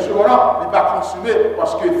monter, mais cependant, il va consommer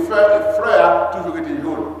parce que le fleur a toujours été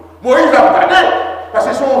jaune. Moïse a regardé, parce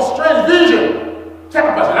que son strange vision, c'est ce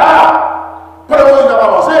qui passe là. Pendant que Moïse a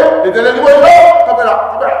avancé, il dit, Moïse, tombez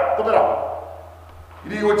là. Il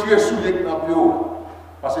dit, il retire sous les dans le plus haut.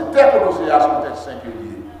 Parce que tel que l'océan, son texte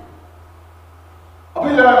singulier.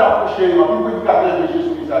 Après, il a approché, il a réfléchi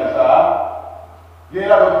sur l'Israël, ça. Il y a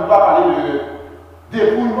là, on ne peut pas parler de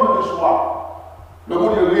dépouillement de soi. Le mot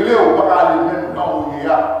de relais, on ne peut pas aller même dans où il y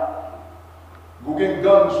a. Vous avez une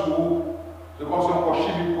gamme sur vous. C'est comme si on peut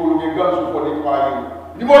chimique pour vous, une gamme sur vous nettoyer.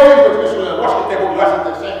 Il dit, Moïse, je vais sur le roche qui était comme là,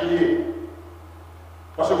 c'était singulier.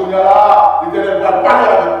 Parce qu'on y a là, l'Éternel va parler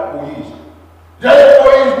avec Moïse. Derrière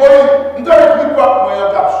Moïse, nous avons écrit quoi pour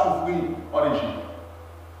un cap souffrir en Égypte.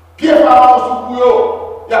 Qui est pharaon souffrir,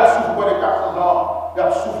 il a souffert pendant 400 ans, il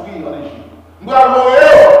a souffert en Égypte. Nous allons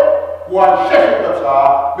pour aller chercher comme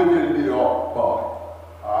ça, mettre le dehors.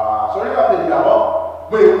 Ah, ça on l'a dit avant.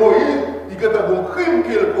 Mais Moïse, il y a un bon crime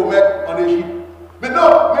qu'il commet en Égypte.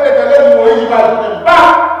 Maintenant, mais l'Éternel, Moïse, il va dire pas.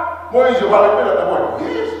 Moïse, il va répéter la voix de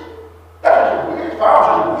Moïse. Il a cherché Moïse, Pharaon a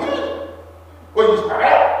cherché Moïse. Moïse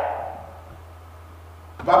paraît.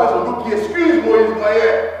 Il va mettre son doute qui excuse Moïse, il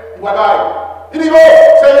va dire. Il dit, oh,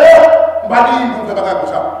 Seigneur, il va dire, il ne fait pas comme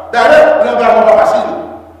ça. D'ailleurs, l'engagement n'est pas facile.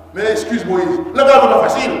 Mais excuse Moïse, l'engagement n'est pas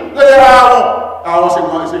facile. Aaron,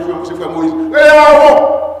 c'est frère Moïse.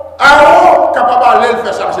 Aaron, capable d'aller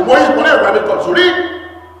faire ça. C'est Moïse, on va mettre comme solide.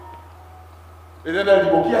 Et là, il dit,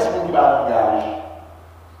 bon, qui est-ce qui va l'engage?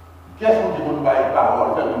 Qui est-ce qui va nous parler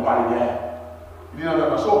parole, faire nous parler bien? Il dit,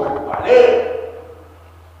 non, ça, on va parler.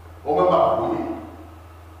 On va m'appuyer.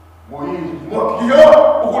 Moïse, moi, qui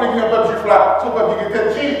est? là, son peuple qui était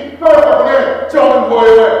dit, comment ça connaît, c'est un peu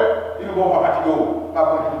il ne va pas fatiguer, pas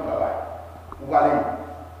bon du travail. Vous allez.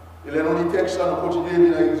 Et les noms du texte, nous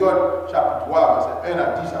continuons dans l'Exode, chapitre 3, verset 1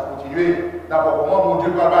 à 10, à continuer. D'abord, comment mon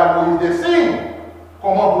Dieu parle à Moïse des signes,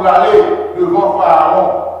 comment vous l'allez devant Pharaon,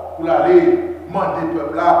 vous l'allez demander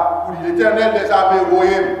peuple là, pour dire l'Éternel des armées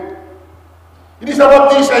royaumes. Il dit, ça va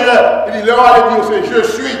dire, Seigneur, il dit, leur allez dire, c'est je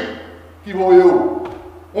suis qui vont y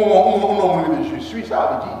on dit, je suis, ça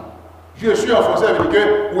veut dire. Je suis en français, ça veut dire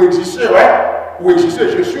que vous existez, ouais, vous existez,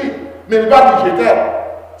 je suis. Mais il ne va pas dire j'étais,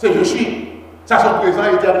 c'est je suis. Ça, c'est un présent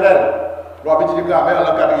éternel. On va dire grammaire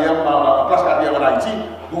en classe 4e en Haïti,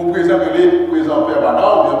 donc présent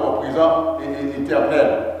permanent ou bien encore présent éternel.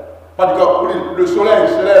 Parce que le soleil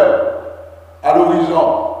se lève à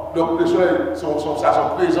l'horizon, donc le soleil, ça,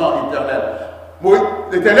 son présent éternel.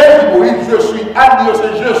 L'éternel dit Moïse, je suis. Anne dit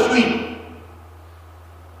c'est je suis.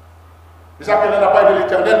 C'est ça qu'elle n'a pas parlé de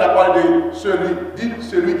l'éternel, n'a pas parlé de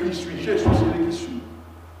celui qui suit. Je suis celui qui suit.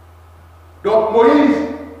 Donc Moïse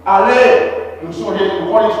allait. Nous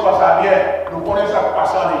connaissons pas ça bien, nous connaissons ça qui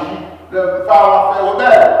passe en Égypte. Le pharaon fait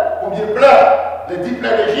rebelle, combien de plaies, les 10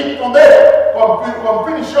 plaies d'Égypte tombaient comme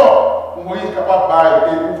punition. Pour Moïse capable de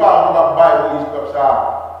bailler, et pour Pharaon capable de bailler Moïse comme ça,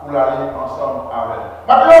 pour l'aller ensemble avec.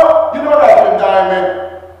 Maintenant, you know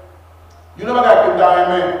that I'm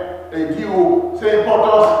dying, et dit c'est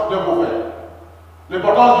l'importance d'un prophète.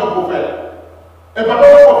 L'importance d'un prophète. L'importance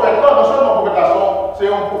d'un prophète, non seulement prophète, c'est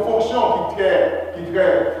une fonction qui est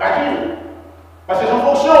très fragile. Parce que son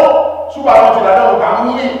fonction, sous la partie là-dedans, on va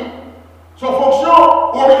mourir. Son fonction,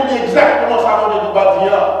 on dit exactement ça qu'on est du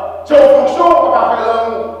bâtiment. C'est une fonction, on ne peut pas faire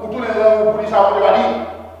l'amour, ou tous les langues, pour dire ça qu'on va dire.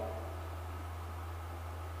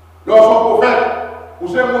 Lorsqu'on prophète, ou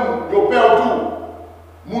c'est mon père tout,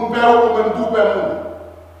 mon père ou même tout père moun.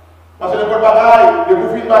 Parce que les bonnes bagailles, les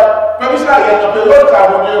bouffines, comme Israël, dans la période, ça a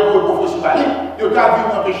donné pour prophétie Bali, il y a vu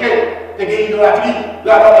un péché, il y a une idolâtrie,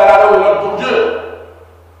 là, ton Dieu.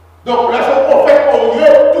 Donc, là, son prophète au lieu,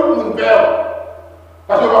 tout le monde perd.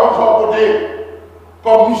 Parce que par contre, son côté,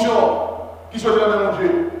 comme mission, qui se donne à mon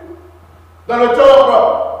Dieu. Dans le temple,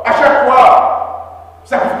 à chaque fois,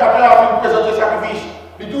 sacrificateur a fait présenter sacrifice.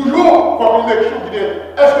 Il dit toujours, comme il met chose qui dit,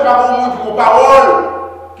 est-ce que par contre, il y a une parole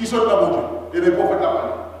qui sont dans mon Dieu? Et les prophètes l'ont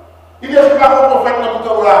parlé. Il dit, est-ce que par contre, prophète dans mon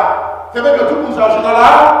temps là? C'est même que tout le monde s'en dans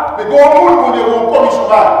là, mais quand on dit, on commission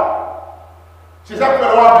là. C'est ça que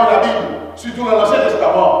le roi dit la Bible. Surtout dans l'Ancien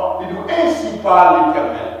Testament, il dit ainsi parle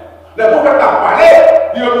l'Éternel. Les prophètes ont parlé,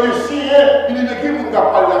 il a dit signé, il dit qui vous a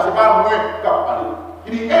parlé là, c'est pas moi qui a parlé.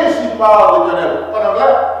 Il dit ainsi parle l'Éternel. En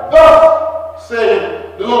anglais, thus saith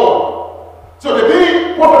the Lord. So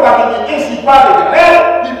depuis, le prophète a dit ainsi parle l'Éternel,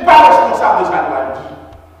 il n'est pas responsable de ça qu'il a dit.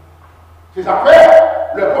 C'est ça fait,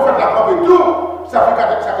 le prophète a compris tout,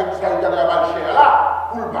 sacrificateur mal cher là,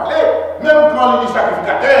 pour le parler, même quand il dit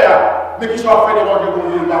sacrificateur, mais qui soit fait d'évangile pour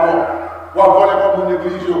le parole. Ou à voler comme une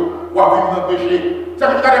église, ou à vivre dans le péché. Ça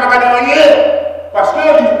veut dire qu'il n'y a pas de rien. Parce que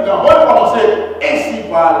l'envoi prononcé, ainsi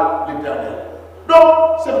parle l'Éternel. Donc,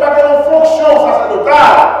 ce n'est pas une fonction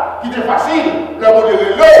sacerdotale qui est facile, le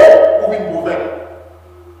modérer l'eau ou une prophète.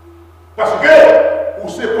 Parce que, ou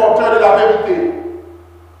c'est porteur de la vérité.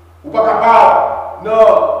 Ou pas capable, non,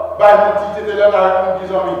 bah, une petite élève avec nous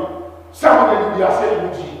disant, ça vous dit assez, il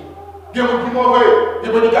nous dit. Il y a des gens qui sont mauvais,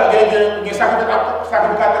 il y a des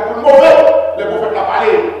sacrificateurs pour le mauvais. Les prophètes l'ont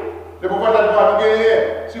parlé. Les prophètes l'ont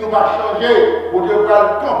gagné. Si nous ne pas changer, vous devez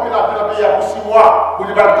camper la paix pour 6 mois. Vous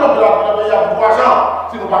devez camper la paix pour 3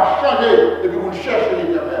 ans. Si nous ne pas changer, et puis vous cherchez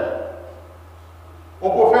l'Éternel. Au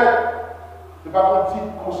prophète, ce n'est pas un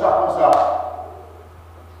type comme ça.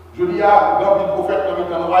 Je dis à dans le prophète,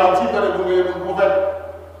 dans Haïti, dans les prophètes,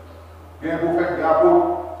 il y a un prophète, il y a un apôtre.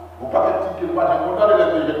 Au paquet de titres qui ne pas dire, on a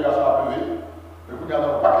des générations à lever. Écoutez,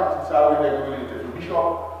 dans le paquet de titres, ça a été le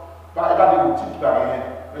bishop. Il n'y a pas de titres qui va rien.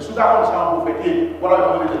 Mais sous la comme ça, en prophétie, voilà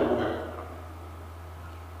comment il était le prophète.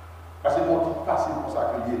 Parce que mon titre facile pour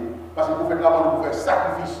ça qu'il y est. Parce que le prophète là, on fait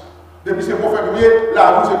sacrifice. Depuis ce prophète,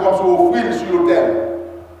 la roue, c'est comme si on offrit sur l'autel.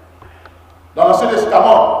 Dans l'Ancien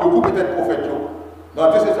Testament, le groupe était prophète. Dans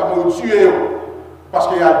l'Ancien Testament, il tuait parce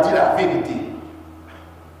qu'il a dit la vérité.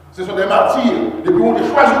 Ce sont des martyrs. Depuis qu'on les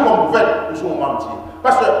choisit comme prophète, nous sommes martyrs.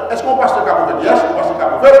 Parce que, est-ce qu'on passe le cas prophète? Yes, on passe le cas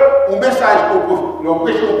prophète. On message qu'on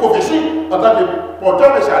prêche aux prophéties en tant que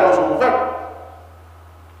porteur de ça dans son prophète.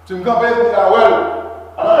 Si une grand-mère dit à ouais,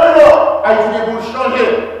 alors il faut vous changer.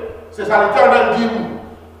 C'est ça l'Éternel dit nous.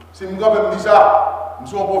 Si une grand-mère me dit ça, nous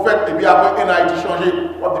sommes prophètes, et puis après, on a été changé.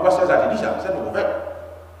 On ne dit pas ça, j'ai dit ça, c'est nos prophètes.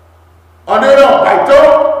 En un an, Haïti,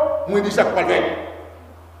 moi je dis ça pour le faire.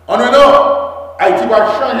 En un an, Haïti va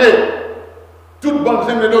changer. Toute bonne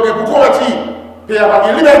zone de drogue pour convertir. Puis il y a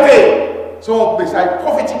une liberté. c'est un message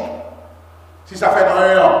prophétique. Si ça fait dans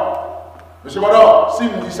un an. Mais cependant, si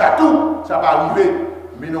on dit ça tout, ça va arriver.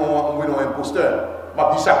 Mais non, on est un imposteur.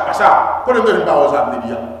 Je dis ça, pas ça. Quand on ne pas aux âmes de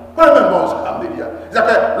dire. Quand on ne pas aux âmes de dire.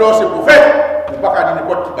 C'est-à-dire que lorsque c'est prophète, on ne peut pas dire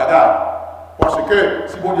n'importe qui bagarre. Parce que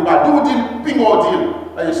si on dit pas d'où dit, ping ou dit,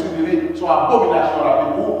 les sous-dirés sont abomination là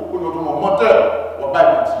pour nous, pour nous menteur, on va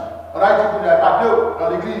pas mentir. On a dit qu'il n'y a pas d'eau dans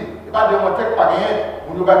l'église, il n'y a pas de monteur, pas rien.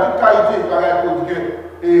 On nous va toute qualité, par exemple,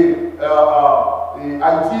 et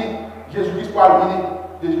Haïti, Jésus-Christ va venir.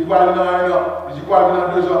 Jésus va venir dans 1 an, Jésus va venir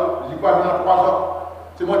dans 2 ans, Jésus va venir dans 3 ans.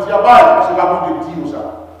 C'est mon diable, c'est pas mon Dieu qui dit ça.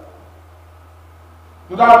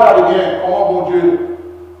 Nous allons regarder bien comment mon Dieu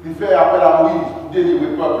lui fait appel à Moïse pour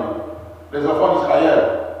délivrer le peuple, les enfants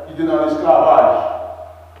d'Israël qui étaient dans l'esclavage.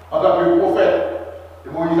 En tant que prophète, et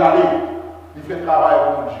Moïse allait, il fait travail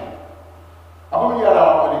pour mon Dieu. Après, il y a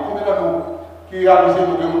là, combien de nous qui réalisent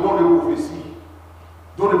nos dons de prophétie?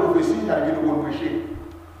 Dons de prophétie, c'est-à-dire que nous pouvons prêcher.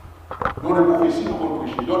 Dons de prophétie, nous pouvons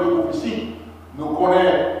prêcher. Dons de prophétie, nous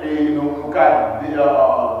connaissons et nous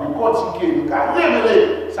décortiquer, nous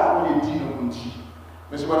révéler ça qu'on dit, nous dit.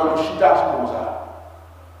 Mais c'est pas dans nos chita, c'est comme ça.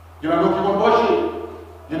 Il y en a qui vont brocher,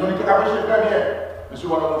 il y en a qui vont prêcher très bien, mais c'est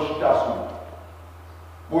pas dans nos chita.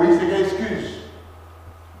 Moïse, c'est une excuse.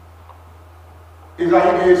 Isaïe,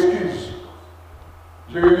 c'est une excuse.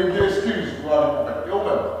 Jérémie, c'est une excuse. Et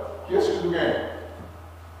vous-même, qui excuse nous gagne?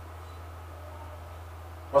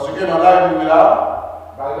 Parce que dans la vie,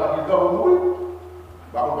 là, par exemple, il doit mourir.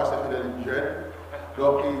 Par contre, passer fidèle et jeune.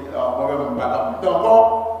 Donc, moi-même, je ne vais pas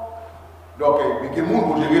encore. Donc, il y a des gens qui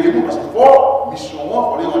vont gérer les gens parce qu'il faut, mission, il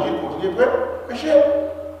faut les ranger, continuer à prêcher.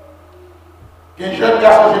 Il y a un jeune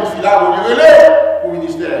garçon, une jeune fille là, vont gérer les pour le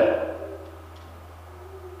ministère.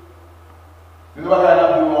 Nous ne allons pas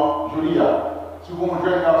dire, joli, si vous avez un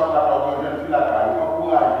jeune garçon là, une jeune fille là, il faut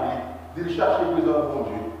encourager, de chercher le président de mon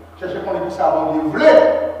Dieu. Cherchez qu'on ait dit ça avant de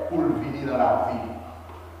voulait pour le venir dans la vie.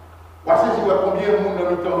 Voici si vous avez combien de monde dans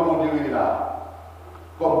le temps de mon Dieu là.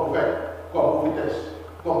 Comme prophète, comme prophétesse,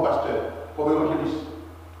 comme pasteur, comme évangéliste.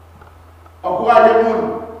 Encouragez les gens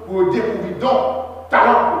pour découvrir donc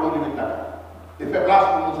talent pour mon Dieu là. Et faire place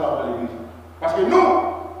pour nous dans l'église. Parce que nous ne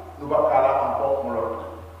pouvons pas aller encore pour l'autre.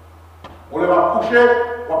 On les va coucher,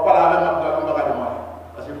 on ne va pas la même chose, on va pas demander.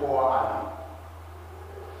 Parce qu'il faut aller.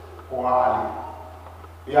 Il faut aller.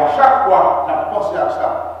 Et à chaque fois, on a pensé à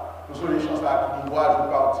ça. Nous sommes les chances là qui nous voient,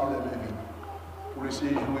 je partir de ma vie pour le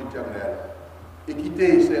séjour éternel. Et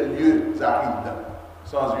quitter ces lieux arides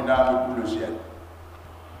sans une âme pour le ciel.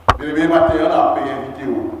 Le matin, on a payé une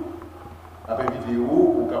vidéo. On a payé une vidéo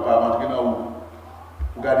pour capable d'entrer dans où.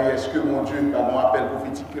 Pour regarder est-ce que mon Dieu a un appel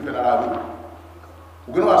prophétique qu'il fait dans la vie.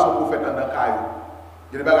 Pour que nous soyons prophètes dans le caillou.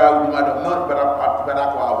 Il y a des bagages où madame, non, il ne peut pas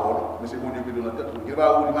d'accord avant, mais c'est mon Dieu qui donne notre tête. Il y a des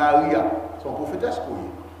bagages où Maria, son prophétesse pour lui.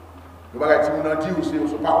 Le bagage qui nous dit aussi,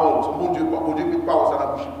 son parole, son bon Dieu qui parle ça dans la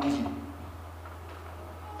bouche pour lui.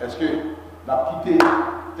 Est-ce que nous avons quitté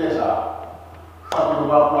Tessa sans que nous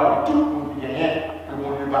ne employer tout pour qu'il n'y ait rien que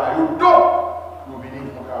mon Dieu va nous donc nous venir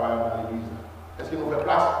pour travailler dans l'église? Est-ce que nous faisons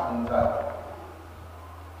place pour nous aller?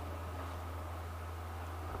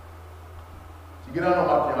 Si vous avez un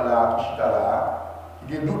matin là, qui chita là,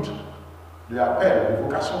 qui a un doute de l'appel, de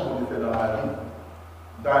vocation qu'on a fait dans la vie,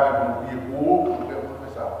 nous avons prié pour vous, nous prêts pour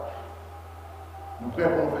faire ça. Nous prêts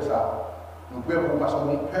pour faire ça. Nous prêts pour passer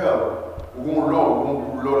mon cœur, ou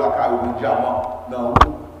l'or, la caille, ou le diamant dans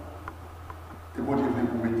l'eau. Et pour Dieu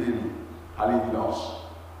vous mettez à l'évidence.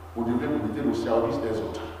 Pour Dieu vous mettez au service des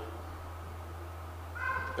autres.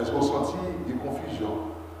 Est-ce qu'on sentit des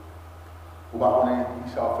confusions? Ou pas qu'on ait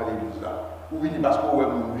dit ça à faire l'église là? Ou venir parce qu'on va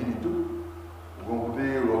venir tout. Vous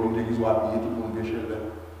comprenez, l'église va habiller tout le monde bien chez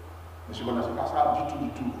elle. Mais ce qu'on a, c'est pas ça du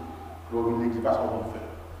tout. L'église, pas ce qu'on va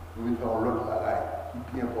faire. Nous venons faire l'autre bagaille qui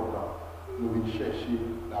est bien important. Nous venons chercher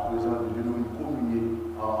la présence de Dieu, nous venons communier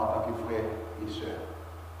en tant que frères et sœurs.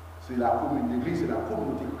 C'est la communauté, l'église, c'est la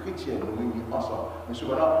communauté chrétienne, nous venons ensemble. Mais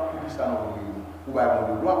cependant, pour qui ça nous réunit? Pour avoir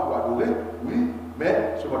de gloire, pour adorer, oui,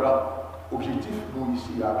 mais cependant, objectif, nous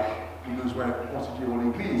ici, nous besoin de constituer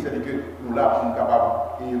l'église, c'est-à-dire que nous là, nous sommes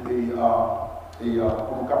capables pour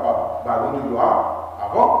nous capables de gloire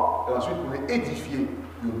avant, et ensuite pour nous édifier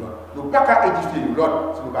l'autre. Nous ne pouvons pas édifier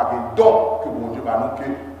l'autre si nous n'avons pas de don que mon Dieu va nous que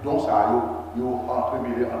don ça yo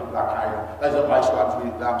entremêlé entre la caille. Par exemple, l'histoire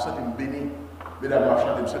de là, je me sens béni. Mesdames,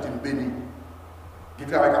 je me sens béni. Qui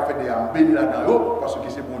travaille avec la fête béni là-dedans, parce que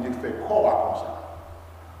c'est mon Dieu qui fait corps comme ça.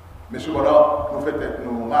 Mais cependant, nous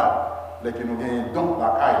faisons nous mal, dès que nous gagnons don la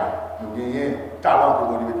caille, nous gagnons talent que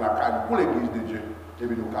nous mettre la caille pour l'église de Dieu, et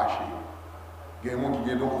puis nous cacher. Il y a des gens qui ont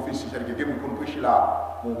des prophéties, c'est-à-dire que quelqu'un qui peut prêcher là,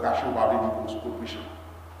 on cache ou parler du pour prêcher.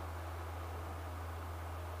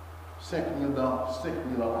 5 000 ans, 5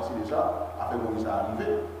 000 ans passé déjà, après Moïse est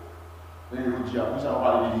arrivé. Et je dis, après ça, on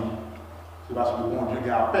va aller dire. C'est parce que bon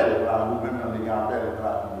Dieu a appel, vous-même, vous avez appel dans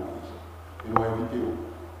la vie de Moïse. Et nous invitons.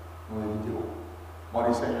 Moi,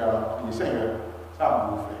 les Seigneur,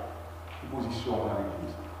 ça vous fait. Qui position dans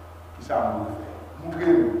l'église. Qui ça vous fait.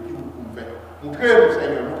 Montrez-nous qui vous fait. Montrez-nous,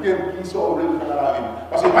 Seigneur, montrez-nous qui sont obligés de faire dans la vie.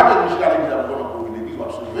 Parce que pas que Michel à l'église, pour que l'église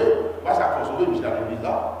soit sauvée, pas ça pour sauver Michel à l'église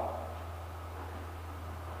là.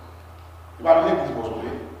 Il va venir l'église pour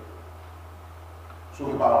sauver.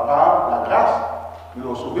 Sauvé par la grâce, mais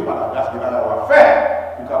nous sauvé par la grâce qu'il va avoir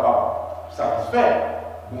fait pour capable satisfaire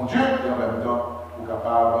mon Dieu et en même temps pour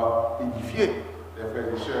capable édifier les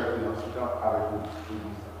frères et sœurs qui sont en avec nous.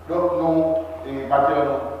 Donc nous,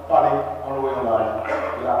 maintenant, parler en l'Orient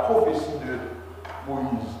de la prophétie de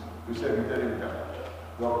Moïse, le serviteur de l'Éternel.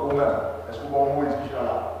 Donc vous-même, est-ce que vous Moïse qui est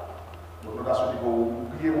là? Donc nous avons souhaité que vous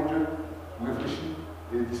priez mon Dieu, vous réfléchissez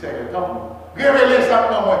et discernez le temps pour révéler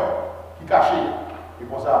exactement moi qui est caché. Et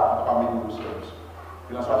pour ça, on va pas mener nos services.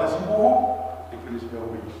 Que l'on soit ainsi pour vous et que l'Esprit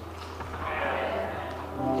vous bénisse.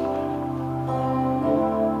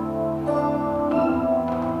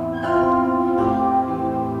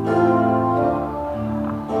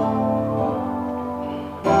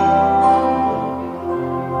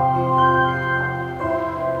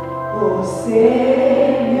 Au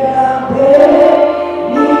Seigneur,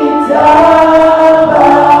 bénis ta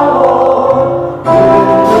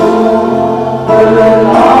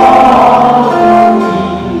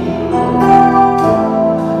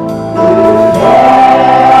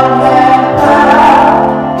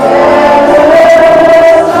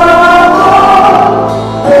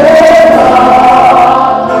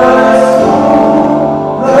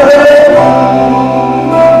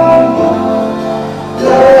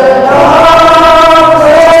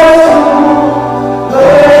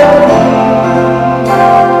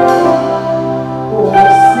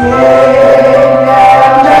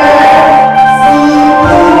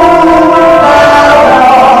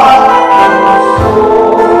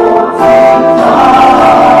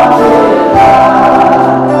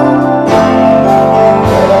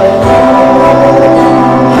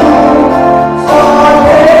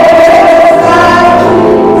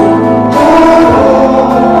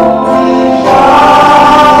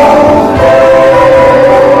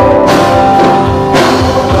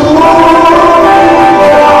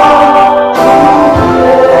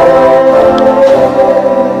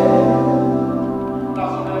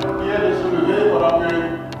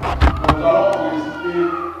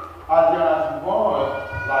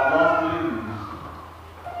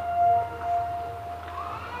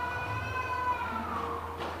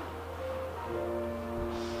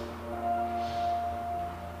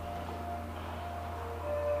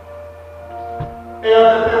Et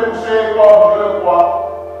ont été poussés, comme je le crois,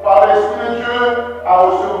 par l'Esprit de Dieu à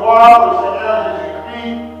recevoir le Seigneur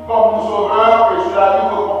Jésus-Christ comme mon sauveur et sur la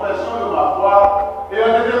libre confession de ma foi, et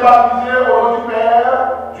ont été baptisés au nom du Père,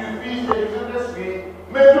 du Fils et du Saint-Esprit,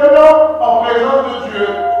 maintenant en présence de Dieu,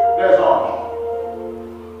 des anges.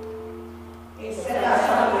 Et cette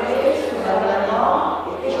assemblée, solennellement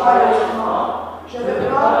et joyeusement, je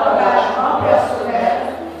veux prendre l'engagement personnel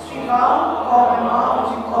suivant conformément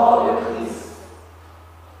du corps de Christ.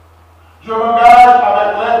 Je m'engage avec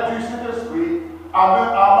l'aide du Saint-Esprit à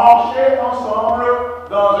marcher ensemble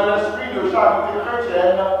dans un esprit de charité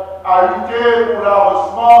chrétienne, à lutter pour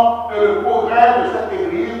l'avancement et le progrès de cette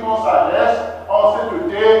Église en sagesse, en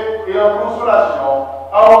sainteté et en consolation,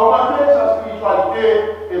 à augmenter sa spiritualité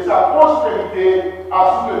et sa prospérité,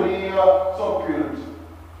 à soutenir son culte.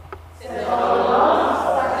 Cette ordonnance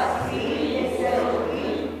sacrée et cette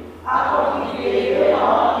doctrine a contribué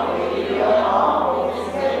régulièrement au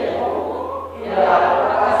ministère et à la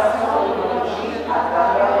propagation de l'évangile à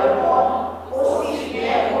travers le monde, aussi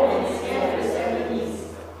bien qu'aux chrétiens de cette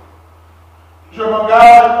Église. Je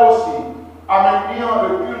m'engage aussi à maintenir le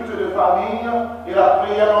culte de famille et la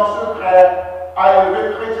prière en secret, à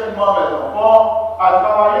élever chrétiennement mes enfants, à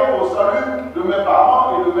travailler au salut de mes parents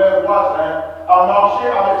et de mes voisins, à marcher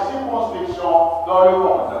avec circonspection dans le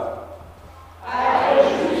monde. À être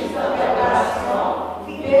juste en préparation,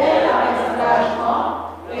 fidèle à mes engagements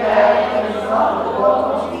et à être exempt de bonne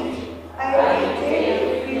conduite, à éviter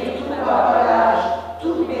et fuir tout bavardage,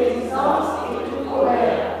 toute médisance et toute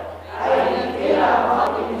colère, à éviter la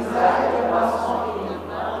vente et l'usage de boissons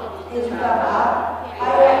et du tabac, à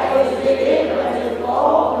être zélé dans les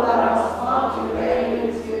efforts pour l'avancement du règne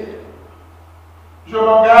de Dieu. Je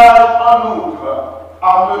m'engage en outre à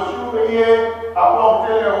me surveiller, à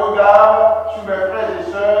porter les regards sur mes frères et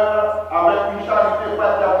sœurs avec une charité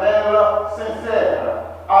fraternelle sincère,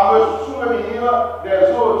 à me soumettre souvenir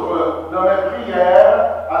des autres dans mes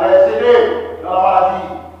prières, à les aider dans la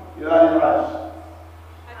maladie et la détresse.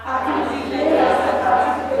 À cultiver la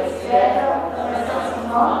sagacité chrétienne dans mes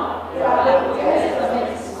sentiments et la politesse de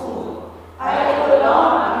mes discours, à être lent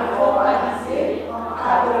à me formaliser en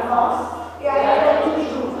cas d'offense et à être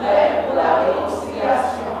toujours prêt pour la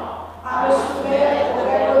réconciliation, à me soumettre au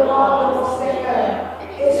règlement de mon Seigneur,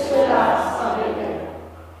 et cela sans délai.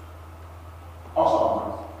 Ensemble.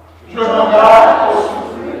 Je m'engage au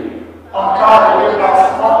souffle en cas de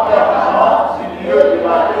déplacement permanent du lieu de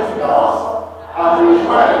ma résidence à me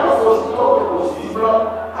joindre aussitôt que possible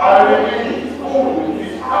à l'église pour que je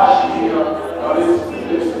puisse agir dans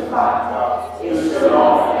l'esprit de ce pacte et selon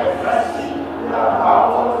les principes de la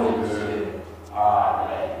parole de Dieu.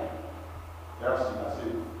 Amen. Merci, merci.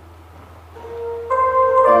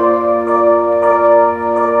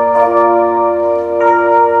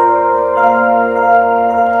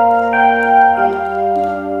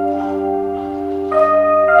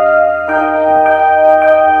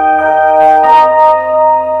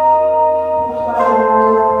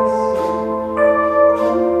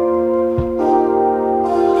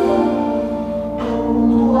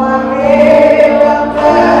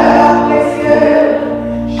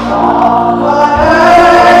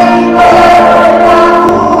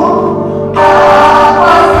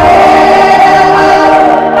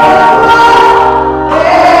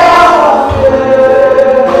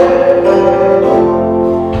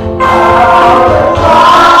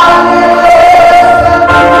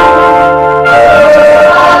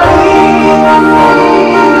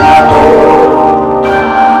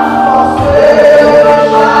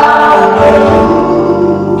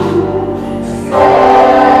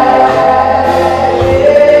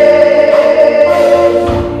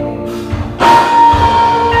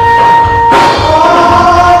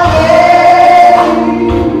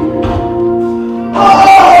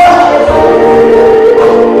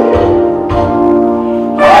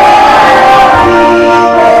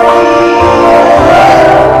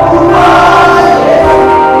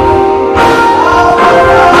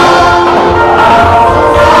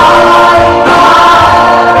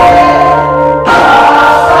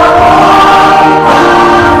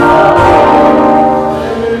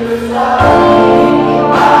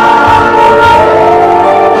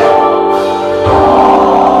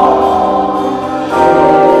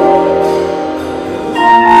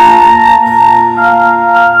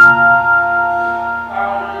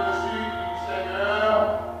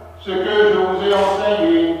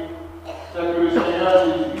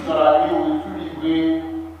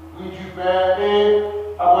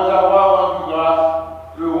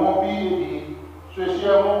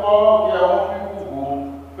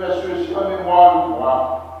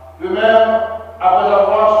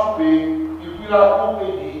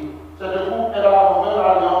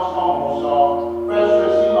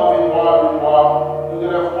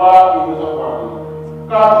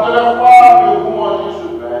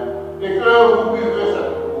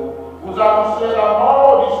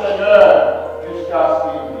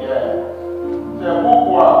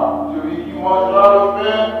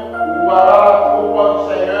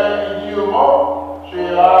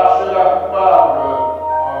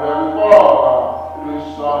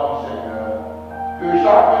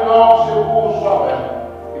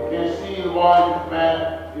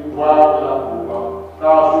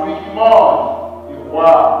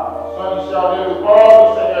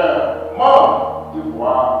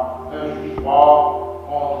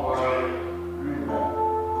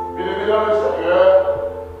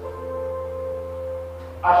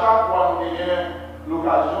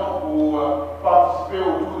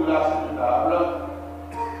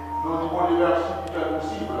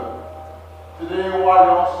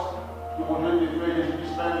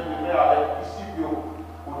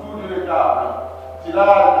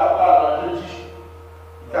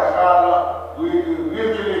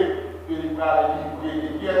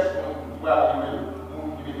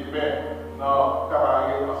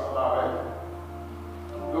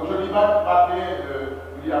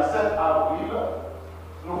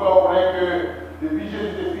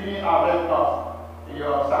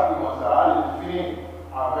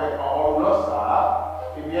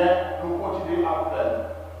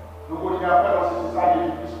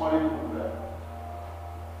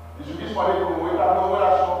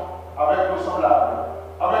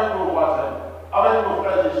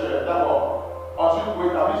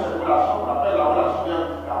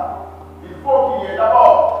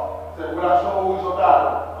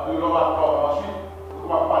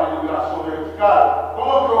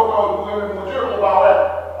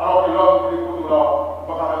 Alors que l'homme, il est là,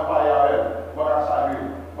 on va quand même parler avec, on va saluer,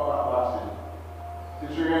 on va embrasser.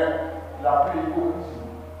 la plus hypocrisie.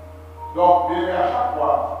 Donc, bien à chaque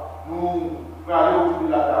fois, nous aller autour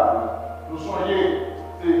de la table, nous soyons,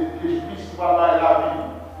 c'est Jésus-Christ qui va la vie,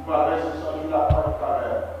 qui va verser son jour la croix du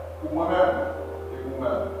travers, pour moi-même et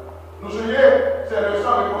vous-même. Nous soyons, c'est le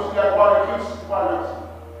sang réconciliatoire de Christ qui va le dire.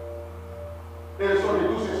 Et le sang de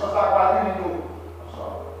tous, c'est sans ça va nous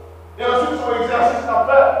ensemble. Et ensuite, son exercice à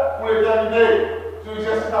faire pour l'éternité, son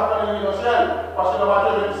exercice à faire l'évidentiel, parce que dans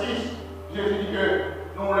Matthieu 26, Jésus dit que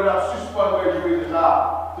nous voulons suspendre le jouer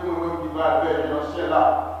déjà. C'est nous-mêmes qui va vers l'évidentiel là,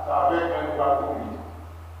 ça avec un nouveau commis.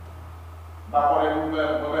 D'accord,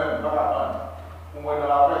 nous-mêmes, nous-mêmes, nous attendre. Pour moi, dans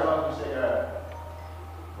la présence du Seigneur,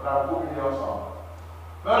 on a communié ensemble.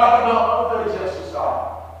 Mais maintenant, on fait l'exercice là,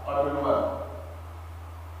 entre nous-mêmes.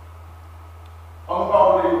 On nous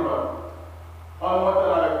parle de nous-mêmes. On nous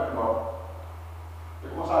entend avec nous-mêmes. Et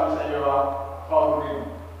comme ça, le Seigneur va pardonner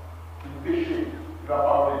du péché, il va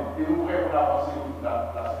pardonner. Et nous prêts pour avancer la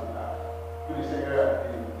semaine. Que le Seigneur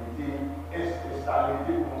était installé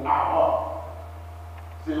pour nous avant.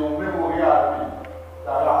 C'est un mémorial.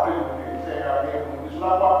 Ça rappelle que le Seigneur a bien monté sur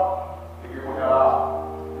la croix. Et que qu'on est là,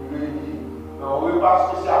 il réunit dans un repas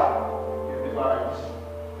spécial qui était pas ici.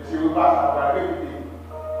 Et ce repas, ça va répéter.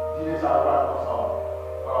 Dîner, ça va être ensemble.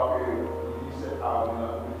 Alors que le 17 avril,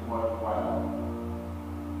 le dimanche,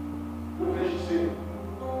 réfléchissez.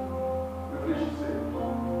 Réfléchissez.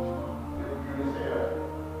 Et que le Seigneur,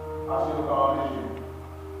 asseyez-nous dans les yeux.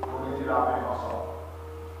 Pour mettre la main ensemble.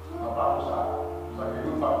 Non, pas tout ça. Ça fait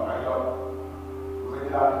une fois que vous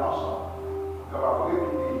mettez la main ensemble. Vous allez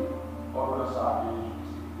répéter ordre de ça et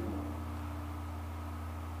Jésus-Christ.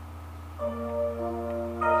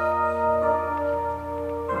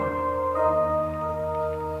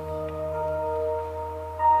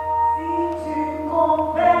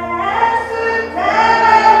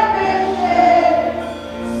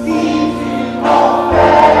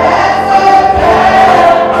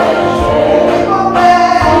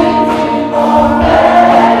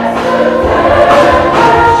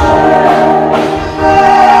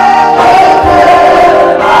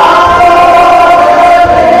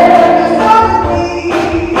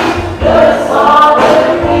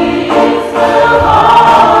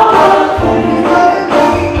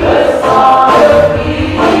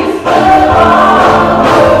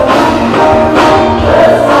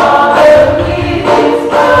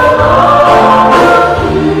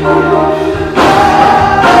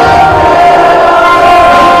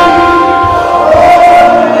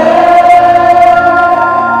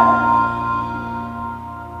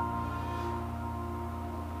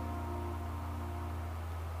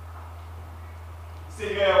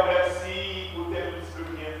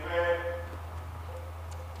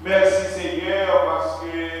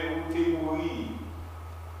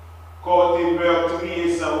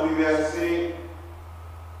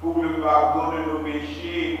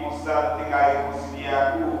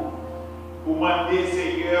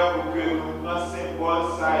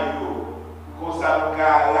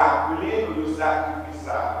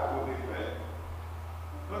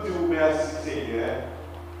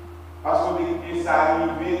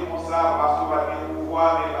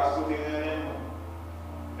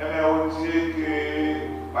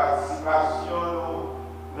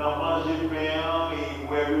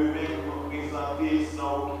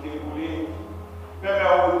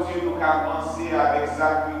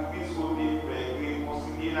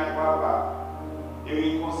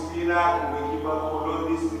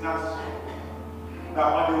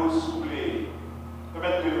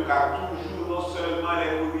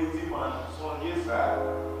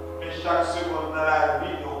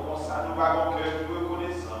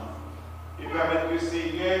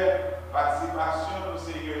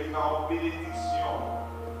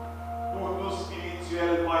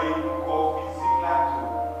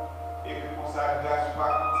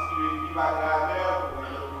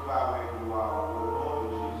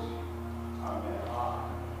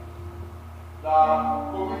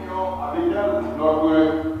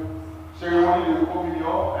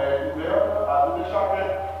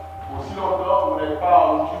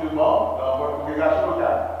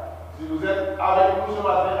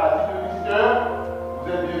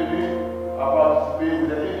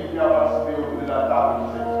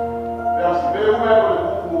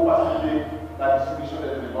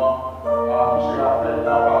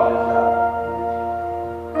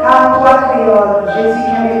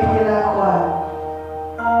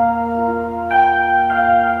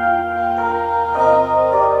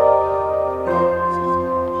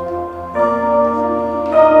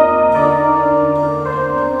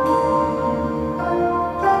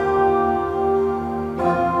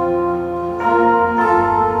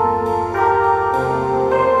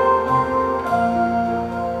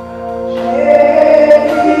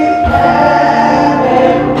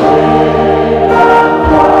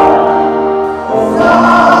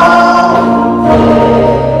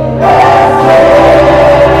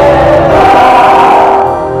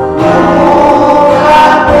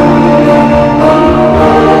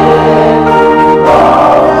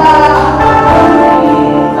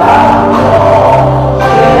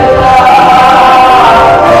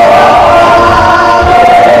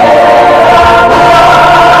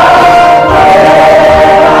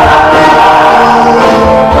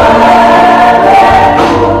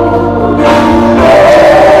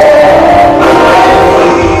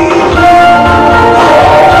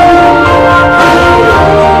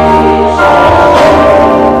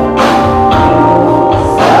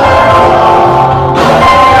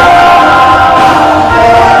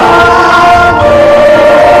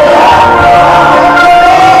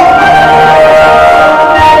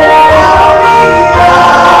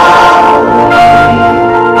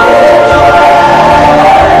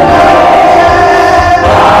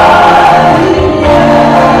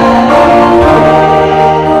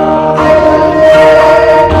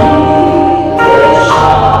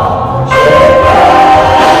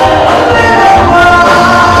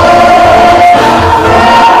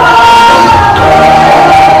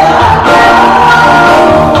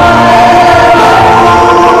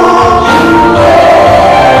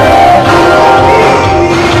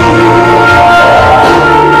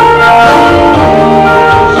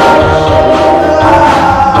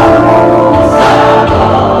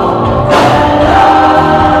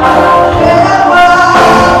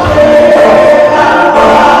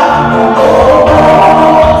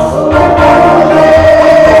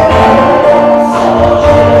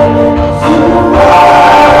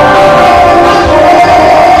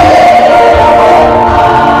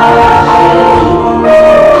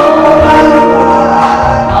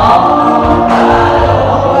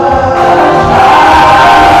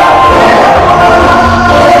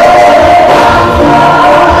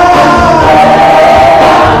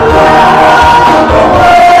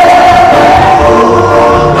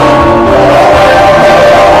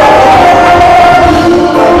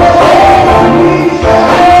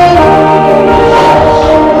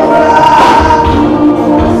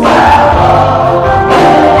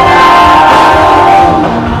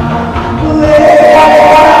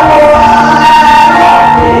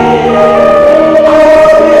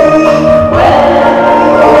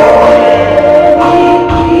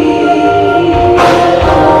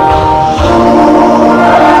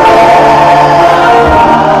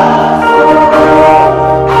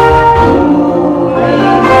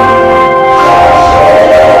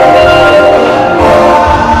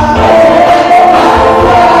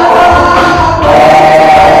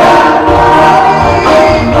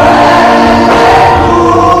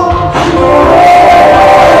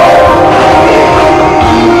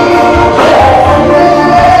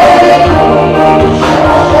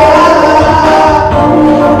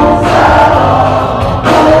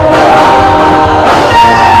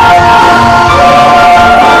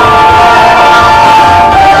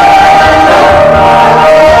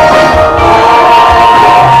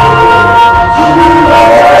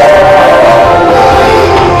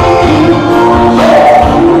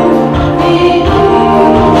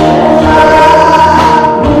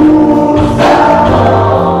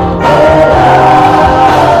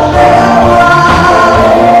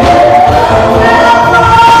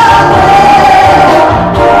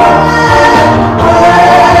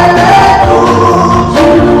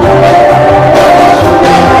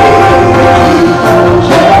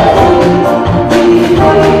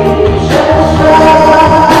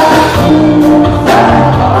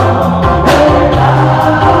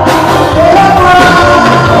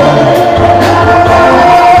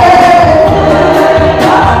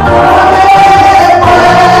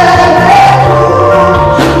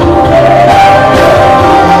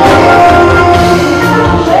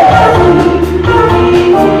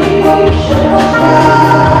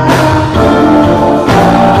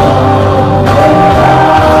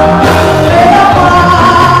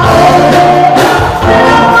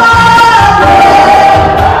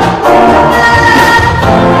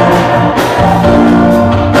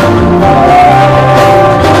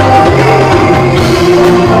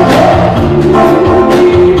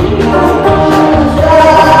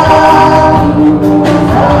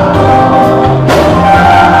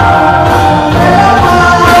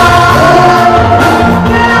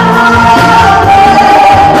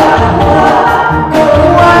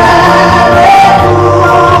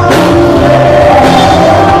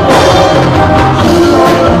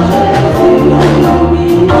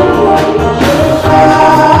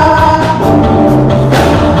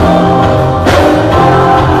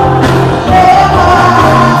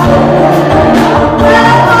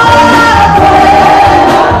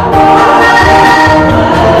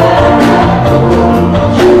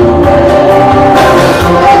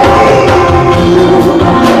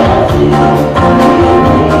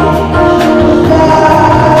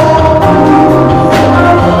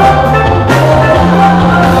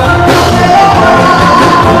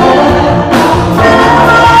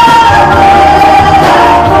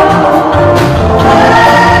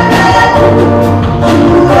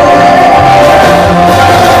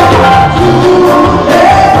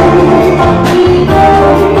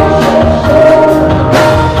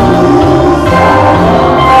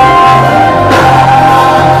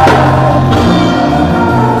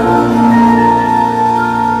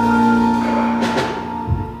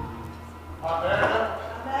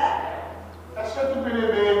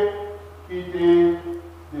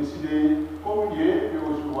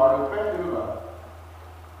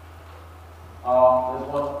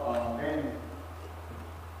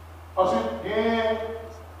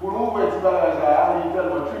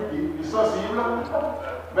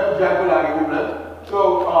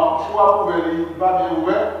 soit pour il va bien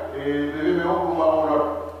ouvert et lever mes pour moi mon l'autre.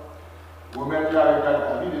 Vous mettez avec la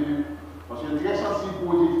vie parce que c'est très sensible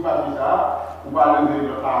pour dire pas bizarre, ou pas lever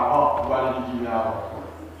avant, ou pas aller dire avant.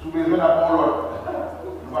 Sous besoin d'apprendre l'autre.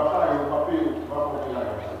 On va faire, on va payer, on va porter la gueule.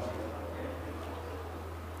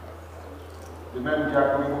 De même qu'il y a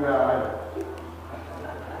que vous mettez à l'aide.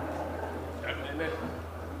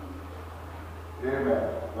 Amen.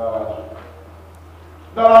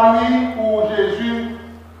 Dans la nuit où Jésus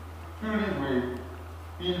fut livré,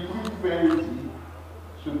 il prit du pain et dit,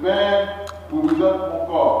 ce pain représente mon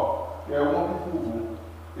corps, qui est rompu pour vous,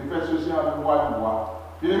 et faites ceci en mémoire de moi.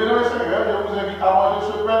 Bien aimés dans le Seigneur, je vous invite à manger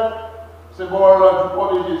ce pain, symbole du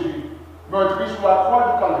corps de Jésus, meurtri sur la croix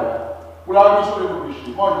du calvaire, pour la rémission de nos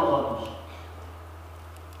péchés. Mangez-en tous.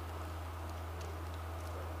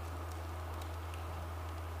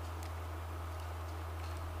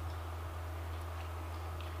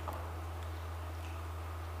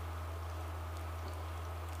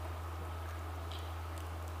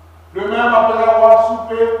 Le même après avoir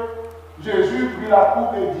soupé, Jésus prit la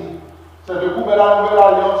coupe et dit, cette coupe est la nouvelle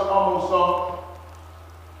alliance en mon sang,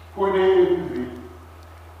 prenez et buvez.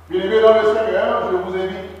 Bien-aimés dans le Seigneur, je vous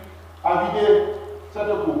invite à vider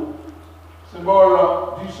cette coupe, symbole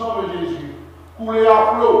du sang de Jésus, coulé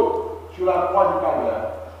à flot sur la croix du calvaire,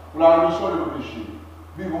 pour la rémission de nos péchés.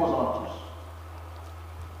 Buvons-en tous.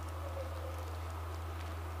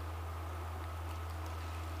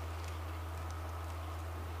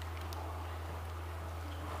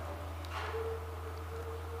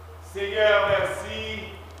 Seigneur,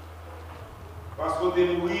 merci, parce que tu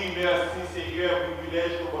es oui, merci Seigneur,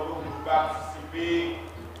 privilège que nous participer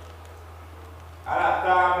à la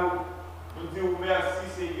table. Nous disons merci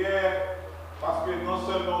Seigneur, parce que non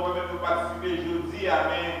seulement nous participer jeudi,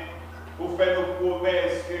 amen, pour faire nos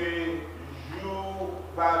promesses que jour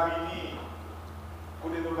va venir, pour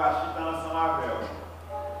nous acheter ensemble avec vous.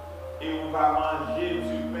 Et on va manger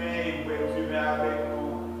du pain et boire du vin avec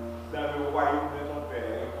nous dans le royaume de ton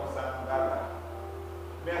Père.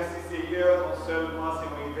 Merci Seigneur, non seulement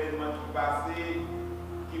c'est un événement qui passé,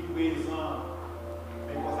 qui est présent,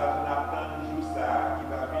 mais qu'on ça nous attend toujours ça qui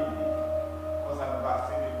va venir, qu'on ça nous va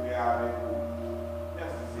célébrer avec vous.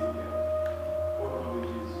 Merci Seigneur, au nom de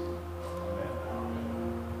Jésus. Amen.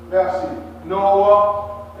 Merci.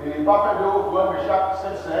 Nous, pas faire de offrande, mais chaque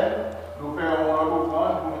scène, nous faisons notre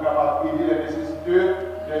offrande pour nous capables d'aider les nécessiteux,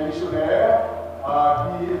 les missionnaires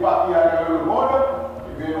qui est partis à travers le monde.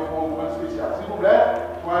 Et bien, nous faisons une offrande spéciale. S'il vous plaît,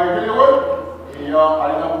 soyez généreux et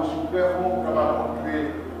allez dans vos super fonds pour contribuer,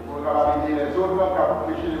 pour aider les autres, pour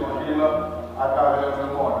prêcher l'évangile à travers le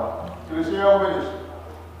monde. Que le Seigneur vous bénisse.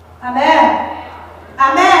 Amen.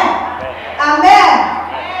 Amen. Amen.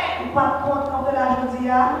 Vous pas content de la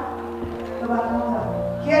jodia? Nous pas content.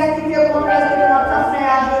 Qui est-ce qui est content de notre Saint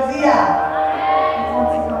à jodia? Nous avons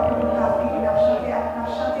dit que nous avons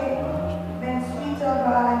chanté 28 heures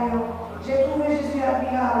dans la nuit. J'ai trouvé Jésus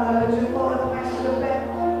admirable, le Dieu pour le prince de paix,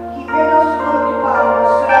 qui vient dans ce monde qui parle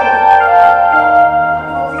seul.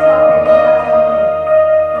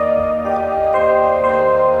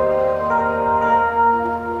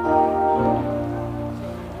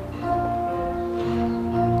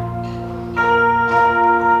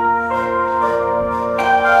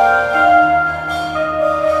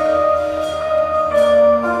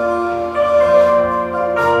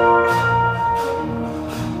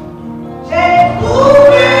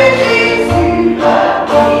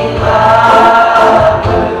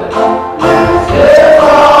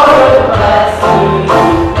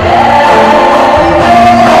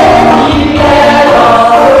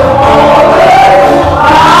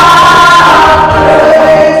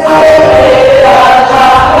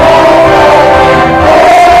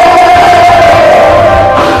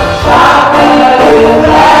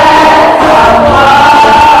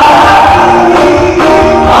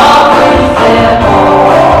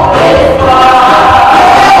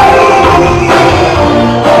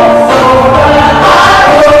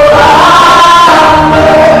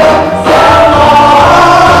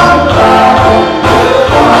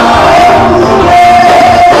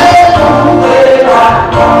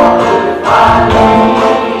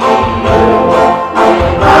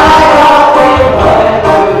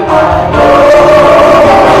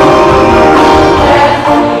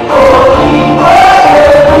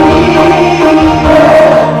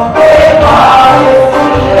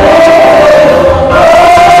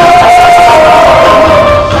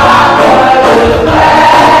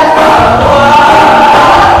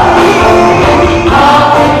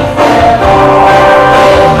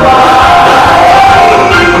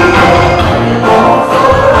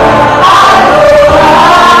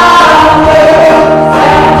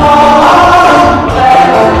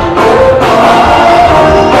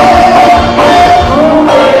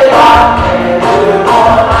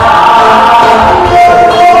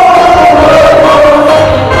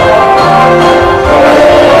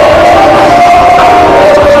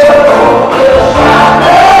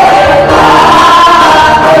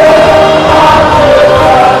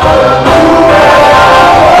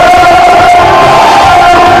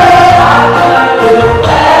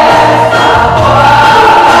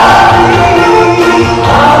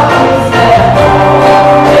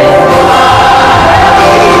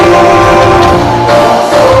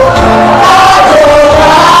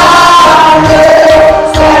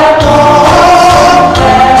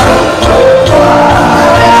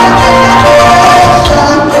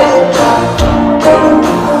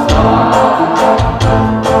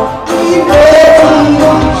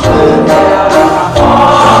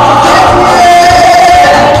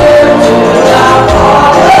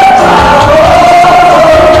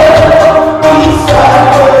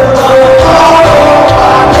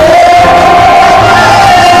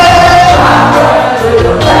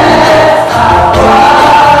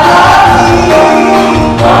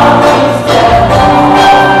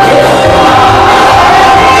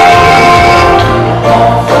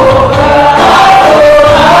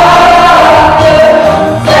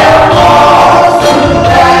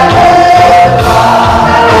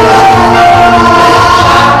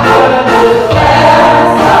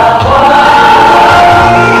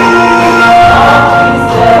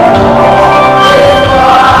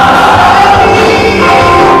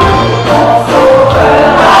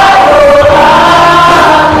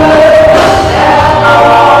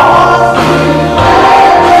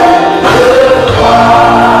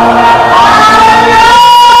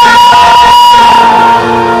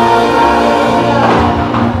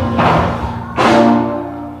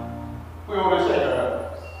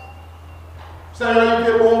 Seigneur, il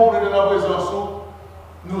est bon pour nous dans la présence.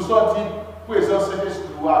 Nous sentons présence Saint-Esprit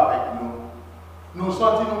avec nous. Nous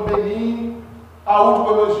sentons nous bénis à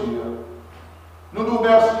outre mesure. Nous nous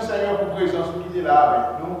remercions, Seigneur, pour la présence qui est là avec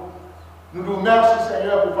nous. Nous nous remercions,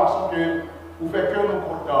 Seigneur, pour la façon que vous faites que nous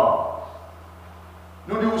contents.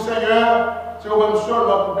 Nous disons, Seigneur, c'est vous-même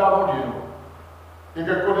seulement pour t'abonder nous. Et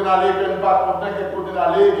que côté d'aller, que nous ne pas content, que côté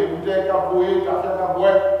d'aller, que nous sommes capoyés, café,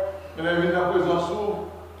 capoyé, mais nous venons dans la présence,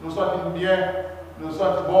 nous sentons bien, nous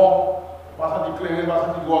sentons bon, nous sentons clair, nous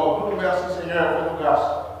sentons gloire. Nous nous remercions, Seigneur, pour nos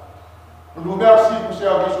grâces. Nous nous remercions pour ce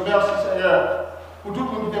service, nous remercions, Seigneur, pour tout le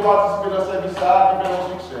monde qui a participé dans ce service, qui fait un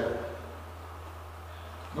succès.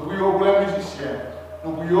 Nous prions pour les musiciens,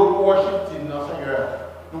 nous prions pour worship team, Seigneur.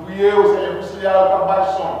 Nous prions, Seigneur, pour s'il y a un cabaret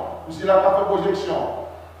son, pour s'il y a un café projection.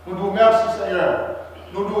 Nous nous remercions, Seigneur.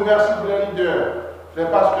 Nous nous remercions pour les leaders, les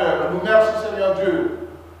pasteurs. Nous nous remercions, Seigneur Dieu,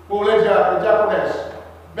 pour les diacres, les diaconesses.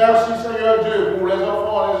 Merci, Seigneur Dieu, pour les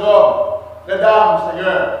enfants, les hommes, les dames,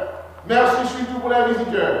 Seigneur. Merci surtout pour les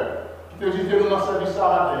visiteurs qui te visitent nous dans ce service ce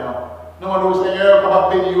matin. Nous demandons au Seigneur qu'on va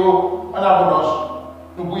bénir en abondance.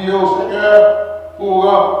 Nous prions, Seigneur, pour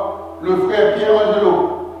le frère Pierre Angelo.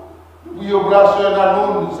 Nous prions pour la sœur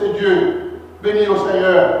Nanoun, c'est Dieu. Bénis au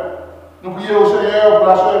Seigneur. Nous prions au Seigneur pour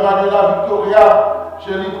la sœur Manuela Victoria,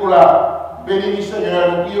 chez Nicolas. Bénis, Seigneur.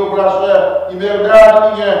 Nous prions pour la sœur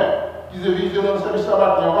Imelda Lignen, qui se visite dans le service ce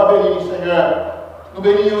matin. On va bénir, Seigneur. Nous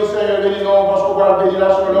bénissons, Seigneur. Bénissons parce qu'on va bénir la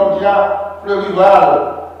sœur Londia, le rival.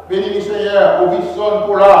 Bénis, Seigneur, au Visson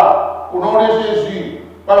Pola, au nom de Jésus,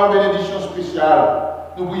 par une bénédiction spéciale.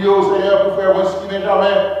 Nous prions, Seigneur, pour faire Wesky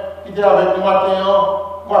Benjamin, qui était avec nous matin.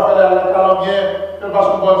 On va faire la calambière, qu'elle passe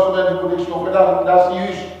une bonne semaine de protection. Frère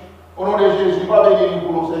d'Assius, au nom de Jésus, va bénir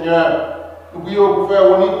pour nous, Seigneur. Nous prions pour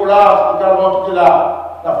faire Nicolas, également qui est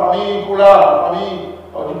là, la famille Nicolas, la famille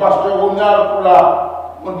du pasteur Ronald Nicolas.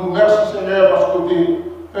 On nous remercie, Seigneur, parce que tu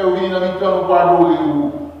fais venir dans le temps nous pour adorer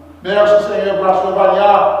vous. Merci, Seigneur, pour la sœur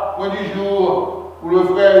Vania, point du jour, pour le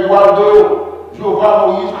frère Eduardo, Jovan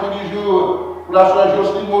Moïse, point du jour, pour la sœur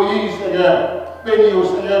Jocelyne Moïse, Seigneur. Bénis au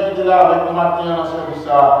Seigneur qui était là avec nous matin dans ce service.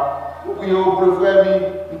 Nous prions pour le frère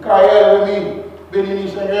Michael Rémy. Bénis,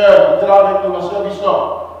 Seigneur, qui était là avec nous dans ce service.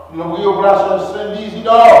 Nous prions pour la sœur Cindy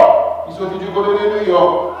Isidore, qui sortit du côté de New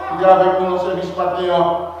York, qui était avec nous dans ce service matin.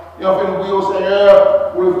 Et enfin, nous prions au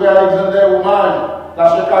Seigneur pour le frère Alexander Romagne, la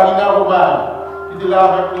sœur Karina Romagne, qui était là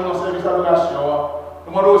avec nous dans ce service d'adoration.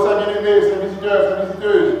 Nous demandons aux bien-aimés, ces visiteurs, ces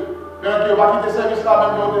visiteuses, bien qu'ils n'ont pas quitté ce service-là,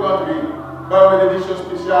 même qu'ils ont été rentrés. Par une bénédiction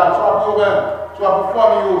spéciale, soit pour eux-mêmes, soit pour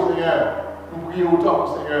famille, Seigneur. Nous prions autant,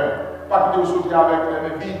 Seigneur. Pas quitter au sauter avec les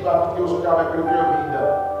mains vides, pas quitter au sauter avec le cœur vide.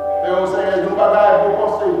 Mais au Seigneur, nous bagaille pour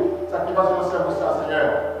penser, ça qui passe dans ce service-là, Seigneur,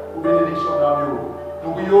 pour bénédiction dans nous.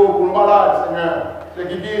 Nous prions pour nos malades, Seigneur. C'est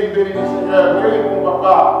qui dit, bénis, Seigneur, guéris pour mon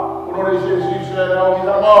papa, au nom de Jésus, Seigneur, dans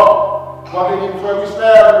la mort. On va bénir frère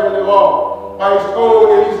Whistler, le Maestro,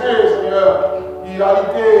 Élysée, Seigneur.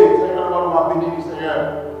 Iralité, Seigneur, on va bénir,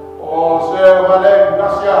 Seigneur. Oh, sœur Malène,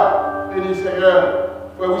 Gracia, bénis, Seigneur.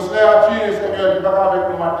 Frère Whistler, Arthur, Seigneur, qui va avec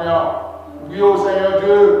nous maintenant. Nous prions, Seigneur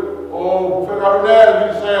Dieu, oh, pour faire Caronel,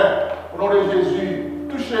 Vincent, au nom de Jésus.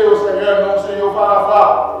 Touchez au Seigneur, non, Seigneur, Farafa,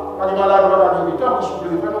 pas de malade, pas de guérison, tant que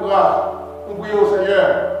soufflez, fais-nous grâce. Nous prions, Seigneur,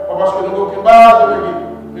 pas parce que nous n'avons aucune base de vie,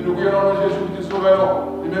 mais nous prions au nom de Jésus qui te sauve,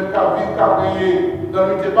 non, et même qu'à vivre, qu'à prier, dans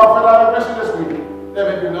l'unité parfaite avec le Saint-Esprit, et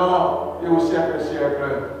maintenant, et au siècle des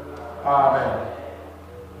siècles. Amen.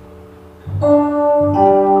 Yeah.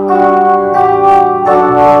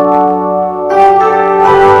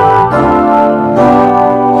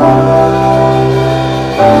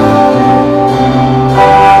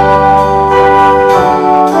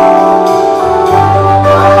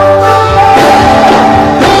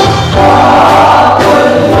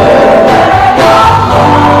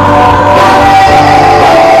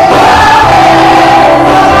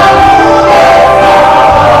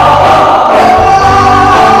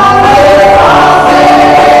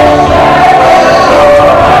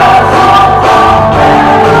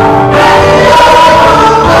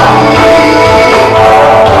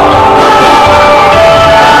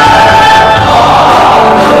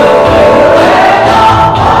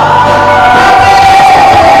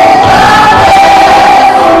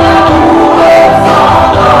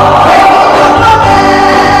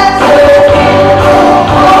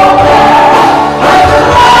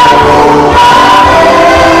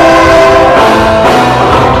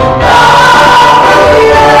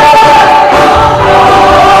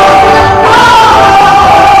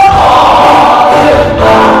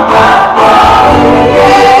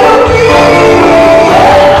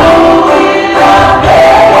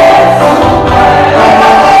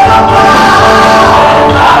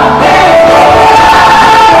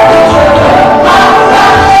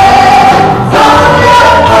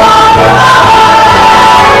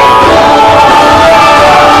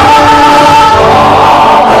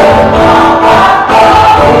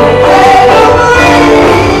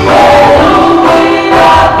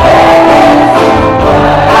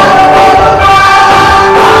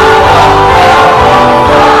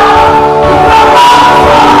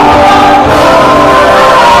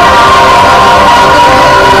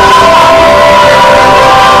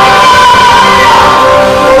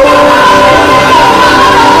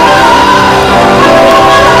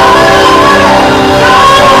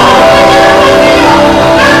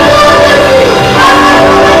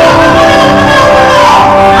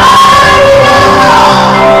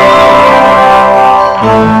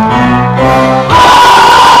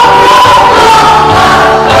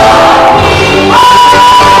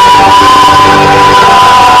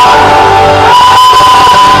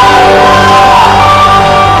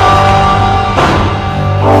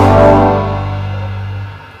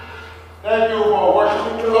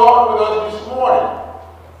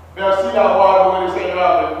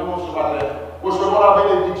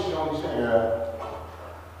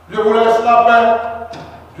 Je vous laisse la paix.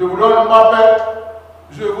 Je vous donne ma paix.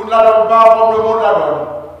 Je vous ne la donne pas comme le monde la donne.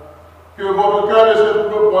 Que votre cœur ne se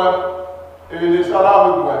trouble point et ne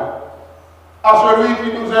s'alarme point. À celui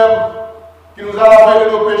qui nous aime, qui nous a lavé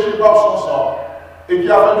de nos péchés par son sang, et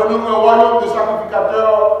qui a fait de nous un royaume de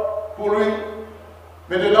sacrificateurs pour lui.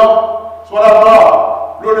 Maintenant, soit la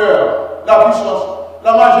gloire, l'honneur, la puissance,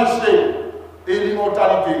 la majesté et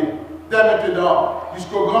l'immortalité, dès maintenant,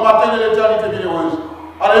 jusqu'au grand matin de l'éternité bienheureuse.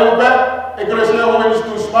 Allez au Père, et que le Seigneur vous bénisse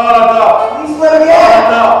tous. Maranatha. Oui, soyez.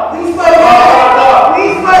 Maranatha. Oui, soyez. Maranatha.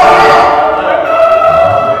 Oui, soyez.